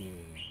 Oh, Yeah.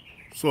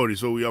 sorry.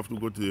 So we have to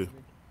go to the.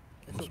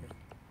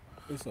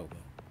 It's okay.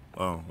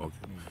 Oh, okay.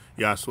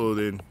 Yeah. So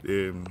then,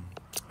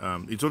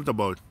 it's not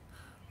about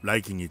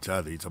liking each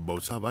other. It's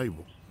about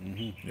survival.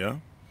 Yeah.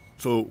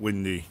 So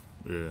when they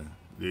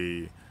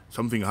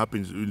something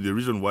happens, the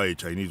reason why a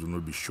Chinese will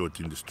not be shot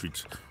in the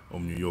streets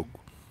of New York,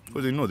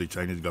 because they know the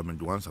Chinese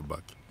government will answer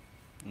back.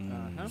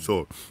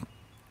 So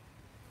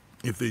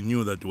if they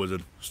knew that it was a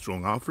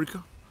strong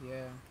Africa,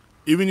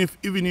 even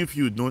if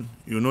you're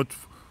not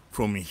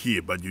from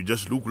here, but you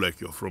just look like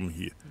you're from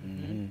here,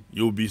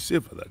 you'll be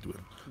safer that way.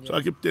 So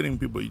I keep telling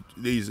people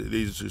there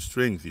is a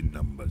strength in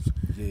numbers.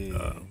 We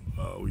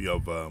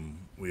have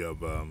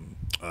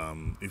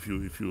if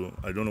you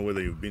I don't know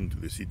whether you've been to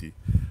the city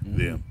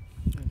there.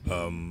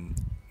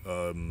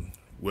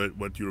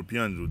 What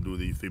Europeans will do,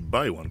 if they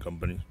buy one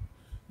company,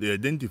 they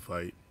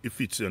identify,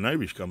 if it's an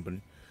Irish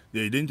company,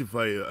 they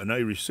identify an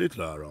Irish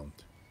settler around.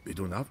 They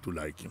don't have to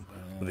like him,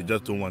 but they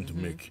just don't want to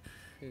make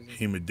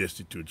him a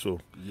destitute. So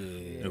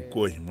they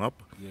call him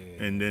up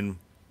and then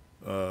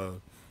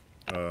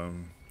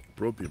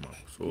prop him up.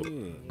 So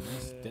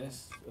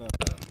that's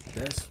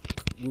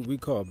what we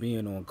call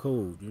being on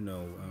code.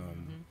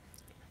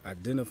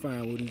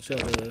 Identifying with each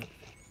other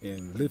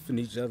and lifting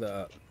each other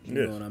up.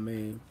 You know what I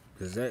mean?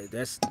 Because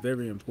that's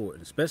very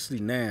important, especially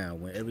now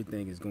when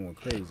everything is going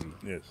crazy.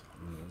 Yes.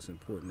 It's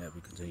important that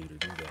we continue to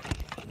do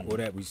that, or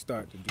that we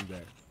start to do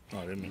that.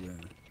 Oh, let me.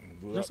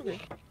 That's okay.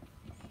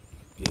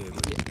 Yeah.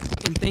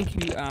 And thank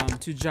you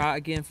to Ja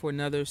again for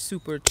another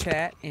super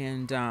chat.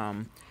 And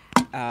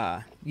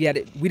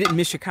we didn't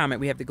miss your comment.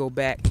 We have to go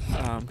back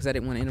because I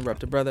didn't want to interrupt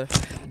the brother.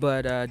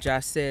 But Ja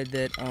said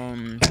that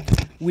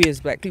we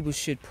as black people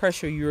should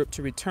pressure Europe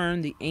to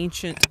return the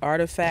ancient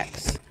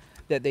artifacts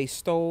that they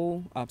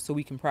stole so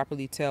we can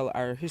properly tell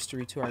our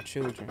history to our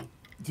children.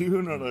 Do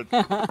you know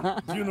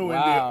that? Do you know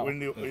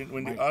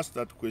when they asked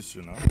that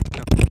question?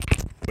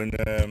 When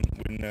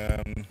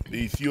the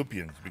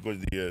Ethiopians,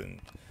 because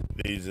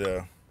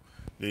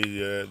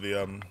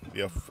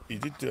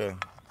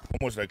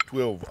almost like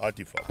 12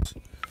 artifacts,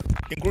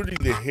 including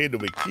the head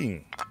of a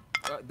king.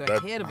 The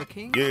head of a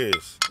king?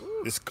 Yes,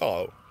 the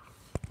skull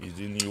is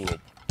in Europe.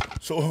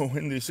 So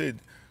when they said,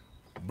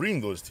 bring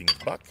those things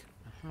back,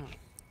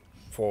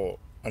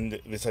 and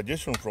the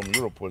suggestion from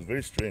Europe was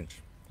very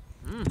strange.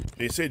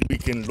 They said, we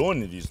can loan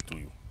these to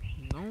you.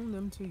 Loan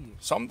them to you.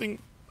 Something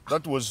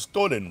that was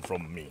stolen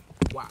from me.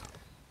 Wow.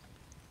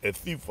 A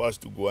thief has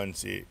to go and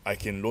say, I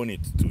can loan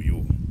it to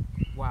you.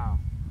 Wow.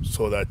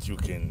 So that you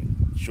can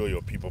show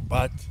your people.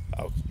 But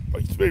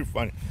it's very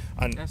funny.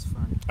 And that's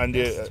funny. And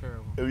that's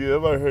terrible. Have you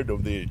ever heard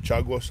of the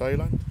Chagos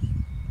Island?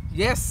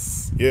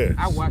 Yes. Yes.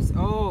 I watched.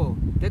 Oh,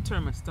 that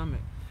turned my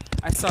stomach.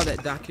 I saw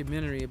that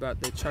documentary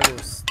about the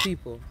Chagos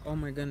people. Oh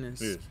my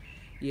goodness. Yes.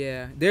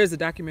 Yeah, there's a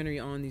documentary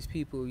on these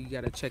people. You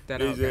gotta check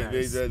that out,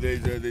 guys.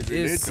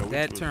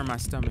 That turned my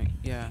stomach.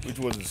 Yeah. Which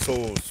was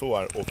so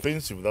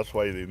offensive. That's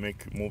why they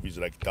make movies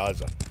like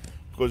Tarzan.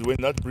 Because when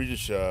that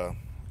British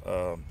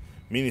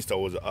minister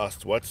was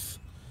asked, what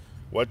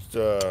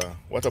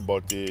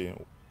about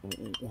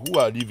who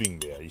are living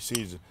there? He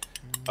says,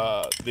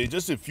 they're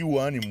just a few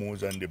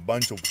animals and a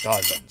bunch of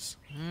Tarzans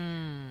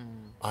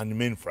and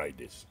men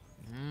Fridays.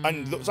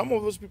 And some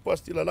of those people are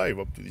still alive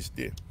up to this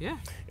day. Yeah.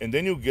 And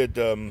then you get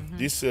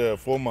this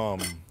former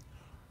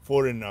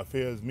foreign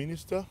affairs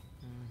minister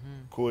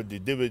called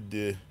David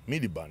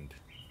Miliband.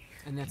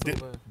 And that's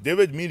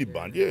David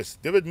Miliband, yes.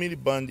 David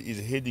Miliband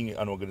is heading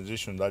an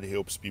organization that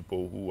helps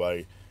people who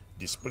are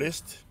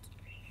displaced.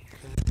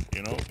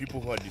 You know, people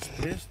who are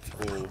displaced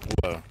or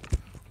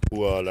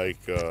who are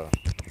like,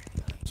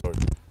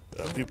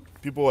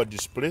 people who are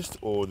displaced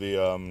or they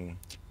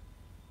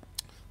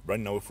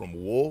running away from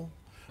war.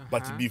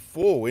 But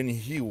before, when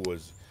he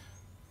was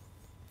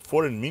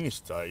foreign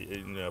minister,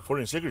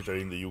 foreign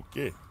secretary in the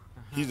UK,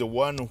 he's the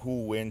one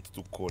who went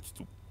to court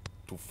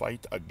to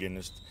fight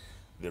against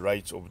the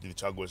rights of the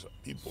Chagos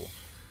people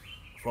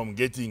from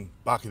getting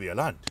back their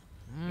land.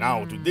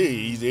 Now, today,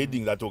 he's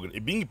heading that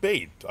organization, being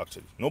paid,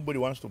 actually. Nobody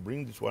wants to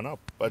bring this one up.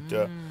 But,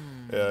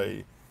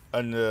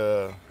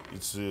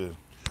 it's... We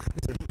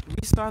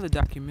saw the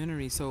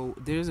documentary, so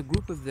there's a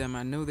group of them.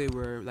 I know they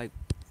were like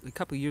a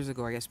couple of years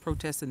ago, I guess,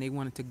 protesting. They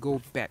wanted to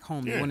go back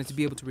home. They Yes. wanted to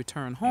be able to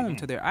return home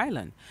to their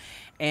island.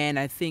 And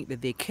I think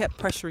that they kept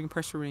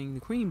pressuring the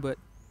queen, but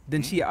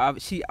then she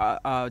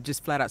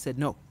just flat out said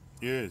no.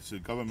 Yes, the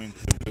government.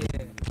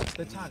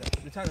 The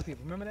Chaga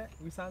people. Remember that?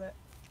 We saw that?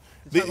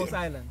 The- Chagos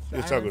Islands. the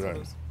Chagos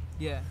Islands.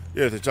 Yeah.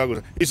 Yeah, the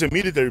Chagos. It's a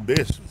military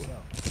base.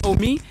 Oh,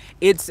 me?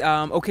 It's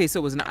okay. So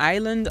it was an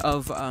island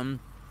of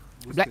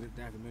black.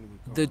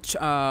 The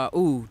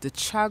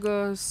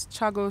Chagos.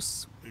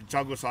 Chagos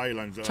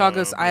Islands. Chagos but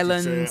it's,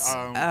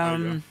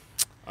 Islands.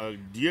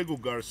 Diego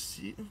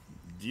Garcia.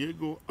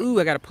 Diego Ooh,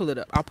 I gotta pull it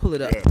up. I'll pull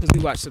it up Yeah. because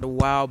we watched it a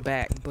while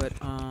back. But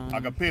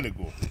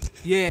Archipelago.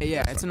 yeah,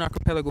 it's an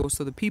archipelago.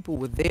 So the people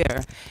were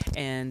there,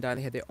 and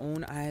they had their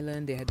own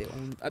island. They had their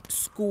own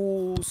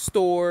schools,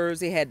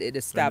 stores. They had it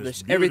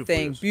established. beautiful,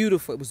 Everything yes.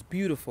 beautiful. It was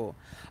beautiful.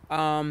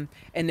 And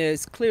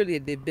there's clearly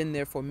they've been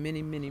there for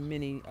many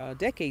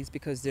decades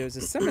because there's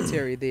a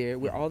cemetery there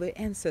where all their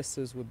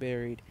ancestors were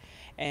buried,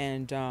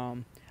 and I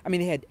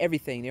mean they had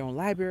everything. Their own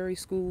library,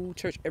 school,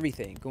 church,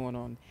 everything going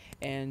on,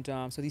 and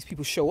so these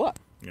people show up.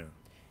 Yeah.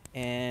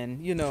 And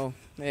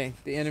hey,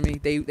 the enemy,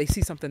 they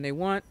see something they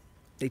want,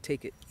 they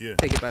take it. Yeah.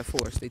 Take it by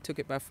force. They took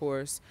it by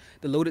force.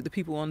 They loaded the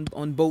people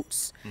on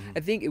boats. I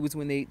think it was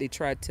when they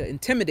tried to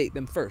intimidate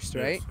them first,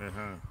 right? Yes,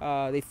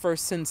 uh-huh. They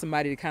first send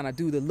somebody to kind of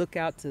do the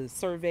lookout to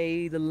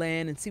survey the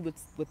land and see what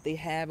they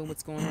have and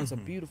what's going on. It's a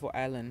beautiful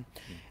island.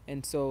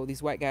 And so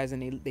these white guys,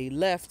 and they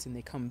left and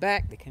they come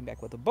back. They came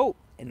back with a boat,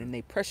 and then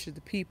they pressured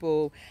the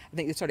people. I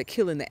think they started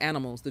killing the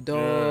animals, the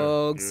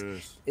dogs,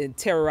 yes. and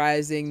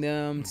terrorizing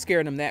them,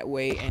 scaring them that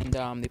way. And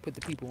they put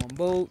the people on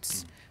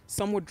boats.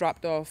 Some were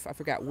dropped off. I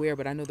forgot where,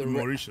 but I know the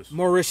Mauritius.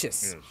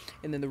 Mauritius. Yes.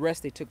 And then the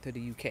rest they took to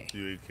the UK.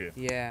 The UK.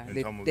 Yeah, And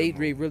some of they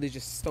them really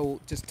just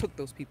took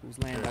those people's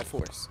land by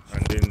force.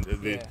 And then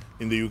Yeah.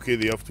 in the UK,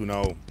 they have to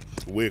now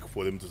work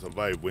for them to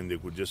survive when they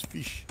could just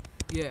fish.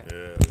 Yeah.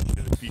 They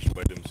fish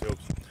by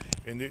themselves.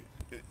 And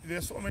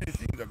there's so many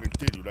things I can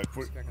tell you. Like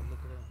See if I can look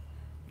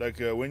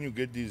it up. when you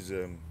get these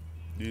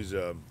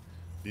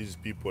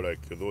people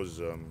like those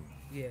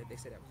Yeah, they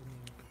said that was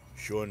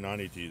Sean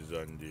Hannity's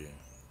and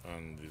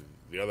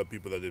the other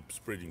people that are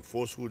spreading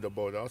falsehood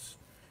about us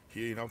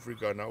here in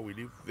Africa. Now we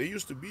live. They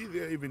used to be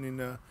there even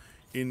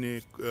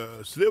in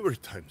slavery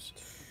times,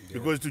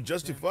 because to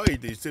justify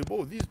it, they say,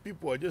 "Oh, these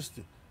people are just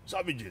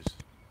savages.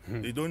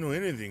 They don't know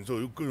anything, so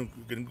you can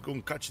go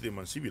and catch them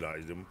and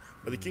civilize them."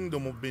 But the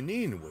kingdom of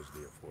Benin was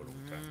there for a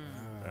long time,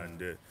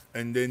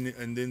 and then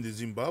the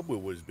Zimbabwe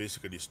was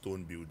basically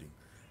stone building.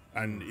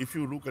 And if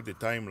you look at the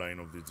timeline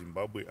of the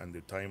Zimbabwe and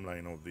the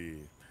timeline of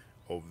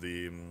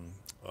the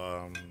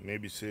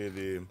maybe say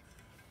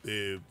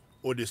the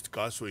oldest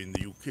castle in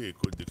the UK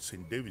called the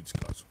St. David's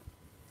Castle,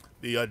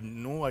 they had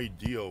no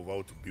idea of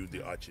how to build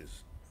the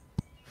arches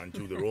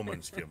until the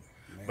Romans came.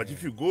 But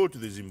if you go to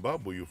the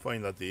Zimbabwe, you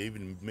find that they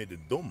even made a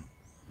dome.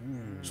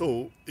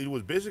 So it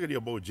was basically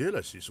about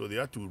jealousy, so they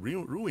had to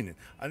ruin it.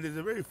 And there's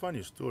a very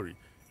funny story.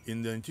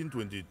 In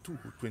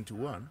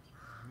 1922-21,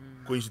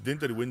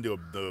 coincidentally, when they were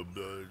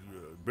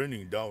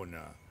burning down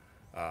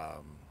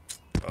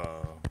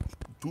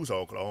Tulsa,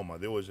 Oklahoma,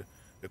 there was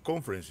a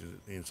conference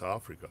in South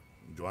Africa,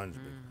 in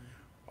Johannesburg,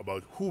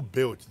 about who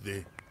built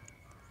the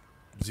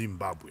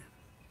Zimbabwe.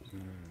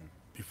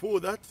 Before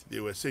that, they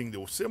were saying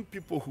the same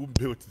people who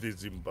built the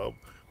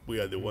Zimbabwe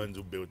are the ones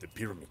who built the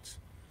pyramids.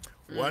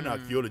 One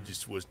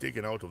archaeologist was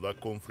taken out of that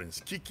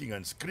conference kicking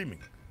and screaming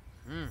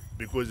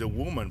because a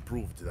woman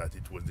proved that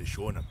it was the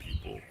Shona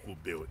people who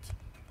built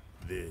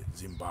the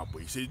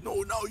Zimbabwe. He said,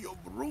 "No, now you've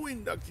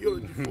ruined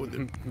archaeology for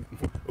them."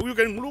 You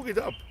can look it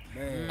up.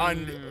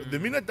 And the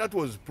minute that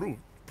was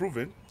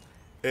proven,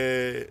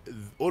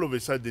 all of a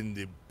sudden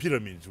the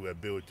pyramids were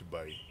built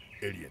by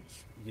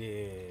aliens.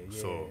 Yeah.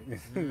 So,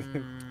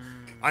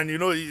 and you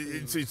know,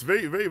 it's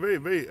very, very, very,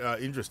 very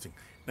interesting.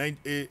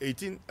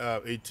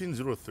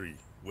 1803,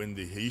 when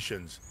the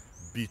Haitians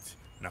beat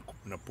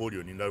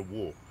Napoleon in that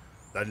war,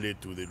 that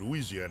led to the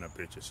Louisiana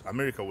Purchase.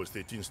 America was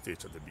 13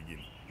 states at the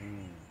beginning.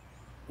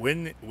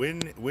 When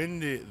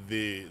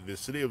the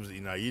slaves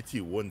in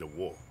Haiti won the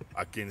war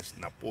against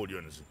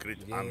Napoleon's great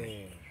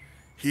army,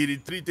 he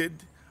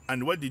retreated,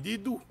 and what did he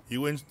do? He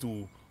went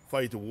to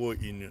fight a war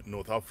in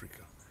North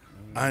Africa,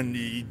 and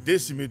he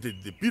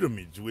decimated the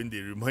pyramids when they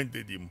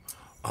reminded him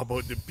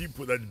about the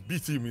people that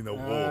beat him in a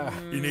war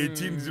in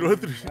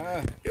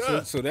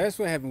 1803. So that's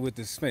what happened with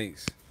the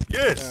Sphinx.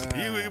 Yes,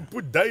 he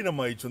put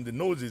dynamite on the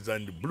noses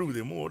and blew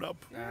them all up.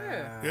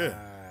 Yeah.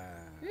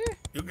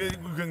 You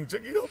can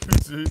check it out.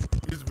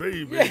 It's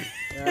very, very,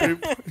 very,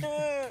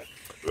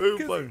 very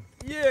fun.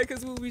 Yeah,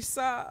 because when we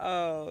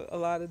saw a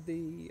lot of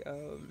the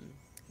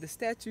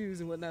statues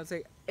and whatnot, it's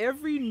like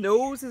every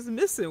nose is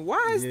missing.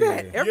 Why is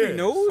that? Every Yes.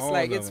 nose, All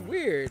like of it's them.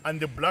 weird. And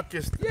the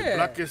blackest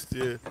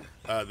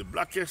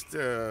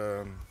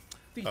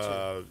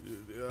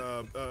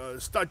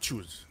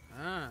statues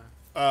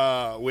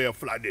were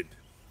flooded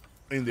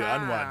in the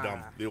Anwar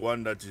Dam, the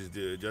one that is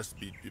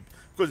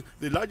because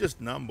the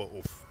largest number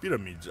of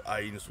pyramids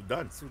are in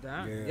Sudan.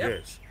 Sudan. Yeah. Yep.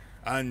 Yes,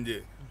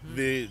 And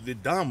the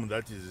dam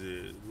that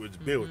is was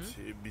built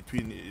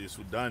between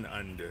Sudan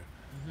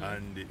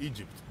and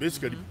Egypt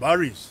basically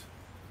buries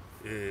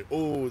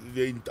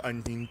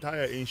an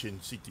entire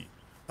ancient city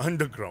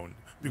underground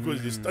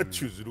because the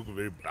statues look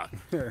very black,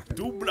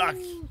 too black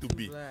to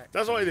be. black.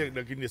 That's why,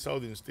 like in the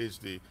southern states,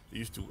 they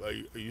used to.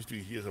 I used to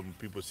hear some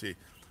people say,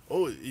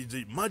 "Oh, it's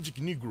a magic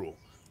Negro,"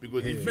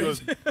 because he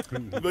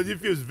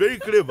feels very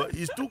clever.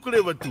 He's too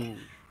clever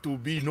to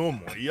be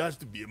normal. He has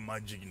to be a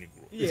magic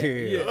Negro.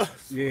 Yeah.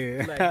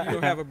 Like you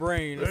don't have a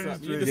brain or That is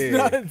something. You're true. just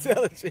not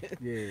intelligent.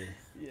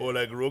 Yeah. Or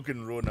like rock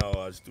and roll now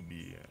has to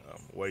be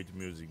white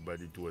music, but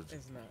It's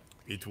not.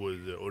 it was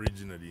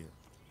originally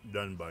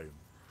done by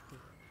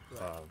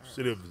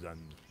slaves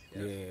and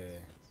Yeah.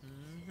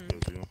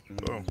 you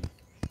know. So,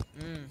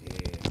 Yeah.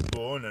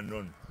 go on and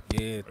on.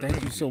 Yeah.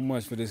 Thank you so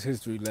much for this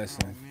history lesson.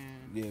 Oh, man.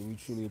 Yeah, we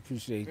truly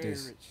appreciate Very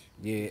this. rich.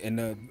 Yeah, and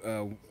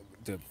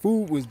the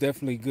food was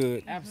definitely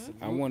good.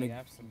 Absolutely. I want to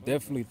absolutely.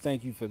 definitely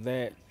thank you for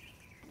that.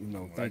 You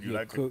know, thank you you,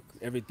 like it? cook,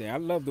 everything. I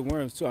love the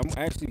worms too. I'm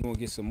actually gonna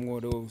get some more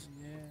of those.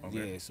 Yeah.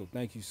 Okay. Yeah, so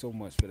thank you so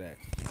much for that.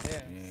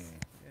 Yes.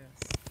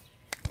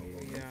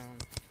 Yeah.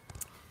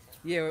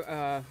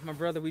 Yeah, my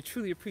brother, we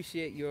truly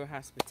appreciate your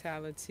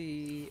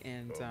hospitality,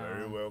 and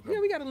Very welcome. yeah,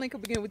 we got to link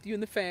up again with you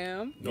and the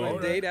fam All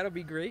one day. right. That'll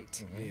be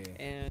great. Yeah.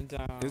 And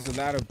There's a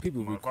lot of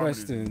people My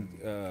requesting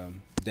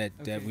that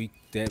Okay.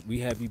 we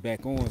have you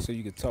back on so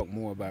you could talk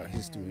more about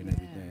history and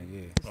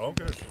everything.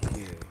 Okay. Yeah.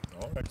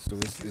 Yeah. All right. So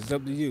it's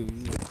up to you.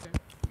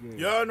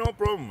 Yeah, no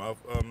problem.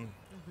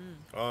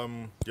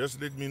 Just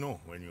let me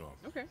know when you are.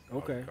 Okay.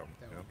 Okay. Come.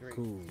 That would be great.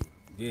 Cool.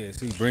 Yeah,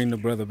 see, bring the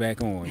brother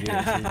back on.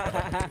 Yeah.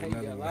 see?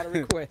 Yeah, a lot of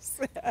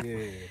requests.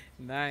 Yeah.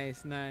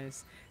 Nice.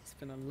 It's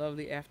been a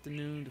lovely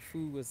afternoon. The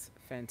food was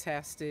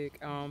fantastic.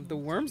 The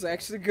worms are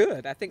actually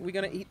good. I think we're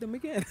gonna eat them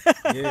again.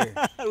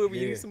 Yeah. We'll be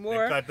Yeah. eating some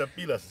more.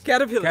 Caterpillars.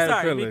 Caterpillars.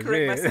 Sorry, let me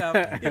Caterpillars, correct yeah.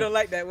 myself. You don't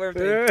like that word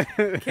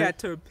thing.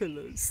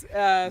 Caterpillars.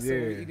 So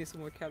we're Yeah. eating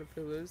some more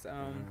caterpillars.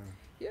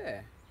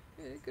 Yeah,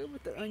 good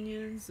with the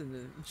onions and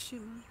the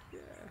chili.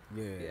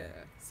 Yeah.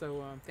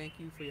 So thank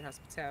you for your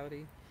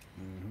hospitality,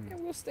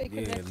 and we'll stay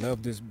Yeah, connected.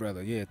 love this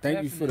brother. Yeah,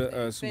 thank you for the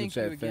Definitely. super Thank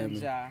chat you again,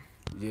 family. Ja.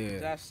 Yeah.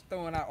 Josh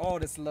throwing out all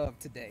this love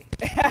today.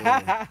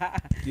 Yeah,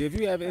 if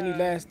you have any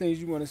last things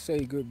you want to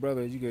say, good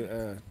brother, you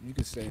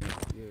could say it.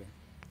 Yeah.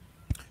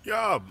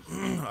 Yeah,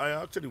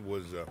 I actually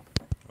was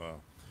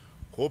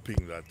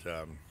hoping that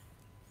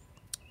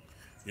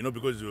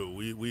because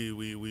we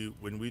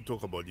when we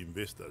talk about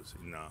investors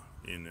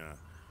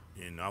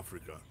in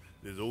Africa,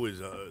 there's always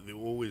they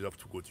always have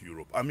to go to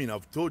Europe. I mean,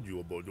 I've told you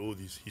about all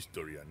this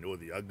history and all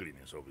the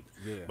ugliness of it.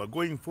 Yeah. But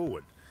going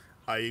forward,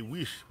 I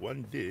wish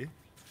one day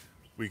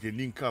we can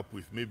link up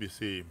with maybe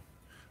say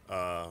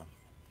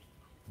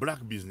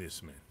black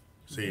businessmen,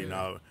 say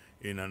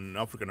in an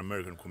African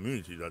American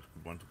community that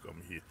would want to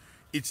come here.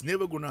 It's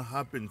never gonna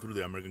happen through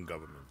the American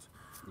government.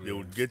 They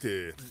would get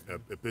a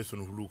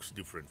person who looks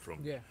different from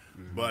Yeah.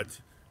 But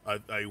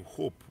I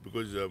hope,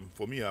 because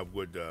for me, I've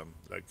got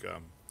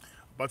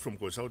apart from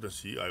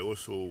consultancy, I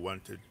also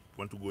want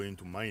to go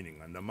into mining,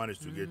 and I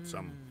managed to get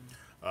some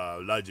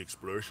large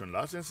exploration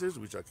licenses,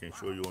 which I can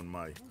show you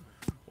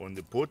on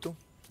the portal.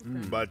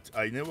 But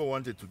I never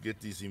wanted to get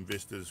these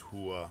investors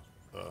who are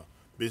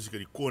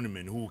basically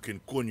conmen, who can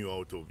con you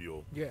out of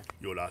your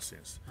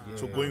license.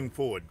 So going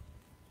forward,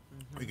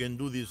 we can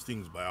do these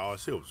things by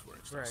ourselves, for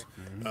instance.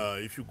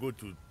 If you go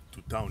to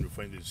town, you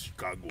find that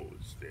Chicago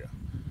is there,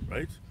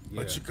 right? Yeah.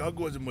 But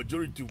Chicago has a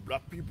majority of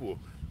black people.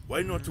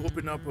 Why not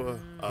open up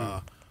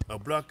a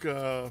black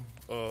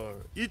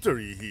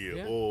eatery here,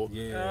 Yeah. or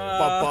Yeah.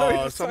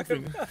 Papa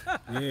something,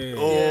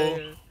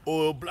 Yeah.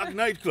 or black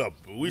nightclub,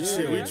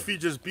 which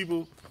features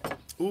people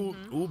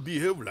who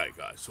behave like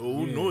us, or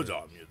who knows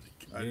our music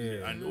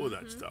and all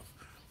that stuff,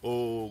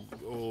 or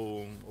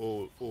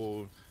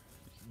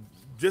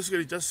just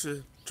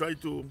try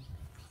to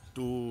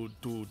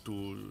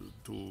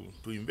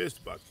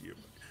invest back here.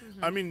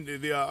 I mean,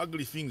 there are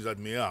ugly things that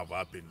may have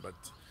happened, but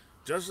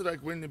just like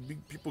when the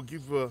big people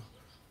give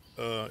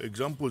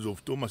examples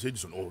of Thomas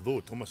Edison, although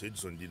Thomas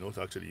Edison did not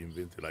actually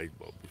invent the light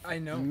bulb. I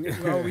know.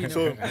 Well, we know.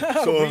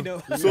 So, We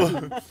know.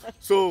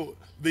 so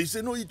they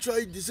say, no, he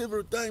tried this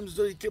several times,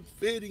 so he kept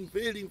failing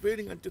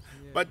until.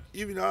 But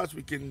even us,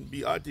 we can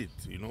be at it,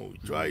 we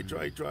try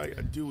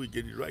until we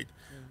get it right.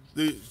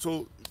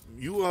 So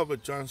you have a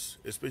chance,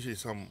 especially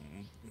some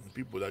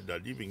people that are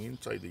living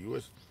inside the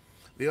U.S.,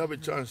 they have a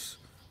chance,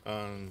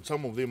 and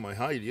some of them are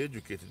highly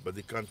educated, but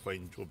they can't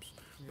find jobs.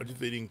 But if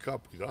they link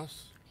up with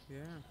us,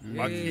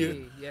 back here,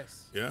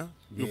 Yes.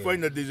 you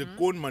find that there's a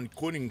con man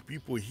conning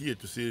people here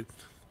to say,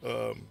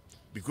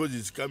 because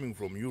he's coming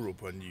from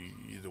Europe and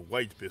he's a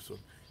white person,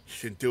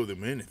 he can tell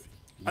them anything.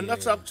 And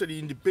that's actually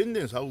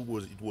independence, how it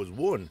was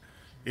won.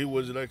 It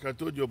was like I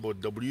told you about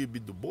W.E.B.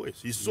 Du Bois.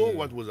 He saw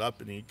what was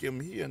happening. He came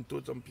here and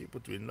taught some people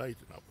to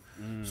enlighten up.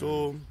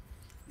 So,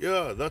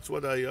 that's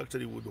what I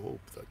actually would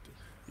hope, that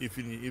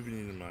even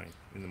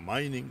in the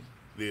mining,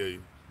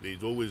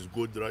 there's always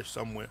gold rush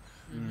somewhere.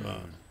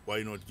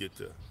 Why not get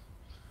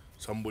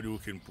somebody who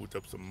can put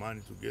up some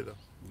money together.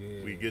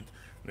 Yeah. We get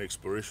an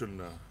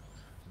exploration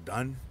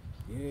done,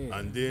 Yeah.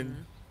 and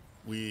then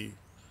we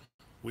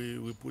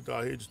put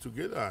our heads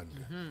together,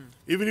 and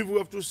even if we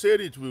have to sell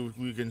it,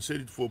 we can sell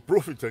it for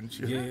profit and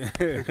share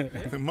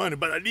Yeah. money.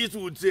 But at least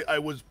we would say I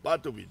was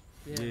part of it,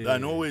 Yeah.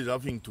 than always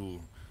having to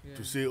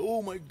say,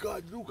 oh my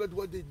God, look at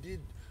what they did.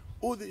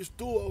 Oh, they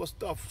stole our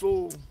stuff.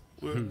 So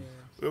we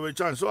have a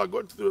chance. So I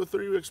got through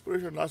 3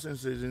 exploration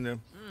licenses in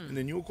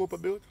the new copper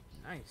belt,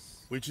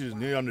 Nice. which is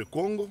near the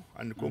Congo,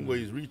 and the Congo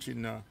is rich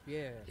in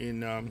Yeah.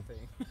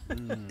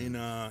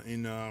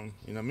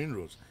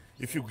 minerals.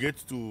 If you get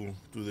to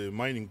the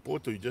mining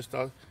portal, you just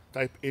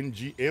type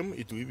NGM.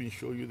 It will even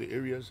show you the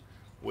areas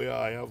where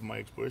I have my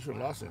exploration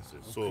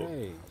licenses.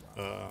 Okay.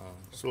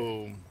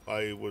 So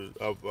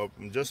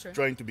I'm just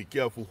trying to be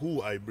careful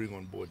who I bring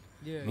on board,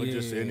 Yeah. not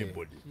just Yeah.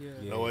 anybody. Yeah.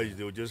 Otherwise,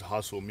 they'll just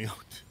hustle me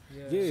out.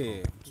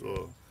 Yeah.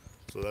 So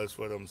that's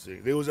what I'm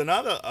saying. There was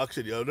another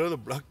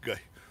black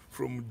guy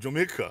from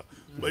Jamaica,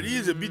 but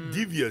he's a bit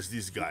devious,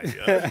 this guy.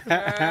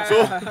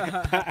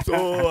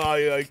 So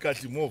I cut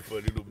him off a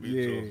little bit.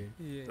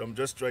 Yeah. So I'm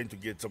just trying to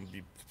get some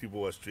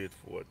people who are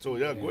straightforward. So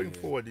going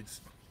forward,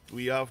 it's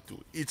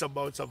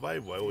about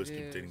survival. I always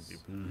keep telling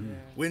people.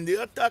 When they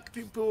attack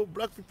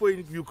black people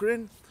in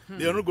Ukraine,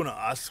 they are not going to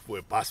ask for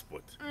a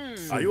passport.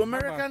 Are you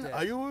American? that?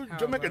 Are you How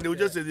Jamaican? about They will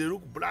just say they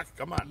look black.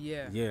 Come on.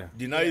 Yeah. Yeah.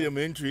 Deny them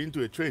entry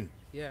into a train.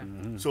 Yeah.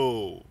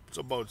 So it's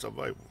about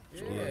survival.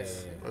 So Yeah.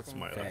 that's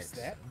my Facts.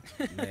 answer.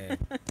 Man,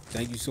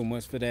 thank you so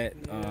much for that.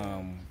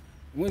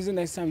 When's the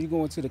next time you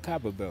going to the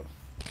copper belt?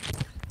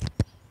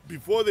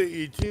 Before the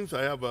 18th,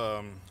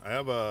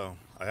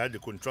 I had a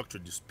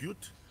contractual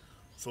dispute,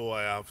 so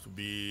I have to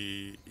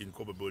be in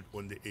Copper Belt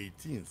on the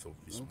 18th of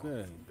this Okay.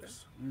 month.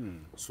 Yes.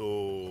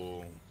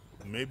 So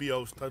maybe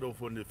I'll start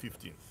off on the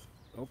 15th.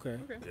 Okay.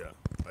 Yeah,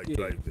 I Yeah.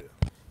 drive there.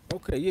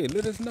 Okay, yeah,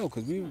 let us know,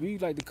 because we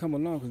like to come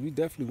along, because we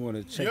definitely want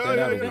to check Yeah, that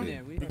out yeah, over yeah.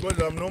 there. We Because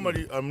I'm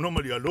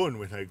normally alone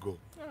when I go.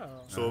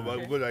 Oh. So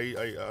because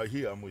I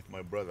here I'm with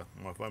my brother.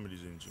 My family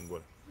is in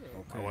Cengelo.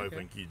 My Okay. wife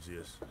and kids,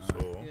 yes.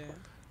 So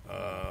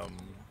Yeah.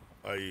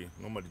 I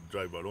normally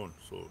drive alone,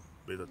 so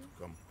better to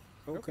come.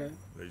 Okay.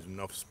 There's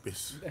enough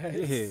space.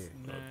 Yeah.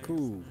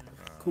 Cool.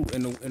 Cool.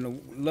 And the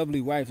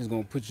lovely wife is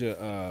going to put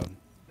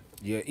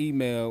your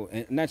email,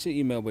 and not your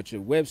email, but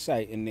your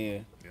website in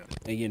there, Yeah.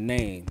 and your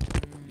name.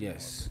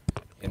 Yes.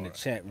 In the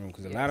chat room,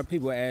 because a lot of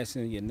people are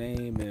asking your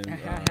name and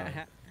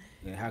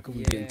how can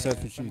we get in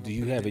touch with you? Do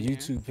you have a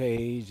YouTube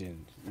page,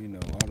 and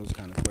all those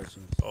kind of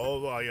questions?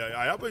 Oh,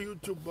 I have a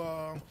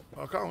YouTube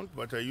account,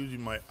 but I use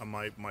my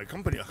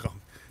company account.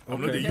 I'm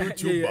not a Okay.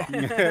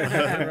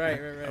 YouTuber.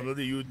 right. I'm not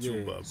a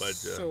YouTuber, but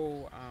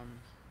So,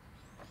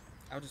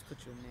 I'll just put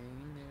your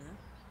name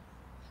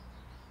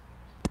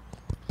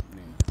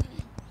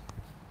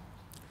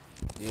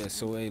there. Yeah,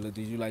 so Ayla,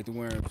 did you like the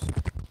worms?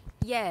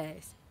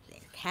 Yes.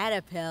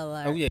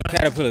 Caterpillar. Oh yeah,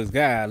 caterpillars,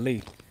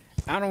 golly.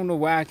 I don't know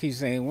why I keep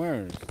saying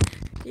worms.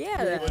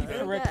 Yeah.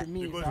 Corrected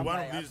me. because so I'm one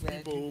like, of these I'm glad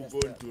people you who messed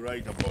going up. to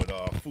write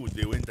about food,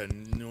 they went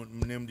and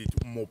named it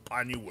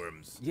Mopani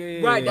worms.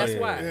 Yeah. Right, that's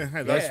why.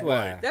 Yeah, That's Yeah.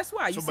 why. That's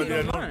why you So, see but it they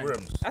are not online.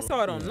 worms, I so-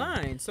 saw it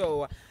online,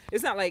 so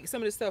it's not like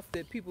some of the stuff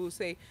that people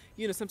say.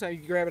 Sometimes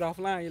you grab it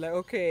offline. You're like,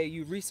 okay,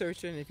 you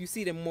research it, and if you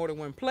see them more than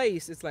one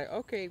place, it's like,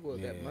 okay, well,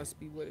 that Yeah. must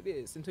be what it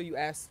is. Until you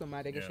ask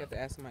somebody, I guess you Yeah. have to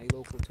ask somebody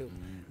local to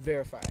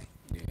verify.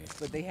 Yeah.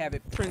 But they have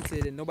it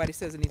printed, and nobody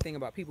says anything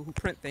about people who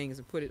print things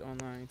and put it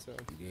online. So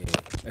Yeah.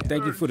 And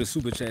thank you for the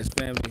super chats,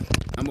 family.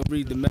 I'm gonna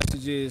read the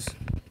messages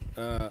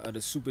of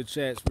the super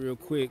chats real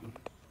quick.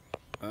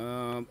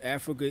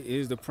 Africa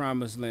is the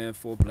promised land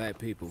for black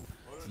people.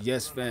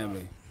 Yes,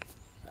 family.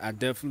 I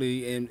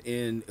definitely am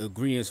in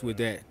agreement with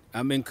that.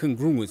 I'm in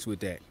congruence with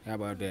that. How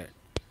about that?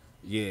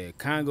 Yeah,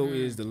 Congo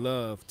is the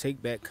love.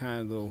 Take back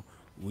Congo.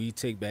 We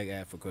take back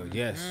Africa.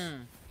 Yes.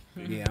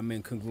 Yeah, I'm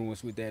in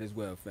congruence with that as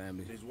well,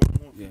 family. There's one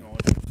more thing Yeah. I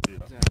want to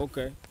say.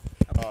 Okay.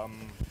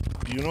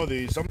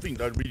 There's something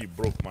that really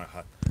broke my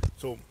heart.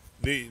 So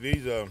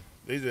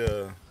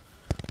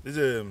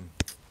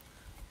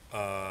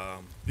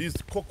these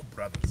Koch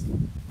brothers.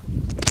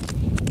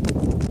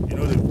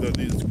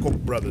 These Koch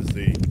brothers.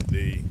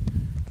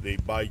 They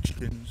buy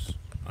chickens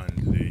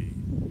and they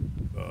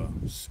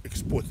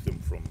export them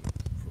from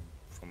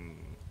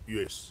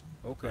US.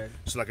 Okay.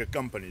 It's like a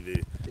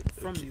company.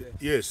 from US.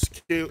 Yes,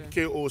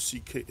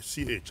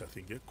 Kochch, I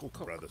think. Yeah,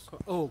 Koch brothers.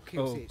 Oh,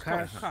 KOC.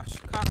 Koch.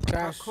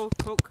 Koch.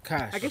 Koch.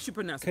 Koch. I guess you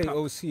pronounce it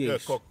Koch. Yeah,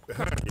 Koch. Koch.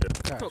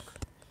 Yeah. Koch.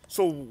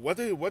 So what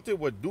they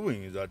were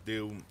doing is that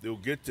they'll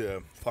get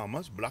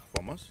farmers, black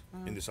farmers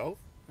in the south,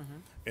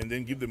 and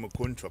then give them a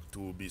contract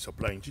to be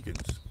supplying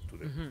chickens to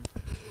them.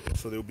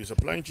 So they'll be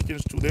supplying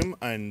chickens to them,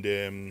 and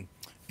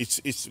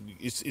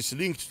it's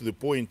linked to the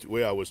point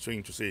where I was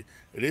trying to say,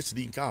 let's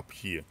link up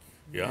here.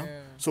 Yeah.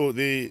 Yeah. So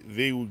they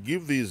will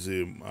give these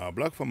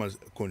black farmers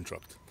a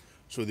contract.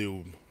 So they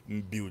will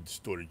build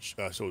storage,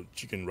 so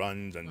chicken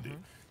runs, and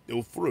they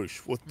will flourish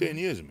for 10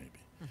 years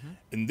maybe.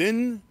 And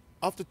then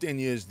after 10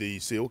 years, they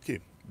say, okay,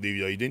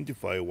 they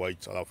identify a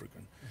white South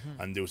African,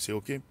 and they'll say,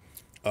 okay,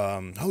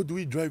 how do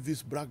we drive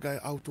this black guy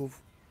out of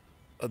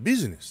a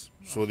business?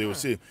 So they will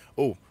say,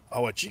 oh,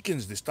 our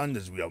chickens, the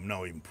standards we have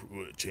now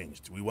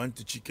changed. We want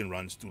the chicken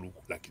runs to look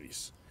like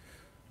this.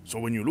 So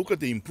when you look at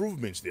the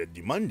improvements they are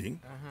demanding,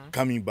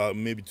 coming back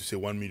maybe to say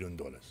 $1 million.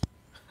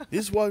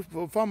 This is why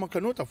a farmer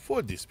cannot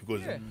afford this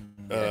because,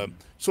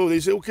 so they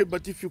say, okay,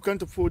 but if you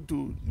can't afford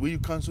to, will you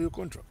cancel your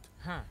contract?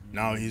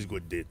 Now he's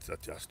got debt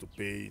that he has to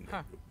pay,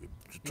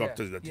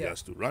 tractors that he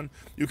has to run.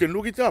 You can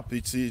look it up.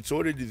 It's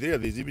already there.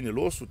 There's even a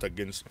lawsuit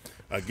against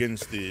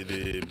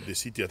the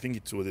city. I think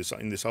it's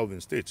in the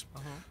southern states.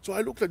 So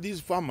I looked at these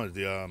farmers.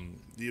 They're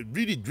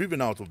really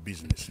driven out of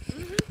business.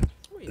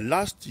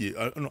 Last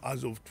year,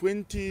 as of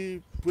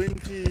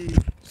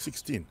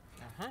 2016,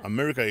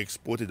 America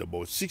exported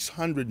about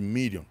 600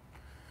 million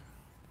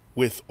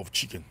worth of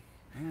chicken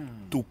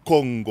to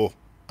Congo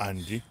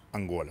and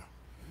Angola.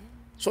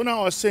 So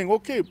now I was saying,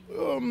 okay,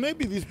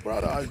 maybe this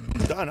brother has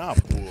done up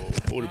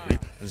or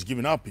has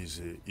given up his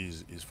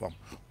farm.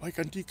 Why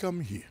can't he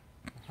come here?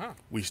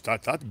 We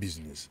start that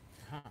business.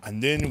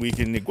 And then we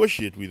can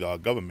negotiate with our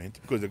government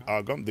because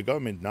the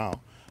government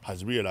now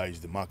has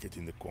realized the market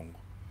in the Congo.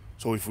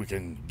 So if we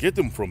can get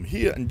them from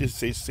here and just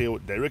say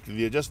directly,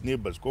 they're just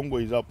neighbors. Congo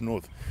is up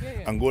north.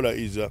 Angola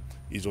is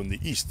on the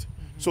east.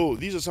 So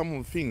these are some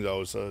of the things I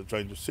was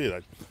trying to say,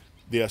 that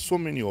there are so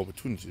many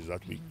opportunities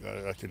that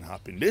that can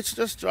happen. Let's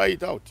just try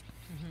it out.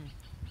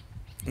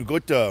 We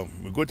got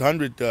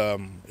 100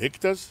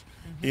 hectares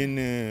in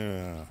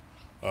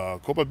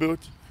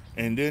Copperbelt,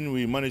 and then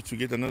we managed to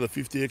get another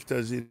 50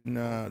 hectares in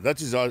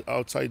that is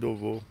outside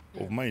of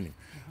mining.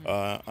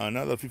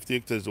 Another 50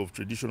 hectares of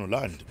traditional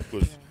land,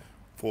 because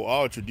for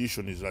our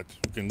tradition is that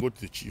you can go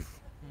to the chief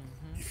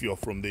if you are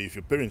from there, if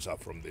your parents are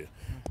from there,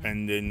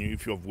 and then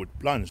if you have got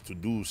plans to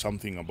do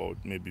something about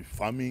maybe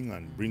farming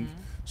and bring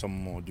some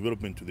more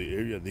development to the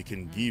area, they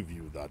can give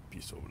you that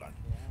piece of land,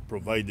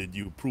 provided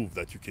you prove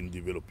that you can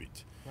develop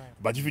it.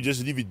 But if you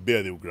just leave it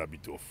bare, they will grab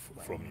it off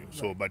from you.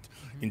 So, but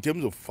in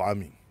terms of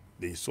farming,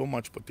 there is so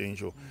much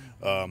potential,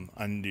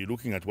 and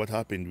looking at what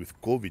happened with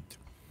COVID,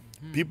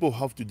 people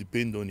have to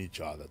depend on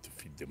each other to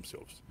feed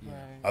themselves.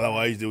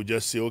 Otherwise, they will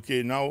just say,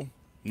 okay, now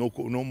no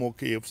more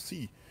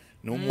KFC.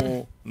 No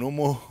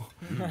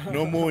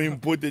more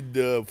imported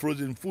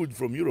frozen food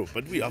from Europe,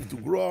 but we have to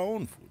grow our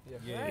own food.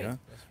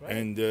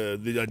 And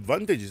the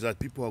advantage is that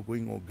people are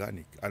going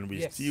organic, and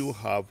we still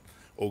have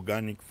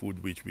organic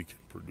food which we can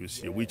produce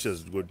here, which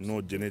has got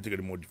no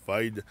genetically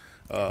modified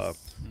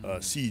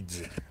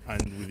seeds.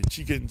 And with the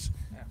chickens,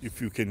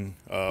 if you can,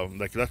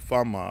 like that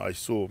farmer I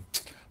saw,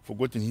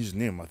 forgotten his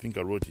name, I think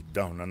I wrote it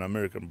down,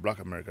 black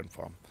American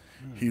farm.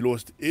 He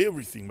lost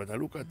everything, but I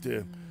look at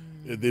the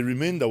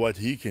remainder what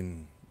he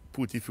can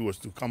put if he was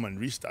to come and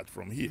restart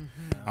from here,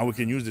 and we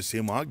can use the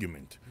same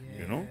argument,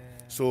 you know.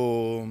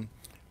 So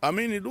I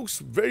mean, it looks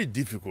very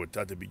difficult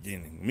at the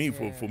beginning.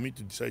 For me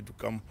to decide to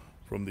come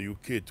from the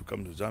UK to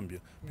come to Zambia,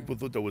 people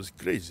thought I was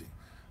crazy,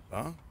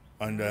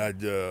 and I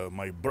had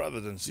my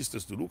brothers and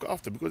sisters to look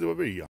after because they were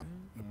very young.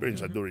 My parents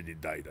had already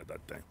died at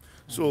that time,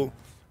 so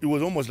it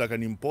was almost like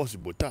an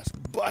impossible task.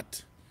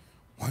 But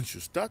once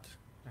you start,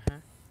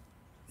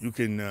 you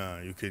can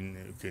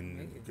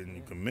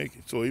make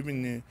it. So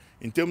even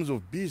in terms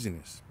of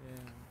business,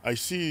 I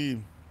see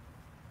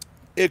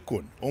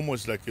Akon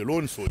almost like a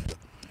lone soldier,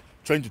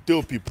 trying to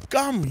tell people,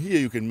 come here,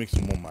 you can make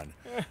some more money.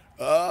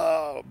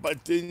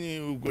 But then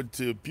you've got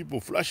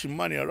people flashing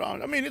money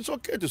around. I mean, it's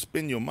okay to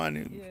spend your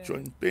money,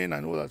 showing pain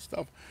and all that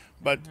stuff,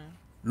 but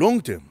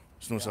long term,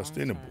 it's not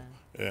sustainable.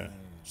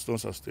 It's not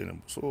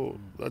sustainable. So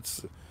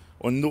that's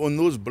on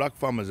those black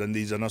farmers, and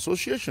there's an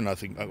association, I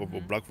think,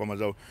 of black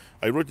farmers.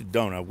 I wrote it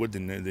down. I've got the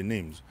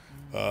names.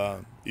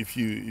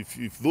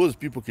 If those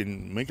people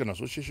can make an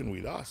association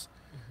with us,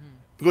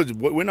 because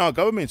when our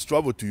governments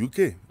travel to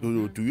UK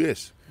to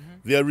US,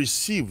 they are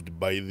received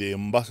by the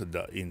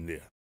ambassador in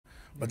there,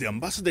 but the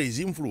ambassador is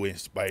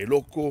influenced by a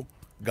local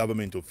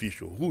government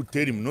official who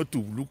tell him not to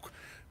look.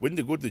 When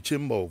they go to the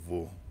Chamber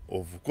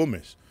of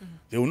Commerce,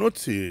 they will not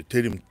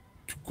tell him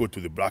to go to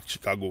the Black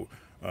Chicago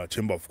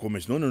Chamber of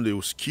Commerce. No, they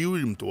will skew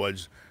him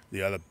towards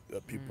the other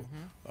people.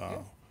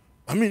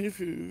 I mean,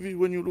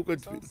 when you look at,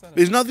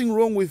 there's nothing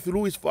wrong with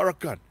Louis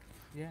Farrakhan.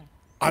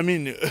 I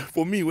mean,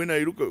 for me, when I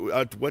look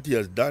at what he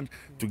has done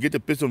to get a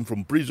person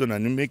from prison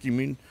and make him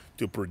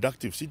into a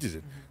productive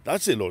citizen,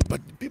 that's a lot. But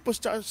people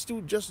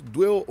still just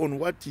dwell on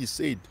what he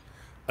said.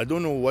 I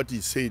don't know what he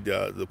said,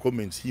 the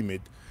comments he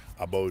made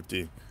about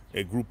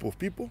a group of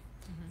people,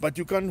 but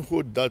you can't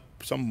hold that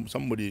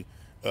somebody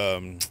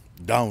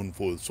down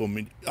for so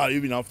many,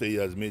 even after he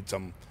has made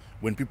some,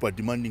 when people are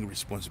demanding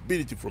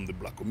responsibility from the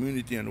black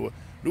community and what,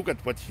 look at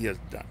what he has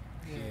done.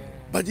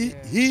 But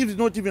he is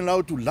not even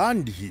allowed to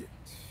land here.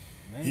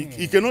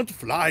 He cannot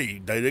fly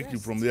directly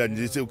from there and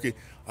they say, okay,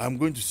 I'm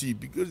going to see,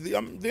 because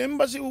the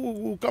embassy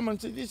will come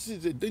and say, this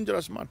is a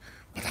dangerous man.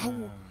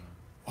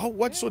 But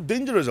what's so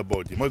dangerous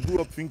about him? I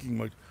grew up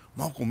thinking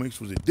Malcolm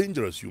X was a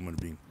dangerous human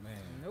being.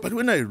 But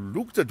when I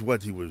looked at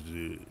what he was,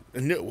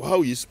 and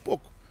how he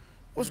spoke,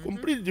 was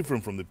completely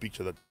different from the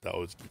picture that I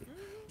was given.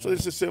 So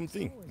it's the same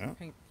thing.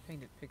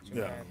 painted picture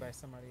Yeah. by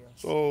somebody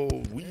else. So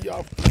we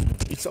have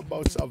to, it's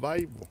about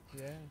survival.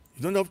 Yeah.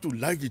 You don't have to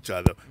like each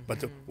other.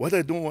 But what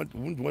I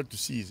wouldn't want to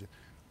see is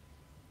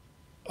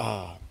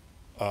a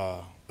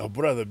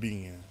brother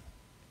being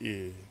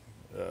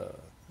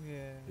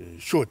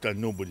short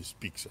and nobody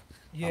speaks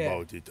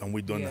about it, and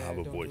we don't have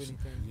a voice.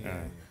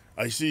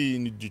 I see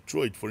in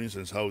Detroit, for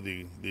instance, how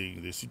the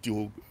city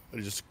hall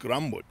just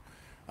crumbled,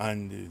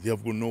 and they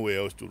have got nowhere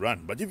else to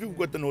run. But if you've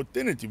got an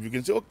alternative, you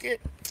can say, okay,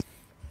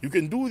 you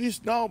can do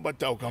this now,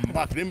 but I'll come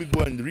back. Let me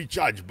go and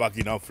recharge back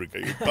in Africa.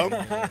 You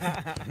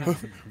come,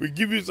 we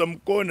give you some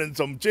coin and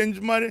some change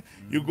money.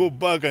 You go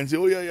back and say,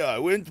 oh, yeah, I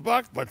went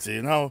back, but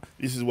now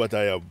this is what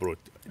I have brought.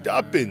 It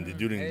happened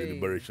during the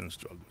liberation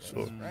struggle.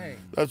 So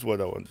that's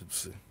what I wanted to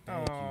say.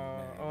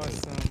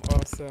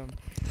 Awesome.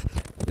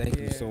 Thank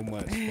you so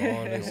much for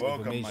all this You're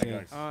welcome, information. my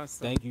guys.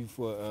 Awesome. Thank you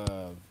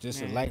for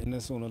just enlightening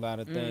us on a lot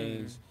of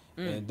things.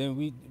 And then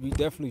we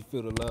definitely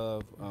feel the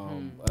love.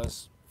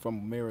 Us from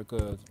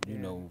America, you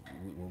know,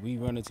 when we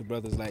run into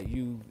brothers like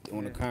you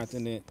on the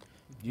continent,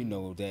 you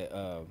know, that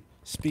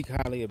speak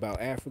highly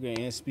about Africa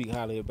and speak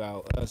highly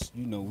about us,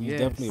 you know, we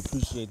definitely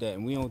appreciate that,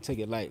 and we don't take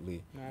it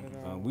lightly. Not at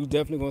all. We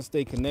definitely gonna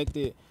stay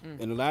connected,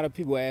 and a lot of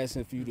people are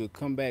asking for you to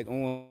come back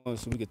on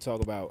so we could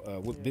talk about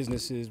what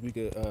businesses we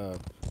could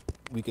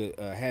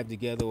have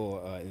together,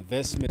 or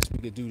investments we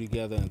could do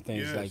together, and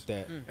things like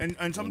that.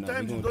 And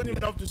sometimes you don't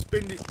even have to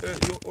spend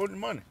your own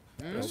money.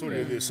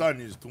 Sorry, the sun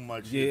is too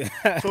much. Yeah.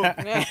 So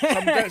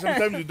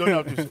sometimes you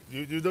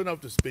don't have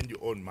to spend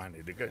your own money.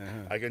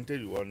 I can tell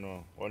you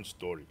one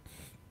story.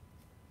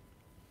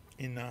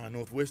 In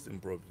northwestern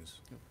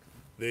province,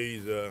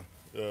 there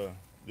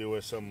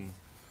were some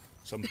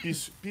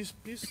Peace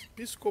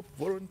Corps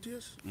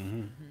volunteers.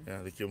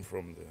 Yeah, they came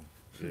from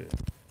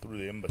through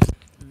the embassy.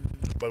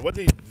 But what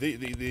they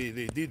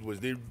did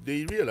was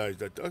they realized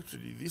that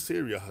actually this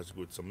area has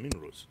got some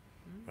minerals,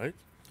 right?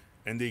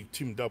 And they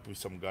teamed up with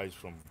some guys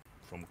from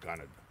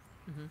Canada.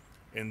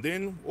 And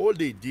then all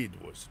they did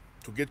was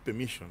to get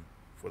permission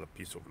for the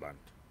piece of land,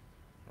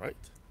 right?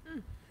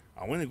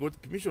 And when they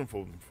got permission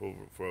for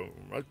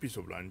that piece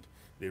of land,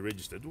 they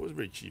registered. It was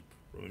very cheap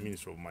from the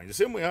Ministry of Mines. The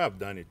same way I have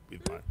done it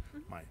with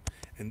mine.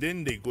 And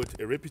then they got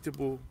a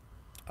reputable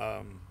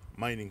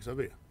mining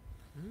surveyor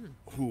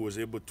who was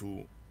able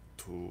to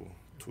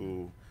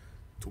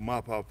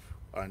map up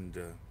and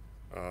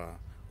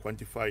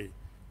quantify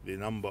the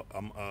number,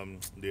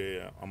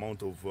 the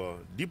amount of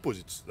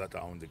deposits that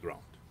are on the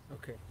ground.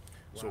 Okay.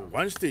 So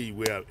once they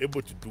were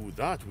able to do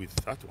that with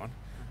that one,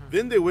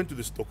 then they went to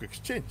the stock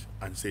exchange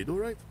and said, all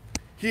right,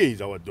 here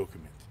is our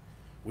document.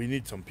 We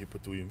need some people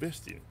to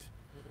invest in it.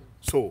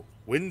 So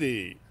when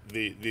they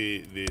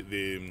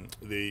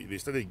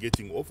started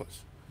getting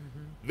offers,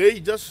 they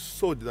just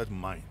sold that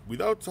mine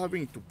without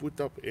having to put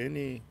up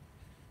any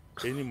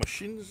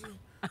machines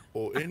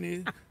or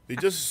any. They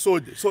just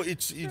sold. So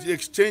it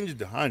exchanged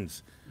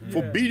hands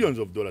for billions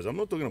of dollars. I'm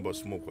not talking about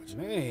small quotes.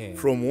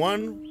 From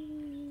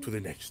one to the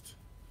next.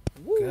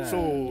 God.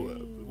 So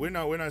when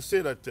I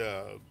say that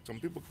some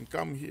people can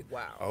come here,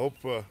 I hope.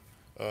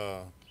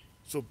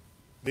 So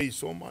there is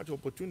so much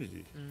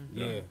opportunity.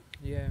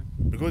 Yeah.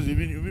 Because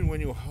even when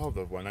you have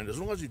that one, and as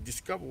long as you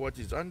discover what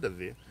is under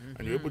there,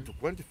 and you're able to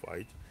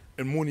quantify it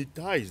and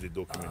monetize the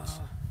documents,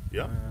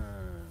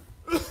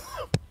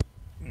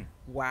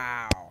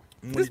 Wow.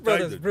 This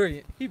brother's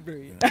brilliant. He's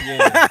brilliant.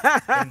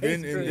 And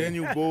then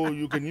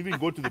you can even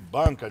go to the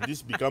bank and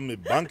this become a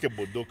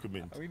bankable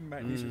document. We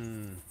might need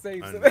to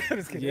save some. And- I'm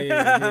just kidding.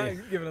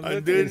 Giving a And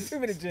little then- too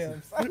many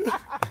gems.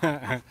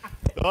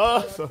 All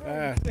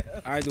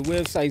right, the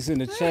website's in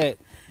the chat.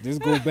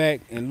 Just go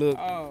back and look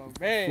Oh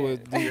for man.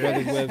 the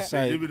brother's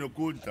website. Even a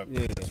contact.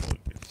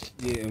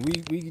 Yeah, and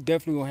we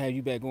definitely gonna have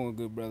you back on,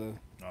 good brother.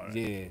 All right.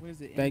 Yeah. What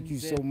is it, Thank you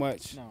NZ? so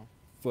much No.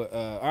 for.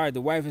 All right,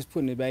 the wife is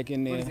putting it back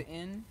in What there. is it?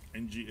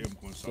 NGM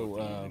So,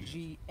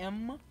 Consulting.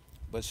 GM.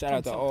 but shout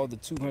out to all the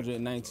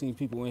 219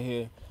 people in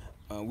here.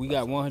 We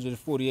got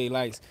 148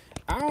 likes.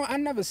 I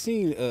never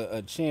seen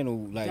a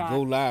channel like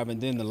go live and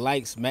then the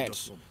likes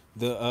match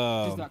the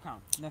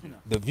Just.com. Nothing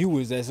else. the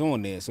viewers that's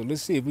on there. So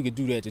let's see if we could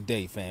do that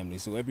today, family.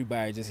 So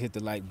everybody just hit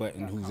the like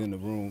button who's in the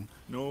room.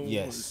 No,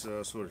 Yes.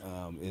 it's, sorry.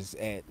 It's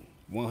at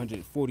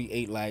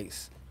 148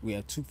 likes. We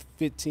have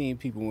 215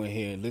 people in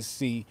here. Let's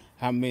see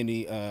how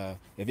many.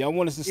 If y'all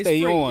want us to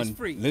stay free, on, it's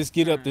free. let's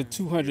get up to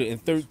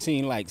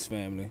 213 likes,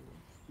 family.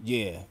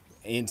 Yeah,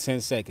 in 10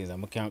 seconds. I'm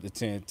gonna count to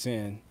 10.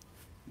 10,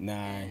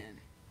 9,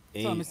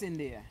 8, Thomas in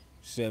there.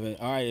 7.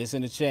 All right, it's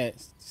in the chat.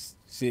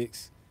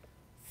 6,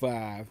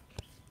 5,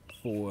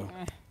 4,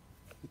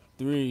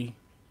 3,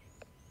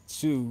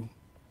 2,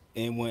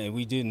 and 1. And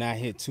we did not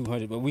hit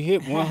 200, but we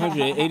hit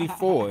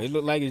 184. It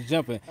looked like it's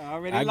jumping. I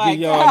already I'll like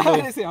give y'all a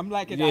little- Listen, I'm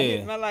liking it. Yeah. I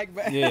hit my like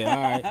button. Yeah,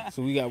 all right.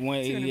 So we got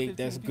 188.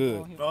 That's 215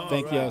 good. people on here.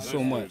 Thank y'all Alright, so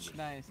that's much. good.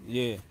 Nice.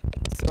 Yeah.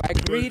 So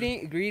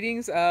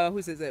greetings.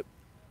 Who says it?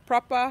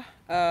 Proper.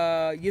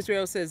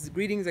 Israel says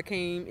greetings. I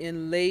came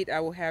in late. I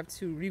will have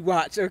to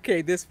rewatch.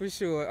 Okay, this for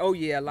sure. Oh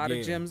yeah, a lot Yeah.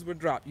 of gems were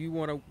dropped. You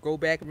want to go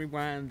back and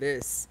rewind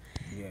this.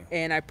 Yeah.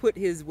 And I put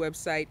his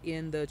website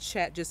in the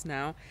chat just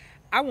now.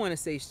 I want to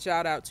say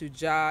shout out to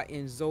Ja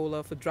and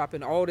Zola for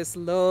dropping all this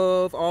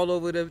love all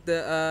over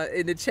the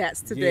in the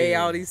chats today.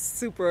 Yeah. All these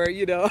super,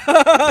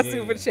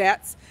 super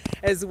chats,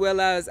 as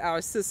well as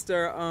our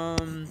sister.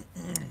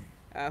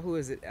 Who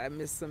is it? I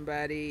missed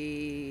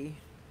somebody.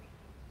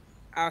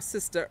 Our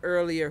sister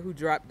earlier who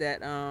dropped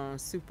that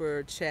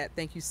super chat.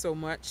 Thank you so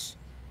much.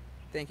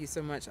 Thank you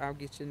so much. I'll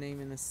get your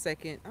name in a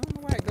second. I don't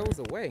know why it goes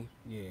away.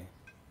 Yeah.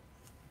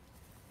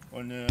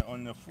 On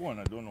the phone,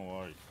 I don't know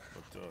why,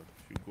 but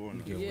if you go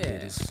on, Yeah. Okay,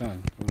 this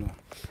sun. Hold on.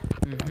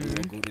 I'm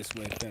gonna go this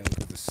way fast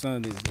because the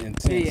sun is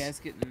intense. Yeah, it's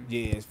getting.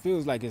 Yeah, it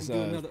feels like it's Do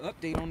another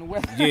update on the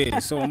weather. yeah.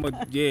 So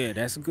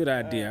that's a good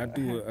idea. I'll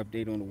do an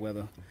update on the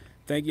weather.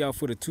 Thank y'all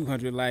for the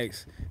 200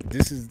 likes.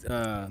 This is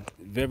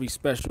very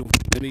special.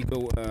 Let me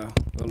go.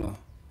 Hold on.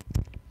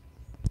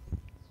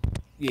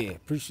 Yeah,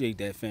 appreciate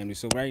that, family.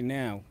 So right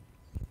now,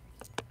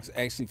 it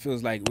actually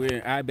feels like we're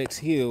in Ibex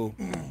Hill,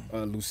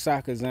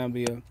 Lusaka,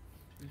 Zambia.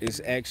 It's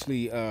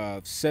actually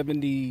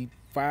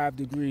 75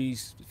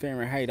 degrees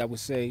Fahrenheit, I would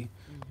say.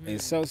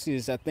 And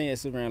Celsius, I think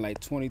it's around like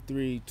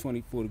 23,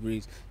 24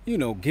 degrees.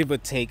 Give or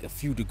take a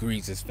few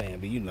degrees is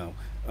family,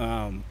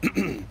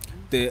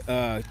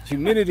 The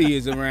humidity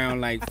is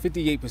around like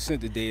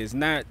 58% today. It's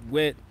not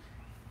wet.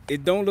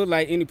 It don't look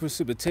like any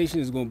precipitation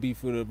is going to be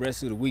for the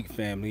rest of the week,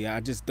 family.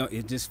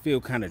 It just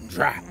feel kind of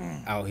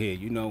dry out here,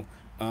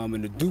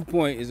 and the dew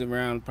point is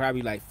around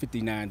probably like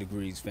 59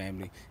 degrees,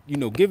 family.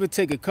 Give or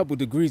take a couple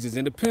degrees.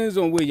 It depends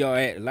on where y'all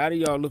at. A lot of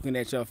y'all looking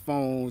at your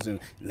phones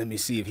and let me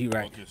see if he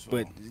right. Okay, so.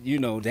 But,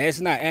 that's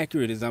not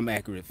accurate as I'm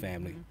accurate,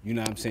 family. You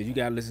know what I'm saying? You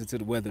got to listen to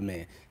the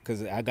weatherman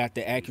because I got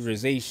the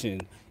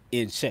accurization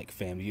in check,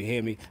 family. You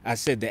hear me? I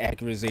said the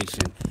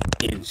accurization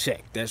in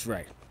check. That's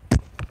right.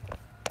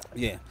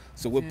 Yeah.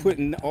 So we're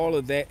putting all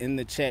of that in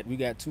the chat. We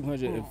got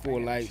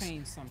 204 likes.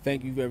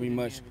 Thank you very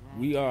much.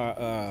 We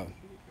are...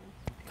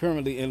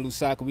 currently in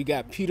Lusaka. We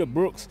got Peter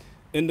Brooks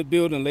in the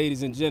building,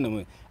 ladies and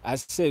gentlemen. I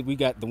said we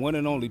got the one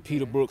and only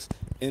Peter Brooks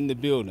in the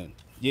building.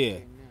 Yeah.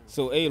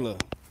 So Ayla,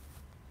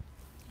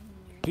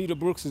 Peter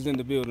Brooks is in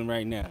the building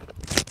right now.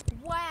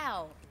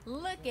 Wow,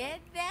 look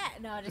at that.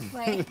 No, just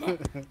playing.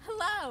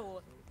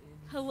 Hello,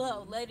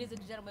 ladies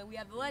and gentlemen. We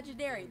have the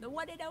legendary, the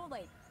one and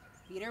only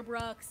Peter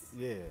Brooks.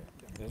 Yeah,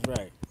 that's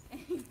right.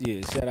 Yeah,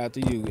 shout out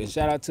to you. And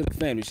shout out to the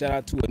family. Shout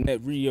out to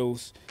Annette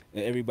Rios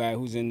and everybody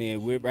who's in there.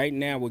 Right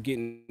now we're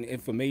getting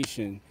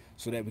information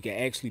so that we can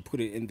actually put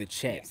it in the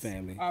chat,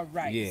 family. All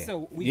right. Yeah.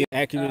 So we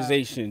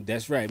accusation.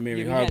 That's right,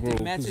 Mary we had to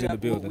Hargrove, match who's it in the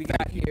up building. what we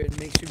got here and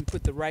make sure we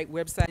put the right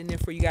website in there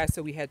for you guys.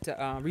 So we had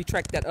to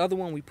retract that other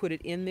one. We put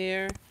it in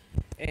there,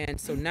 and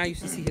so now you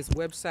should see his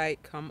website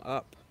come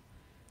up.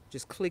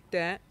 Just click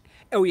that.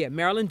 Oh yeah,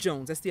 Marilyn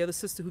Jones. That's the other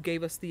sister who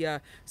gave us the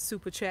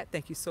super chat.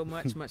 Thank you so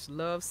much. Much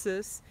love,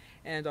 sis.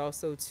 And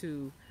also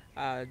to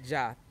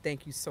Ja.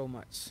 Thank you so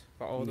much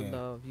for all the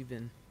love you've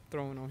been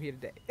throwing on here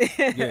today.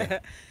 Yeah.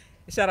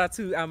 Shout out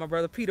to my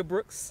brother Peter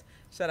Brooks.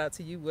 Shout out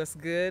to you. What's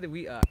good?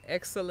 We are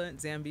excellent.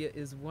 Zambia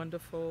is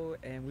wonderful,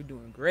 and we're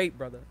doing great,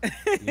 brother.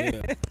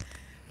 Yeah,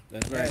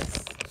 that's right.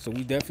 Yes. So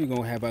we definitely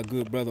gonna have our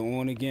good brother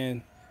on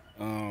again.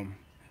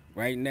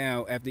 Right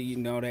now, after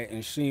eating all that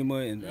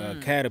enshima and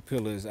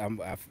caterpillars,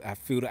 I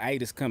feel the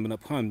itis coming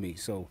upon me.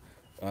 So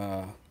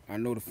I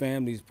know the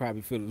family's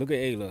probably feeling. Look at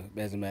Ayla,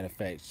 as a matter of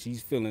fact,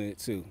 she's feeling it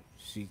too.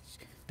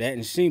 That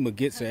enshima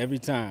gets her every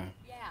time.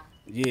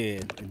 Yeah,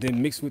 and then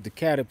mixed with the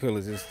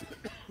caterpillars, it's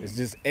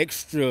just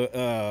extra,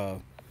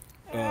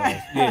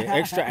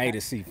 extra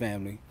itis,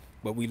 family.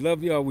 But we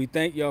love y'all. We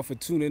thank y'all for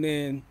tuning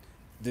in.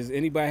 Does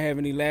anybody have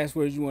any last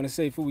words you want to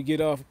say before we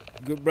get off,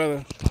 good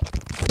brother?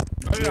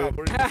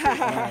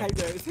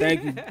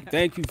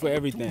 Thank you for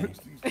everything.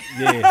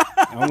 Yeah,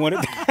 I want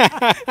to.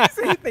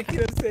 So you think you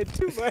done said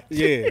too much?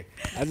 Yeah,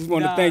 I just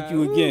want to thank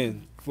you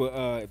again for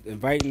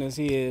inviting us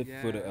here,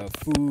 for the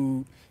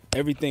food.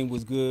 Everything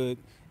was good,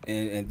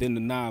 and then the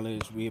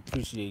knowledge. We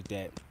appreciate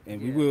that,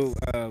 and we will.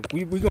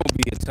 We gonna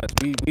be in touch.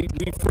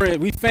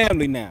 We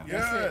family now.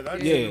 Yeah,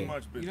 that's Yeah.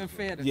 much You better. done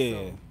fed us. Yeah,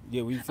 So.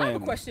 yeah, we I have family. a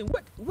question.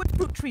 What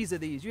fruit trees are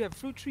these? You have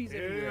fruit trees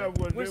everywhere. Yeah,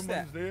 well, What's that?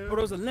 lemons there. Oh,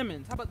 those are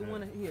lemons. How about the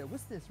one here?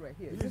 What's this right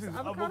here? Is This this is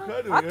avocado?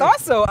 avocado, I yeah. thought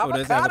so. Oh,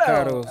 that's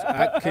Avocado. avocados.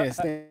 I can't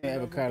stand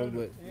avocados,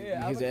 but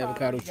Yeah, here's an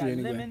avocado, avocado you got tree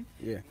anyway. lemon.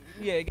 Yeah.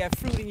 Yeah, you got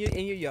fruit in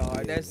your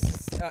yard. Yeah.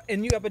 That's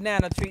and you got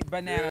banana Yeah,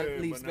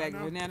 leaves banana.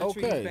 back. Banana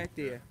Okay. trees back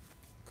there.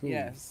 Cool.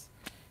 Yes.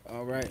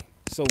 All right.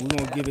 So we're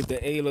gonna give it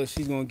to Ayla.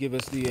 She's gonna give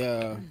us the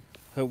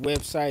her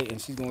website, and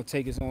she's gonna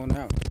take us on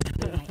out.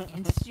 My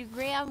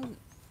Instagram.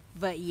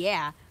 But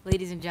yeah,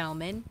 ladies and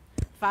gentlemen,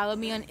 follow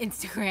me on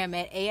Instagram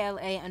at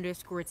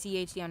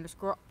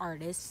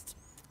ALA_THE_artist.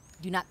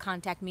 Do not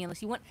contact me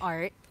unless you want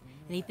art.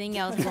 Anything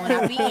else will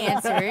not be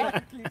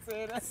answered.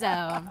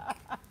 So,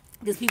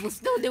 because people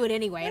still do it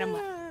anyway, and I'm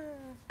like,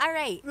 all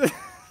right.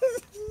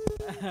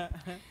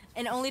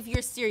 And only if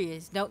you're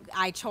serious.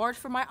 I charge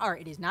for my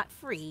art. It is not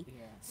free.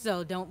 Yeah.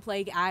 So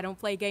I don't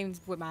play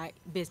games with my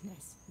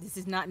business. This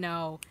is not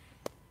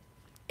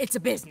it's a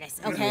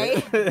business,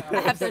 okay?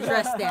 I have to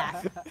address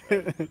that.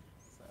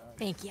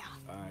 Thank you.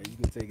 All right, you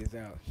can take us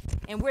out.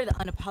 And we're the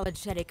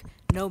unapologetic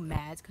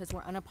nomads because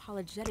we're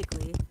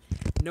unapologetically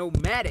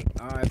Nomadic.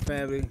 All right,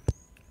 family.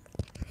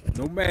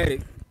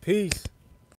 Nomadic. Peace.